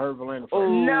 I heard Valena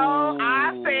first. No,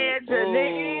 I said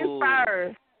Janine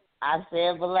first. I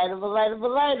said Valena. No,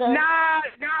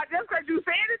 just because you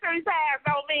said it 3 times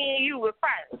don't mean you was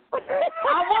first. I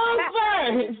was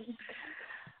first.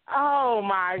 Oh,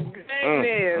 my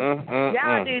goodness.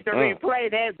 Y'all need to replay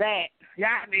that back.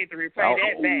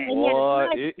 Boy,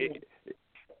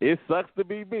 it sucks to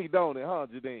be me, don't it, huh,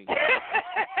 Janine?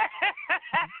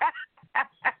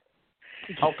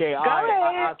 Okay,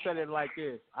 I'll set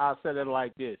it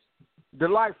like this.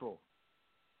 Delightful.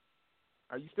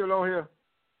 Are you still on here?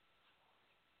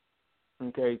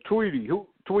 Okay, Tweety,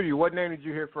 what name did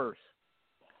you hear first?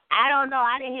 I don't know.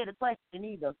 I didn't hear the question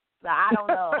either. So I don't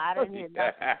know. I didn't hear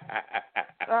nothing.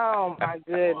 Oh, my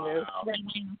goodness.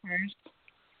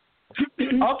 Okay,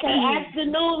 ask the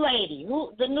new lady.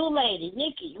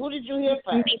 Nikki, who did you hear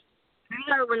first? I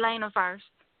heard Relena first.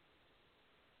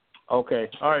 Okay,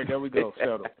 all right, there we go.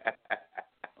 Settle.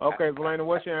 Okay, Valena,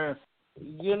 what's your answer?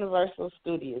 Universal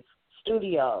Studios.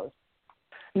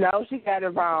 No, she got it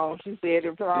wrong. She said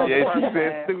it wrong. Yeah, she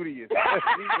said Studios. She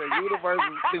said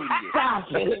Universal Studios. Stop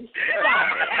it.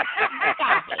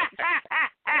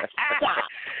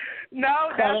 No,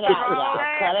 that's the wrong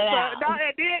answer. No,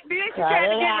 and then she tried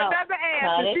to give another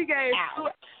answer.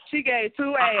 She gave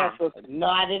 2 answers. No,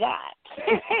 I did not.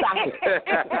 Stop it.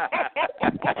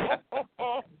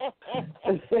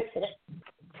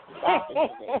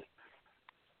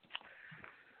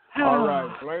 All right,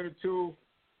 Valena 2,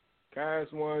 Cass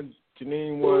 1,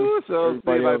 Janine 1. Ooh, so it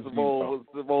seems like some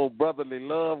old brotherly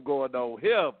love going on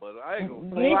here, but I ain't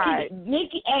gonna say right.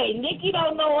 Nikki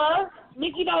don't know us.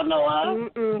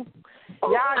 Mm-mm.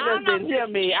 Y'all just didn't hear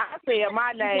me. I said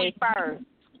my name first.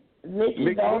 Nikki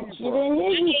didn't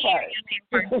hear you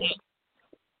first.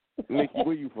 Nikki,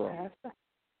 where you from?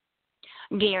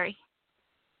 Gary.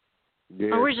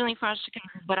 Gary. Originally from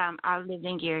Chicago, but I lived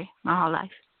in Gary my whole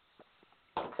life.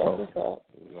 All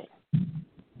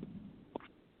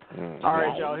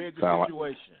right, y'all. Here's the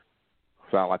situation.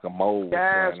 Sound like a mole.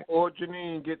 Cass or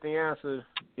Janine get the answer.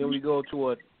 Then we go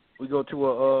to a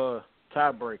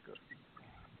tiebreaker.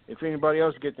 If anybody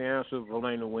else get the answer,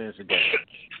 Valena wins the game.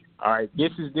 All right,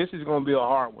 this is going to be a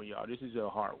hard one, y'all. This is a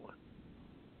hard one.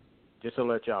 Just to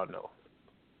let y'all know.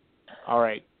 All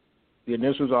right, the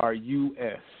initials are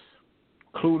U.S.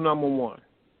 Clue number 1.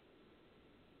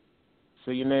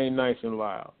 Say your name nice and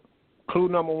loud. Clue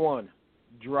number 1,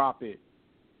 drop it.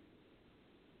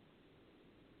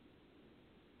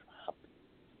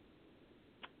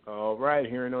 All right,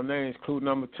 hearing no names. Clue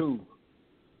number 2.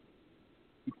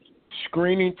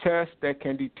 Screening test that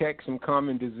can detect some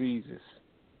common diseases.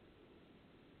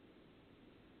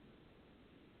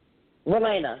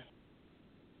 Valena,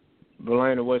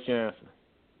 what's your answer?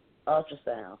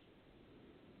 ultrasound.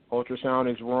 Ultrasound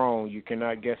is wrong. You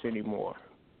cannot guess anymore.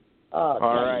 Oh,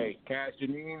 all right, Cash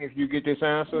Janine, if you get this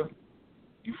answer,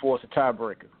 you force a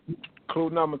tiebreaker. Clue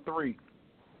number 3.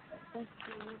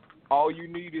 All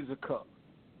you need is a cup.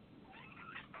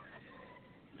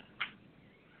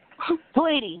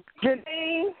 Tweety.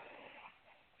 Janine.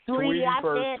 Tweety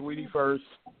first.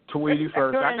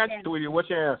 I got you, Tweety. What's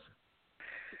your answer?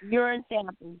 Urine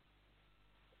sample.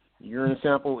 Urine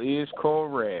sample is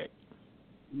correct.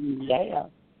 Yeah.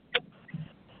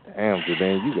 Damn,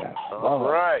 Janine, you got all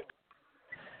right.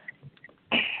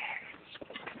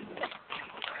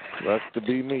 Looks to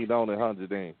be me, don't it,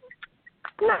 Janine?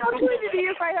 No, Tweety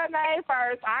didn't say her name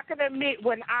first. I can admit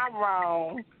when I'm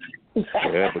wrong.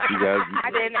 Yeah, but you guys.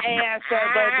 I didn't answer,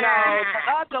 but no, the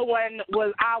other one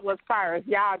was I was first.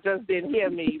 Y'all just didn't hear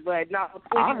me, but no,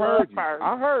 I heard you. First.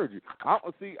 I heard you. I'm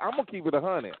gonna keep it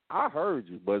 100. I heard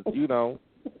you, but you know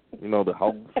the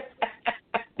host.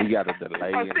 We got a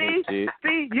delay and this shit.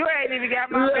 See, you ain't even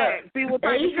got my back. See what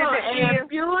you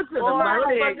to the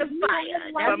motherfucking fire.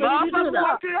 That's what you do, though.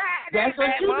 That's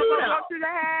what you do, though.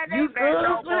 You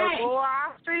good for that.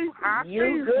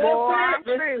 You good for that,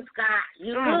 Mr. Scott.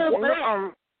 You good for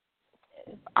that.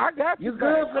 I got you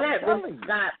good for that, Mr.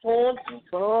 Scott.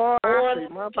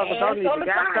 Motherfucker don't even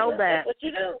got so bad. That's what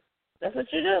you do. That's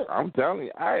what you do. I'm telling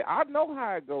you, I know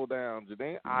how it go down,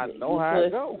 Janine. I know how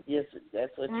it go. Yes,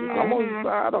 that's what you do. I'm on the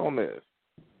side on this.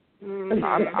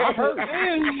 I heard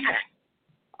you.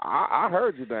 I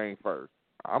heard you dang first.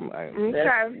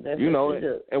 You know it,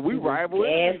 and we rival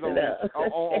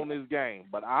on this game.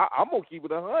 But I'm gonna keep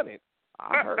it 100.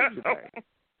 I heard you dang.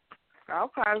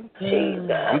 Okay. I'm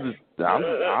just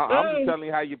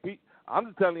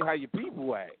telling you how your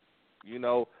people act. You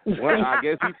know, I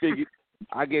guess he figured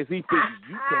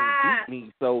you can't beat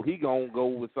me, so he gonna go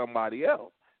with somebody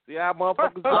else. See how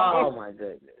motherfuckers? Oh my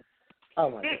goodness.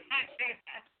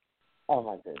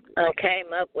 I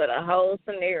came up with a whole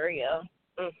scenario.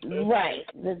 Right.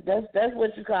 That's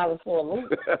what you call a sore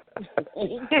loser.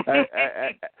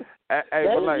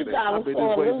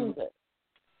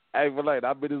 Hey, Valena,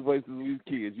 I've been this way since we was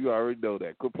kids. You already know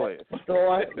that. Quit playing.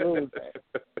 Sore loser.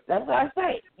 That's what I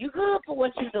say. You good for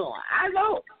what you're doing. I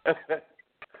know.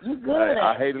 You good at it.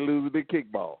 I hate losing the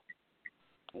kickball.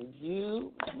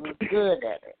 You was good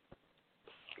at it.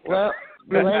 Well,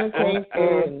 Valena came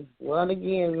through. One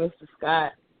again, Mr.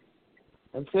 Scott.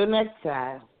 Until next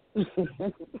time. I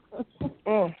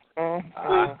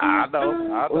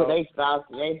know. Well, they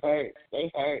stopped. They hurt.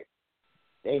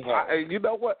 You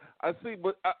know what? I see,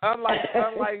 but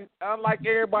unlike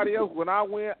everybody else, when I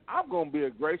win, I'm gonna be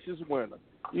a gracious winner.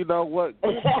 You know what?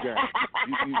 You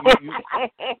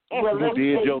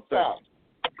did your thing.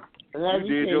 You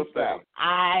did your thing.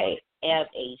 I am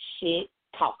a shit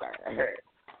talker.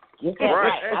 You said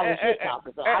right. I'm a shit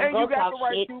talker. So I'm going to talk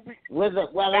shit. Whether I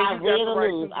win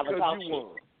or lose, I'm going to talk shit.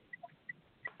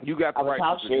 You got the right to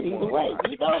talk shit either way.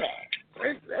 You know that.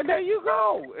 And there you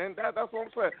go. And that's what I'm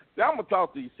saying. See, I'm going to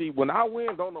talk to you. See, when I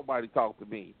win, don't nobody talk to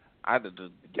me. Either the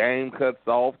game cuts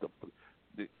off, the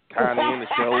kind of in the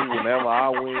show whenever I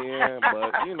win.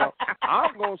 But, you know,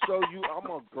 I'm going to show you I'm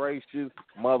a gracious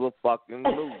motherfucking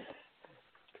loser.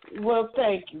 Well,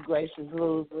 thank you, gracious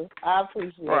loser. I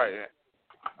appreciate it.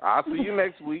 I'll see you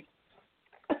next week.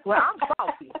 Well, I'm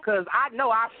salty because I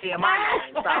know I said my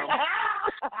name, so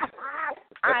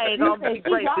I ain't going to be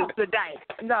gracious today.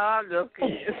 No, I'm just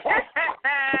kidding.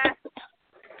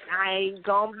 I ain't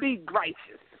going to be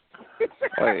gracious.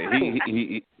 Hey,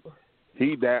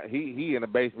 he in the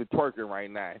basement twerking right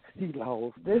now. He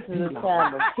lost. This is the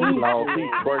time of peace. He lost.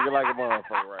 He's twerking like a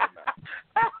motherfucker right now.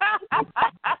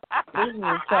 This is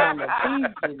the time of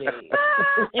peace today.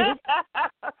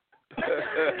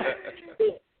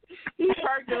 He's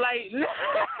percolating.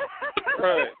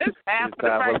 Right. It's time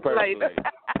for percolating.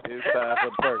 It's time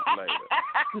for percolating.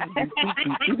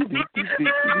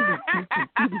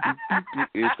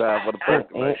 It's time for the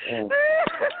percolating.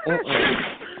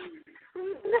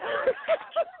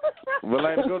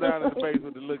 Relena, go down in the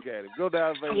basement to look at it. Go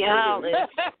down in the basement. Y'all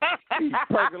He's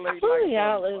percolating like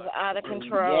y'all is out of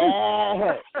control.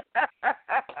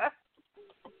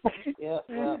 Yeah.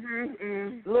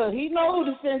 Look, he know who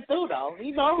to send through, though.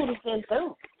 He know who to send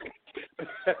through.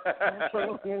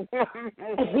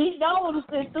 He know who to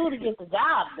send through to get the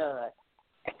job done.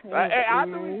 Hey, I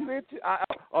knew he sent you.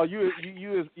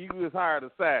 You was hired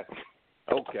assassin.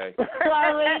 Okay. You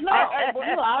already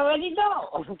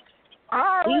know.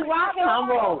 He rocking on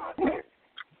roll.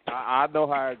 I know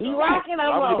how it goes. He rocking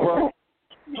on roll.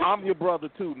 I'm your brother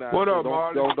too now. What up,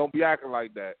 Marlon? Don't be acting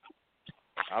like that.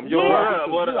 I'm your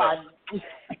brother. What up?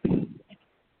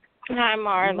 Hi,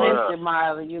 Marlon. You missed it,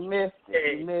 Marlon. You missed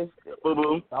it. Boo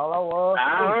boo. All I was.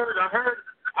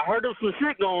 I heard there was some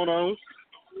shit going on.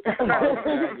 Hey,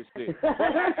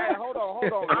 hold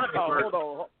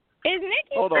on. Is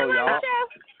Nikki hold still on, on y'all. the show?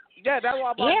 Yeah, that's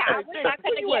what I'm about to say. I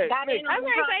could have got in on the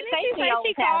conversation. Nikki said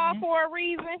she called for a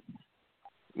reason.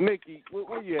 Nikki,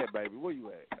 where you at, baby? Where you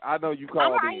at? I know you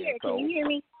called I'm right in. here. So Can you hear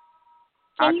me?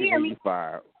 I can hear you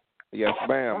fine. Yes,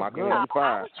 ma'am. I can hear you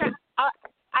fine.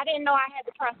 I didn't know I had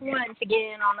to press 1 to get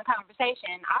in on the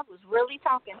conversation. I was really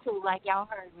talking to like y'all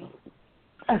heard me.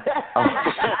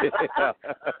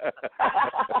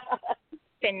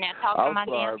 Sitting there talking my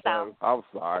damn self. I'm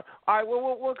sorry. All right, what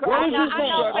was you saying?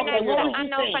 I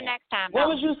know for next time. What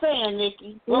was you saying,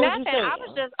 Nikki? Nothing. I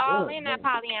was just all in that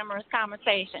polyamorous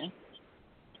conversation.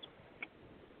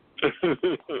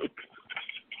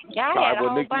 Y'all had a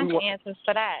whole bunch of answers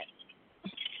for that.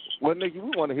 Well, Nikki,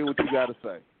 we want to hear what you got to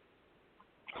say.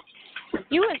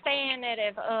 You were saying that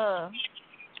if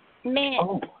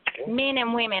men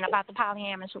and women about the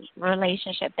polyamorous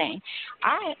relationship thing.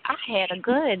 I had a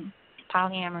good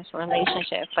polyamorous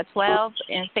relationship for 12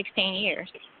 and 16 years.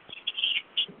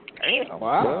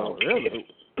 Wow, really?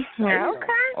 Okay.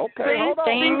 Hold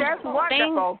on. That's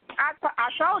wonderful. I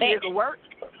told you it could work.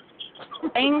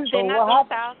 Things did not go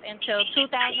south until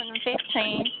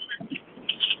 2015,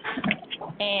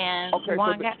 and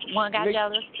one got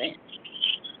jealous.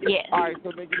 Yes. All right, so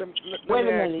Nikki, wait a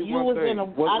minute. You was in a.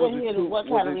 I didn't hear what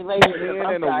kind of relationship.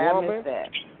 I'm sorry, I missed that.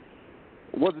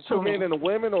 Was it two men and a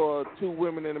woman, or 2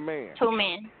 women and a man? 2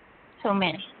 men. 2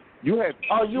 men. You had.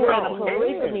 Oh, you were in a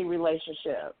polygamy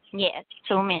relationship. Yes,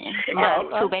 2 men. My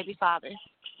 2 baby fathers.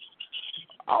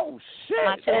 Oh shit!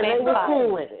 My 2 and baby they were fathers.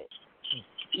 cool with it.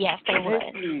 Yes, they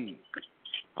would.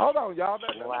 Hold on, y'all.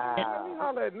 Let me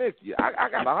holler at Nikki. I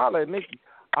gotta holler at Nikki.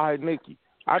 All right, Nikki.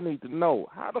 I need to know,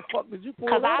 how the fuck did you pull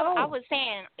that off? Because I was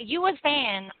saying, you were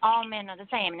saying all men are the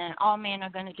same, and all men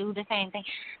are going to do the same thing.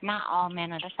 Not all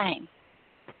men are the same.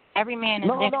 Every man is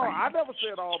different. No, I never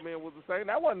said all men was the same.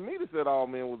 That wasn't me that said all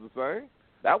men was the same.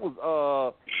 That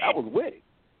was Wick.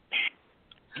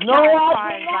 No, as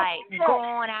far as like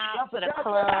going out to the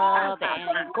club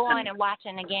and going and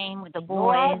watching the game with the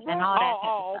boys and all that.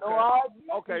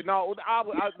 Oh, okay. No,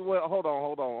 well, hold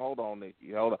on,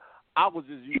 Nikki. Hold on. I was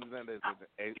just using that as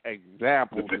an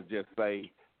example to just say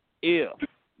if,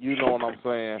 you know what I'm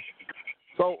saying.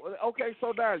 So, okay,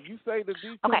 so now you say that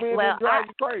these 2 men drive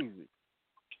you crazy.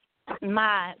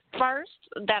 My first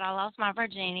that I lost my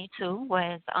virginity to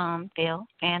was Phil,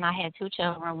 and I had 2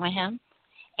 children with him.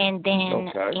 And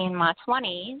then in my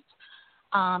 20s,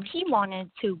 he wanted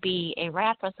to be a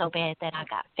rapper so bad that I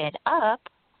got fed up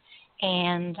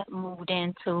and moved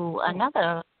into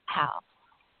another house.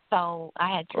 So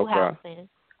I had 2 houses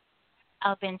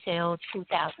up until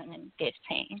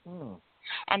 2015.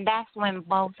 And that's when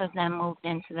both of them moved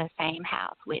into the same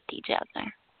house with each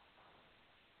other.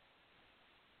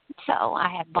 So I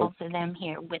have both of them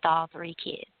here with all 3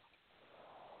 kids.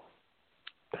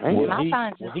 My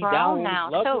son's grown now,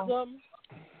 too.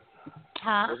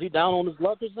 Huh? Was he down on his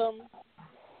luck or something?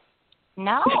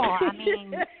 No, I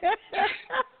mean,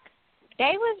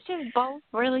 they was just both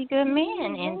really good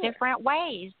men in different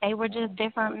ways. They were just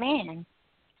different men.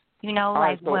 You know,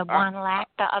 like what one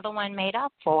lacked, the other one made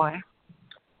up for.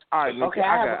 All right, Nikki,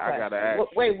 I got to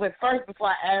ask. Wait, first, before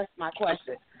I ask my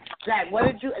question, Jack, what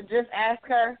did you just ask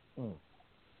her?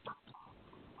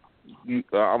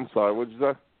 I'm sorry, what did you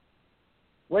say?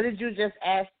 What did you just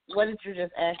ask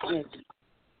Nikki?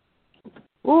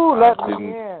 Ooh, let me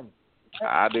in.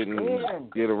 I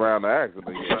didn't get around to asking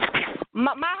her yet.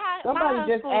 My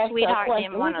Somebody just asked sweetheart a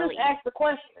didn't want to leave. leave. Asked the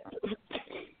question.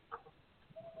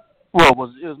 Well, it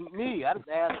was me. I just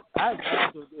asked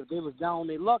if they was down on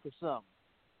their luck or something.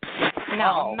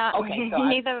 No, okay, so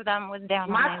neither of them was down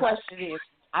on their luck. My question is,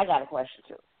 I got a question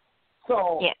too.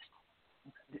 So, yes.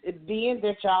 Being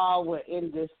that y'all were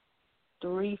in this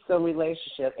threesome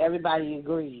relationship, everybody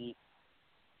agreed.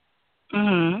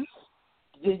 Mm-hmm.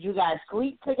 did you guys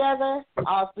sleep together,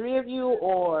 all three of you,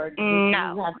 or did you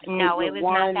have to sleep it with was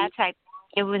one? not that type.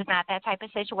 It was not that type of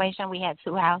situation. We had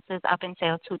two houses up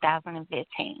until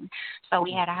 2015. So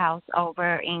we had a house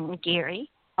over in Gary,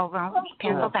 over in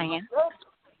Pennsylvania,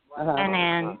 and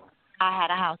then I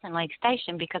had a house in Lake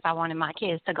Station because I wanted my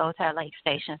kids to go to Lake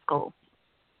Station school.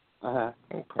 Okay.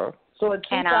 So in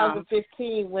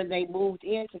 2015, when they moved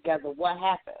in together, what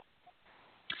happened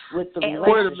with the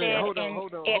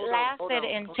relationship? It lasted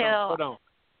until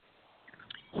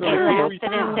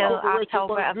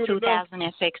October of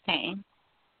 2016.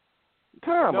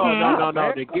 No.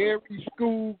 The Gary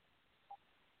school.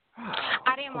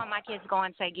 I didn't want my kids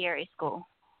going to Gary school.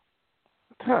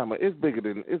 It's bigger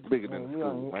than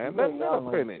school, man. Let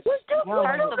her finish. First of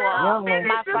all,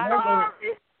 my father.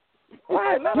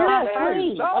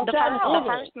 The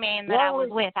first man that I was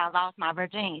with, I lost my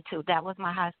virginity to. That was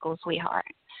my high school sweetheart.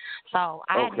 So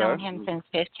I had known him since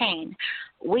 15.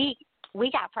 We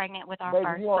got pregnant with our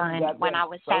first son when I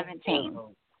was 17.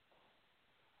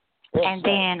 And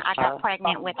then I got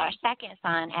pregnant with our second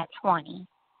son at 20.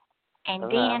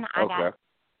 And then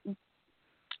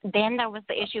then there was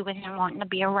the issue with him wanting to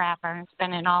be a rapper and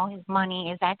spending all his money,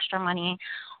 his extra money.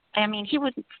 I mean, he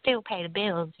would still pay the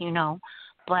bills,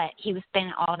 but he was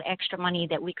spending all the extra money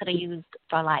that we could have used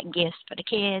for, like, gifts for the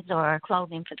kids or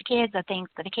clothing for the kids or things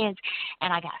for the kids,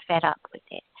 and I got fed up with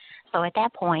it. So at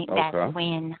that point, that's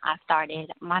when I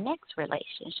started my next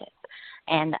relationship,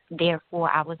 and therefore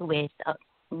I was with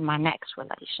my next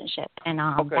relationship, and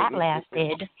that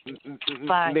lasted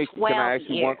for Nick, 12 can I ask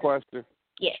you years. one question?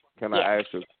 Yes. Can I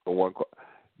ask you one question?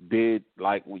 Did,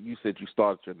 like, when you said you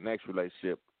started your next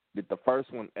relationship, did the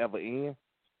first one ever end?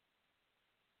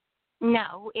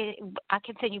 No, I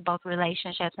continued both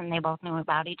relationships, and they both knew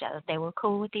about each other. They were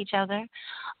cool with each other.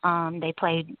 They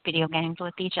played video games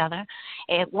with each other.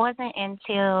 It wasn't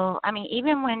until,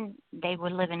 even when they were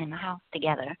living in the house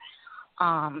together,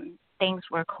 things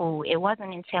were cool. It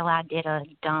wasn't until I did a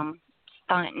dumb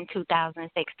stunt in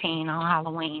 2016 on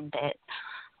Halloween that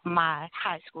my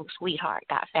high school sweetheart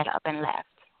got fed up and left.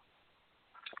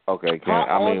 Okay,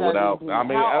 without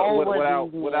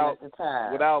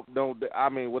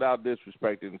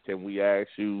disrespecting, can we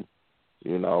ask you,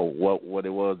 what it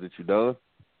was that you done?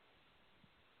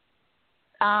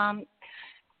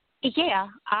 Yeah,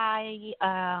 I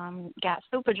got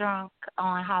super drunk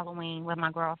on Halloween with my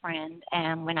girlfriend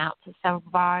and went out to several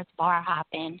bars, bar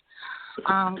hopping.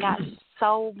 Got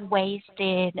so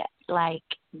wasted, like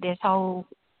this whole,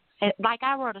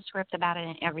 I wrote a script about it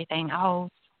and everything. A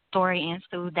whole story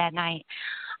ensued that night.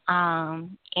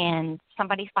 And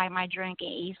somebody spiked my drink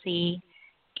in EC,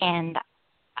 and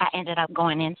I ended up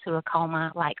going into a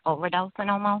coma, like overdosing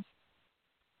almost.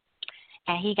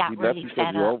 And he got really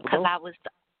fed up because I was.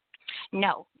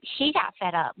 No, he got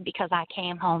fed up because I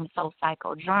came home so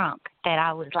psycho drunk that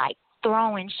I was like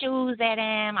throwing shoes at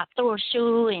him. I threw a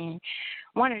shoe, and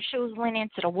one of the shoes went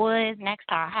into the woods next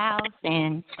to our house,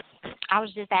 and I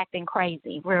was just acting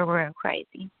crazy, real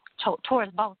crazy,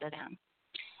 towards both of them.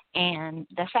 And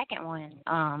the second one,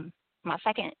 my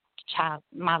second child,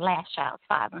 my last child's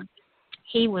father,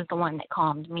 he was the one that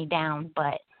calmed me down,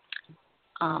 but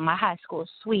my high school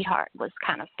sweetheart was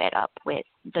kind of fed up with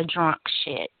the drunk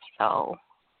shit, so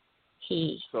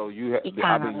he. So you had, you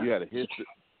had a history.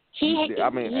 He had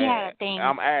a thing.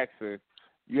 I'm asking,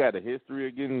 you had a history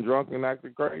of getting drunk and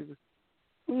acting crazy?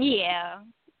 Yeah,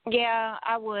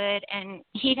 I would, and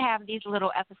he'd have these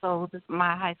little episodes with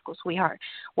my high school sweetheart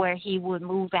where he would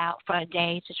move out for a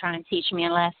day to try and teach me a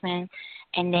lesson,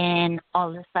 and then all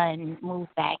of a sudden move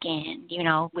back in, he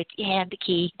had the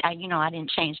key. I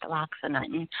didn't change the locks or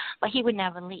nothing, but he would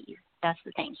never leave. That's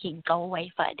the thing. He'd go away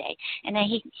for a day, and then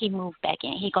he'd move back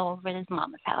in. He'd go over to his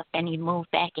mama's house, then he'd move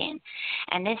back in.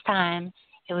 And this time,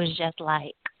 it was just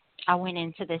like I went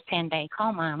into this 10-day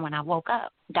coma, and when I woke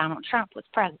up, Donald Trump was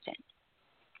president.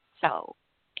 So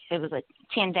it was a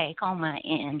 10-day coma,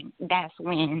 and that's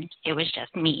when it was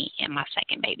just me and my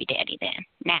second baby daddy then.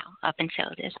 Now, up until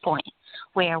this point,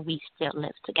 where we still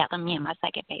live together, me and my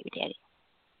second baby daddy.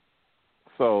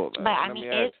 So, but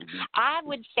I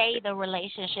would say the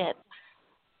relationship,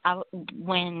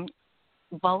 when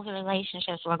both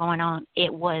relationships were going on,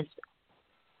 it was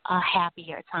a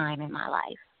happier time in my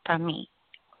life for me.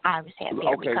 I was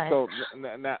happier because. So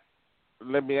now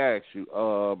let me ask you.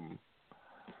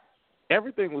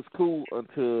 Everything was cool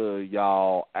until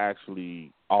y'all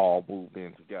actually all moved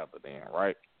in together then,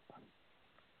 right?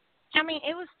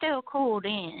 It was still cool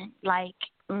then. Like,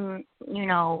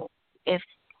 if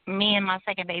me and my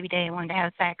second baby daddy wanted to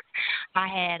have sex, I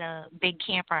had a big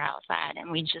camper outside, and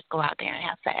we'd just go out there and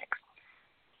have sex.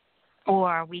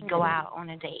 or we'd go out on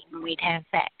a date and we'd have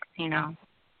sex, you know.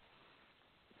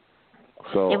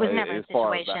 So it was never a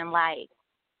situation like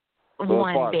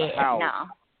one bed, no.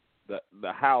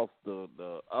 The house,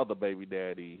 the other baby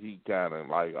daddy, he kind of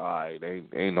like, all right,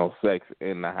 ain't no sex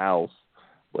in the house,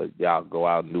 but y'all go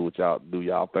out and do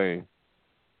y'all thing.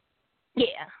 Yeah.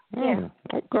 Yeah.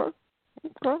 Okay.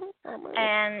 I mean,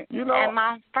 and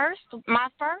my first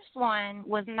one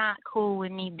was not cool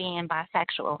with me being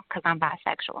bisexual because I'm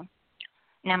bisexual.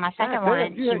 Now my second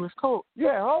one, he was cool.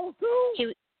 Yeah, hoes too.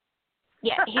 He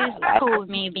was cool with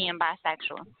me being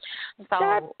bisexual. So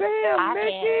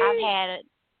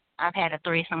I've had a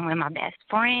threesome with my best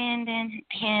friend and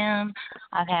him.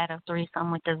 I've had a threesome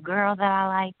with this girl that I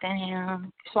liked and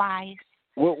him twice.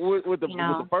 With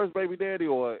the first baby daddy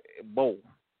or both?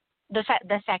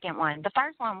 The second one. The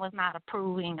first one was not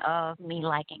approving of me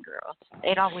liking girls.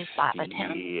 It always bothered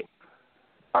him.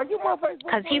 Are you my Facebook?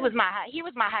 Because he was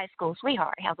my high school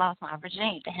sweetheart. I lost my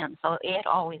virginity to him, so it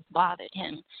always bothered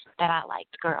him that I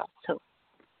liked girls too.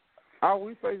 Are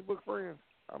we Facebook friends?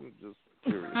 I'm just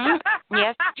curious.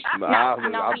 Yes. No,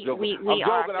 we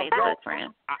are Facebook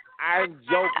friends. I'm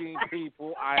joking,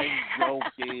 people. I'm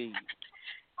joking.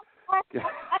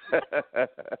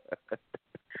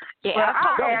 Yeah, well,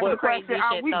 I asked the question: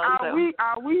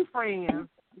 Are we friends?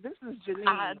 This is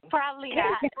Janine. Probably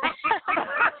not.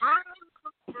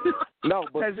 No,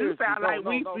 but you sound like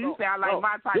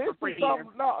my type of friend.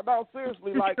 No,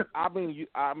 seriously. Like, I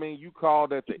mean, you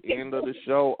called at the end of the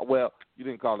show. Well, you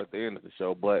didn't call at the end of the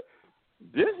show, but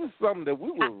this is something that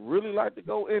we would really like to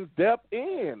go in depth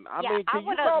in. I mean, I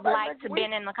would have liked to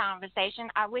been in the conversation.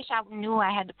 I wish I knew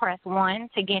I had to press 1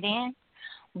 to get in,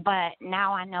 but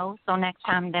now I know. So next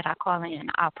time that I call in,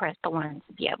 I'll press the 1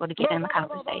 to be able to get in the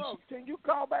conversation. No. Can you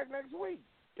call back next week?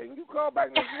 Can you call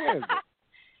back next Wednesday?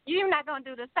 You're not going to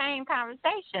do the same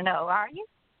conversation, though, are you?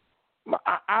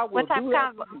 I will what type do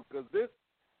that because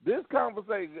this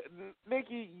conversation,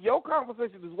 Nikki, your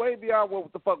conversation is way beyond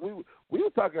what the fuck we were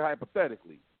talking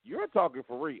hypothetically. You're talking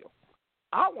for real.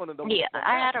 I want to know. Yeah,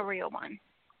 I had a real one.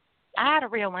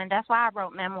 That's why I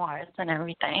wrote memoirs and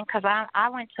everything, because I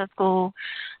went to school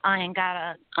and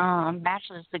got a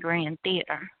bachelor's degree in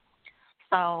theater.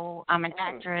 So I'm an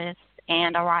actress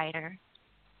and a writer.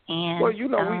 And, well, we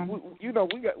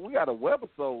got a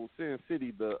webisode, Sin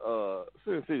City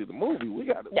the movie. We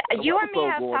got you and me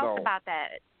have talked about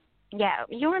that. Yeah,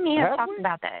 you and me have talked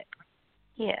about that.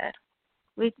 Yeah,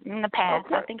 we in the past.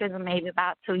 Okay. I think it was maybe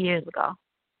about 2 years ago.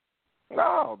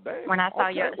 No, damn. When I saw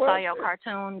your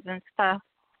cartoons and stuff.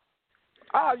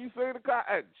 Oh, you seen the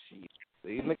cartoon?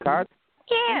 Seen the cartoon?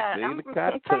 Yeah, I'm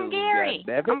from Gary.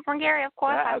 I'm from Gary. Of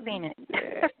course, I've seen it.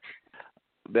 Yeah.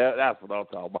 That's what I'm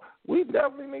talking about. We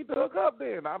definitely need to hook up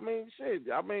then. I mean, shit.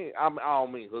 I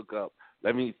don't mean hook up.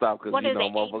 Let me stop because what you is know,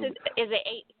 motherfuckers. Is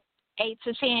it 8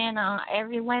 to 10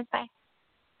 every Wednesday?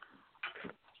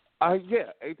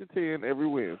 Yeah, 8 to 10 every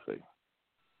Wednesday.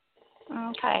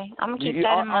 Okay, I'm gonna keep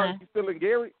that in mind. Are you still in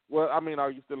Gary? Well, I mean,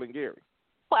 are you still in Gary?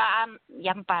 Well,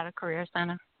 I'm by the Career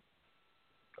Center.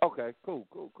 Okay, cool.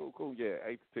 Yeah,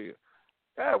 8 to 10.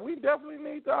 Yeah, we definitely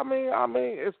need to. I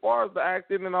mean, as far as the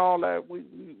acting and all that,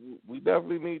 we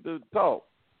definitely need to talk.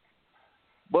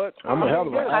 But I'm a hell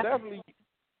of an actor. Definitely.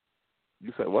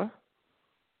 You said what? I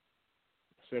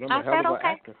said I'm a hell of an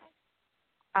actor.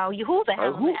 Oh, who's a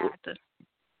hell of an actor?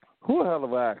 Who a hell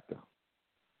of an actor?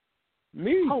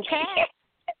 Me. Okay.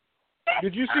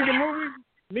 Did you see the movie?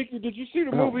 Nikki, did you see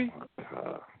the movie?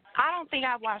 I don't think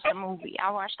I watched the movie.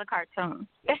 I watched the cartoon.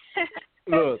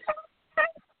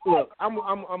 Look, I'm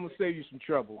gonna save you some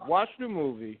trouble. Watch the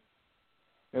movie,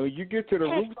 and when you get to the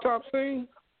rooftop scene.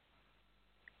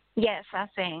 Yes, I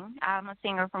sing. I'm a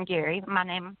singer from Gary. My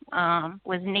name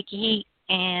was Nikki Heat,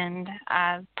 and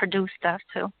I produce stuff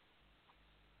too.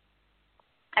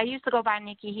 I used to go by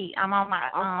Nikki Heat. I'm on my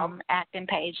acting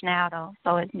page now though,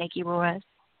 so it's Nikki Ruiz.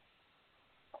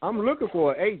 I'm looking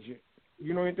for an agent.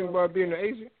 You know anything about being an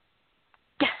agent?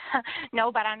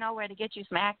 No, but I know where to get you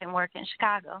some acting work in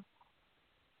Chicago.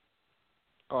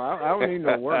 Oh, I don't need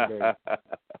no work, baby. I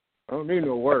don't need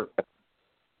no work.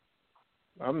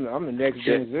 I'm the next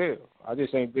Denzel. I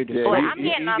just ain't been to. I'm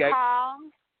getting a call.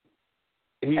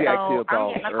 He got killed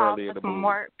off early in the movie.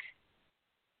 Work.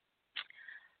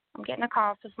 I'm getting a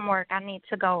call for some work. I need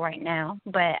to go right now,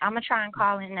 but I'm gonna try and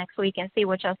call in next week and see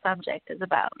what your subject is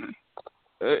about.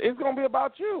 It's gonna be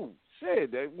about you.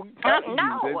 Shit, no,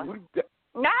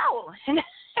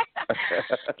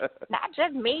 not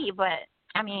just me, but.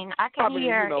 I mean, I can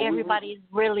hear everybody's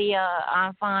really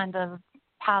fond of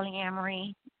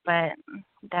polyamory, but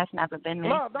that's never been me.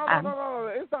 No.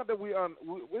 It's not that we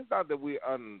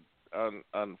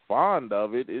fond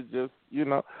of it. It's just, you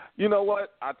know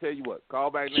what? I tell you what. Call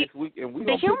back next week and we.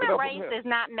 The human race is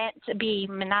not meant to be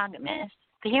monogamous.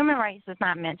 The human race is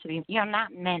not meant to be. You're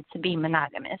not meant to be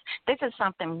monogamous. This is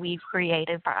something we've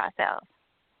created for ourselves.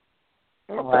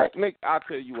 Okay. Nick, I'll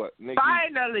tell you what. Nick,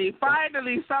 finally,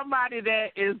 somebody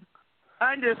that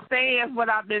understands what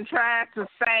I've been trying to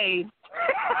say.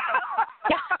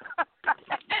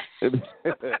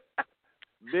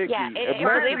 Nikki, it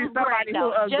was somebody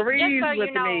who agrees just so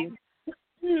with me.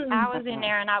 I was in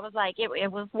there and I was like,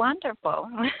 it was wonderful.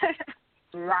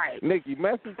 Right, Nikki,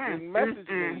 message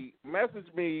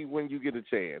me when you get a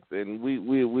chance, and we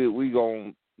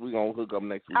gonna hook up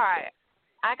next week. All right,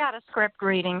 I got a script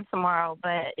reading tomorrow,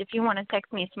 but if you want to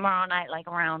text me tomorrow night, like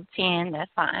around 10, that's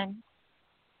fine.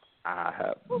 I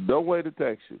have no way to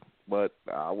text you, but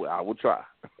I will try.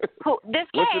 Who, this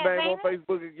What's your name on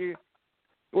Facebook again?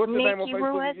 What's your name on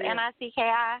Facebook Ruiz, again?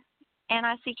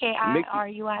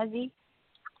 NICKI-RUIZ.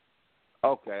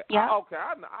 Okay. Yeah. Okay.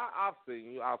 I've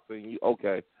seen you.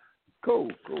 Okay. Cool.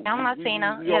 I'm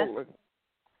Latina. Yes.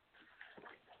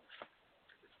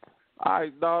 All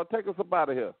right, dog. Take us up out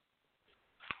of here.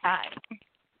 All right.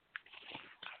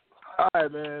 All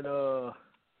right, man.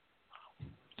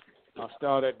 I'll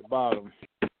start at the bottom.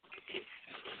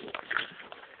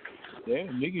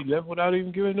 Damn, Nikki left without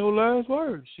even giving no last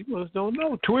words. She must don't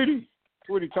know. Tweety,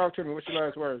 talk to me. What's your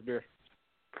last words, dear?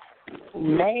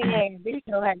 Man, this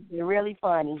show has been really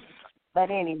funny.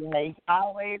 But anyway,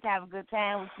 always have a good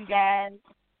time with you guys.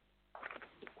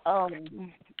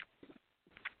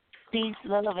 Peace,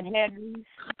 love, and happiness.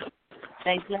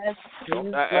 Stay blessed.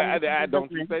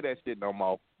 Don't you say that shit no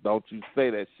more. Don't you say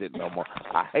that shit no more.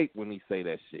 I hate when he say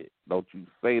that shit. Don't you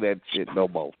say that shit no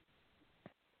more.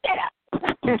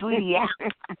 Sweetie, out.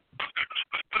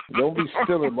 Don't be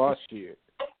stealing my shit.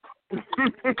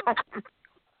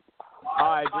 All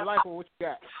right, Delightful, what you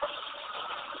got?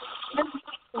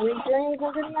 Sweet dreams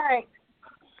of the night.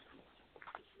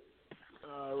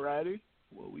 All righty.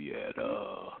 Where we at?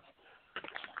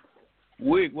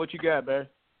 Wig, what you got, man?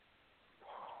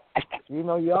 You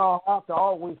know, y'all have to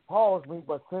always pause me,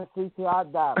 but since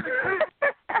CTI died.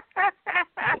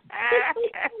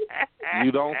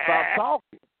 You don't stop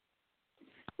talking.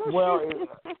 Well,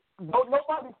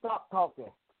 nobody stop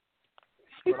talking.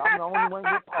 But I'm the only one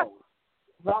who paused.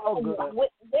 It's all good.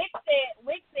 Wick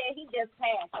said he just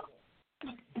passed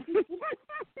it.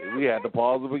 We had to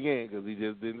pause him again because he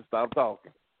just didn't stop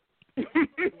talking.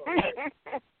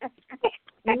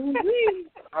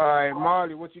 All right,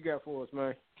 Marley, what you got for us,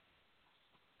 man?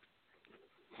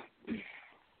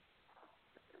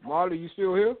 Marley, you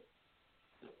still here?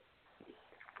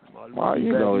 Marley,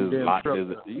 you know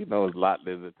it's lot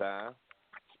lizard time.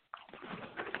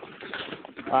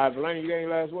 All right, Valani, you got any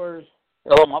last words?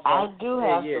 Oh, my fault. I do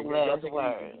have some last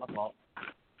words.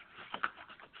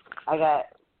 I got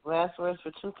last words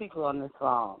for two people on this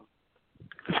song.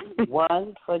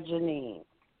 One for Janine.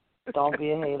 Don't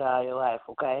be a hater all your life,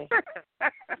 okay?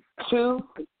 Two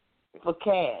for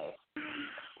Cass.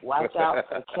 Watch out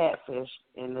for the catfish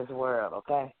in this world,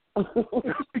 okay?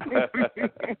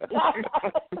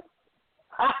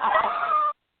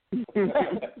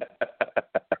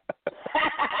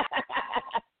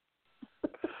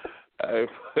 I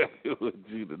with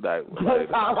you tonight.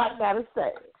 That's all I gotta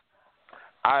say.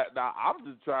 I'm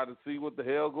just trying to see what the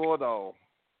hell going on.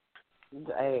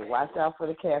 Hey, watch out for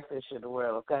the catfish in the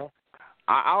world, okay?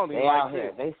 I don't even like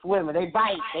fish. They swimming. They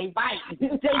bite.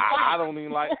 I don't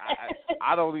even like.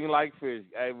 I don't even like fish.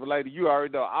 Hey, but lady, you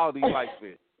already know I don't even like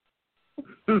fish.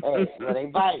 Hey, well, they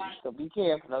bite, so be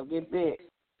careful. Don't get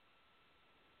bit.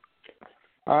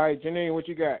 All right, Janine, what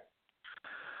you got?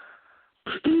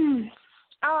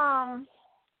 I'm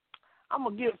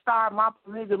gonna get started my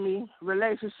polygamy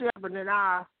relationship, and then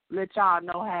I'll let y'all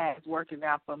know how it's working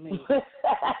out for me.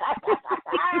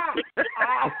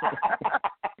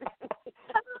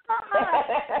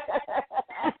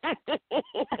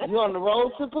 You on the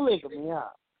road to polygamy, huh?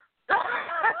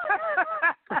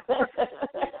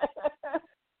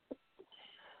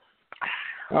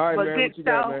 All right, man. What you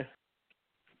got, man?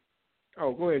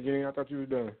 Oh, go ahead, Jenny. I thought you were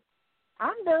done.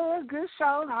 I'm done. Good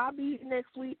show. I'll be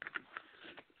next week.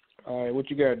 All right, what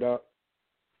you got, Doc?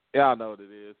 Y'all know what it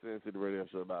is.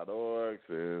 SinCityRadioShow.org,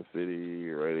 Sin City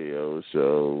Radio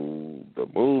Show, the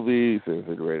movie, Sin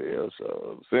City Radio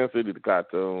Show, Sin City the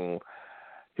cartoon,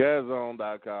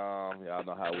 CareZone.com. Y'all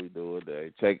know how we do it.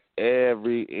 They check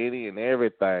any and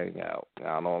everything out.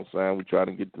 Y'all know what I'm saying? We trying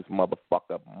to get this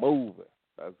motherfucker moving.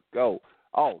 Let's go.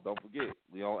 Oh, don't forget,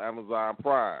 we on Amazon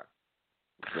Prime.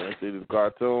 Sin City the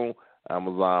cartoon,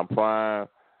 Amazon Prime,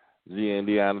 G.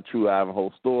 Indiana True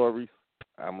Ivanhoe Stories,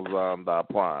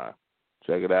 Amazon.Prime.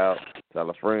 Check it out. Tell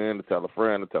a friend, to tell a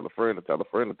friend, to tell a friend, to tell a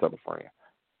friend, to tell a friend.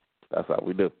 That's how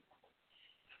we do.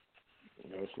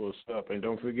 That's what's up. And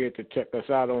don't forget to check us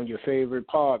out on your favorite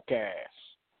podcast.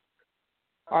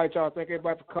 All right, y'all. Thank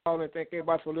everybody for calling. Thank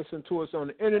everybody for listening to us on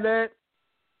the internet.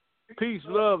 Peace,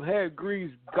 love, head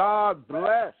grease. God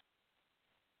bless.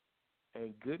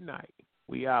 And good night.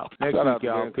 We out. Next Shout week, out to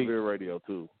y'all. Gainesville Radio,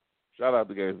 too. Shout out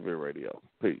to Gainesville Radio.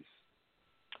 Peace.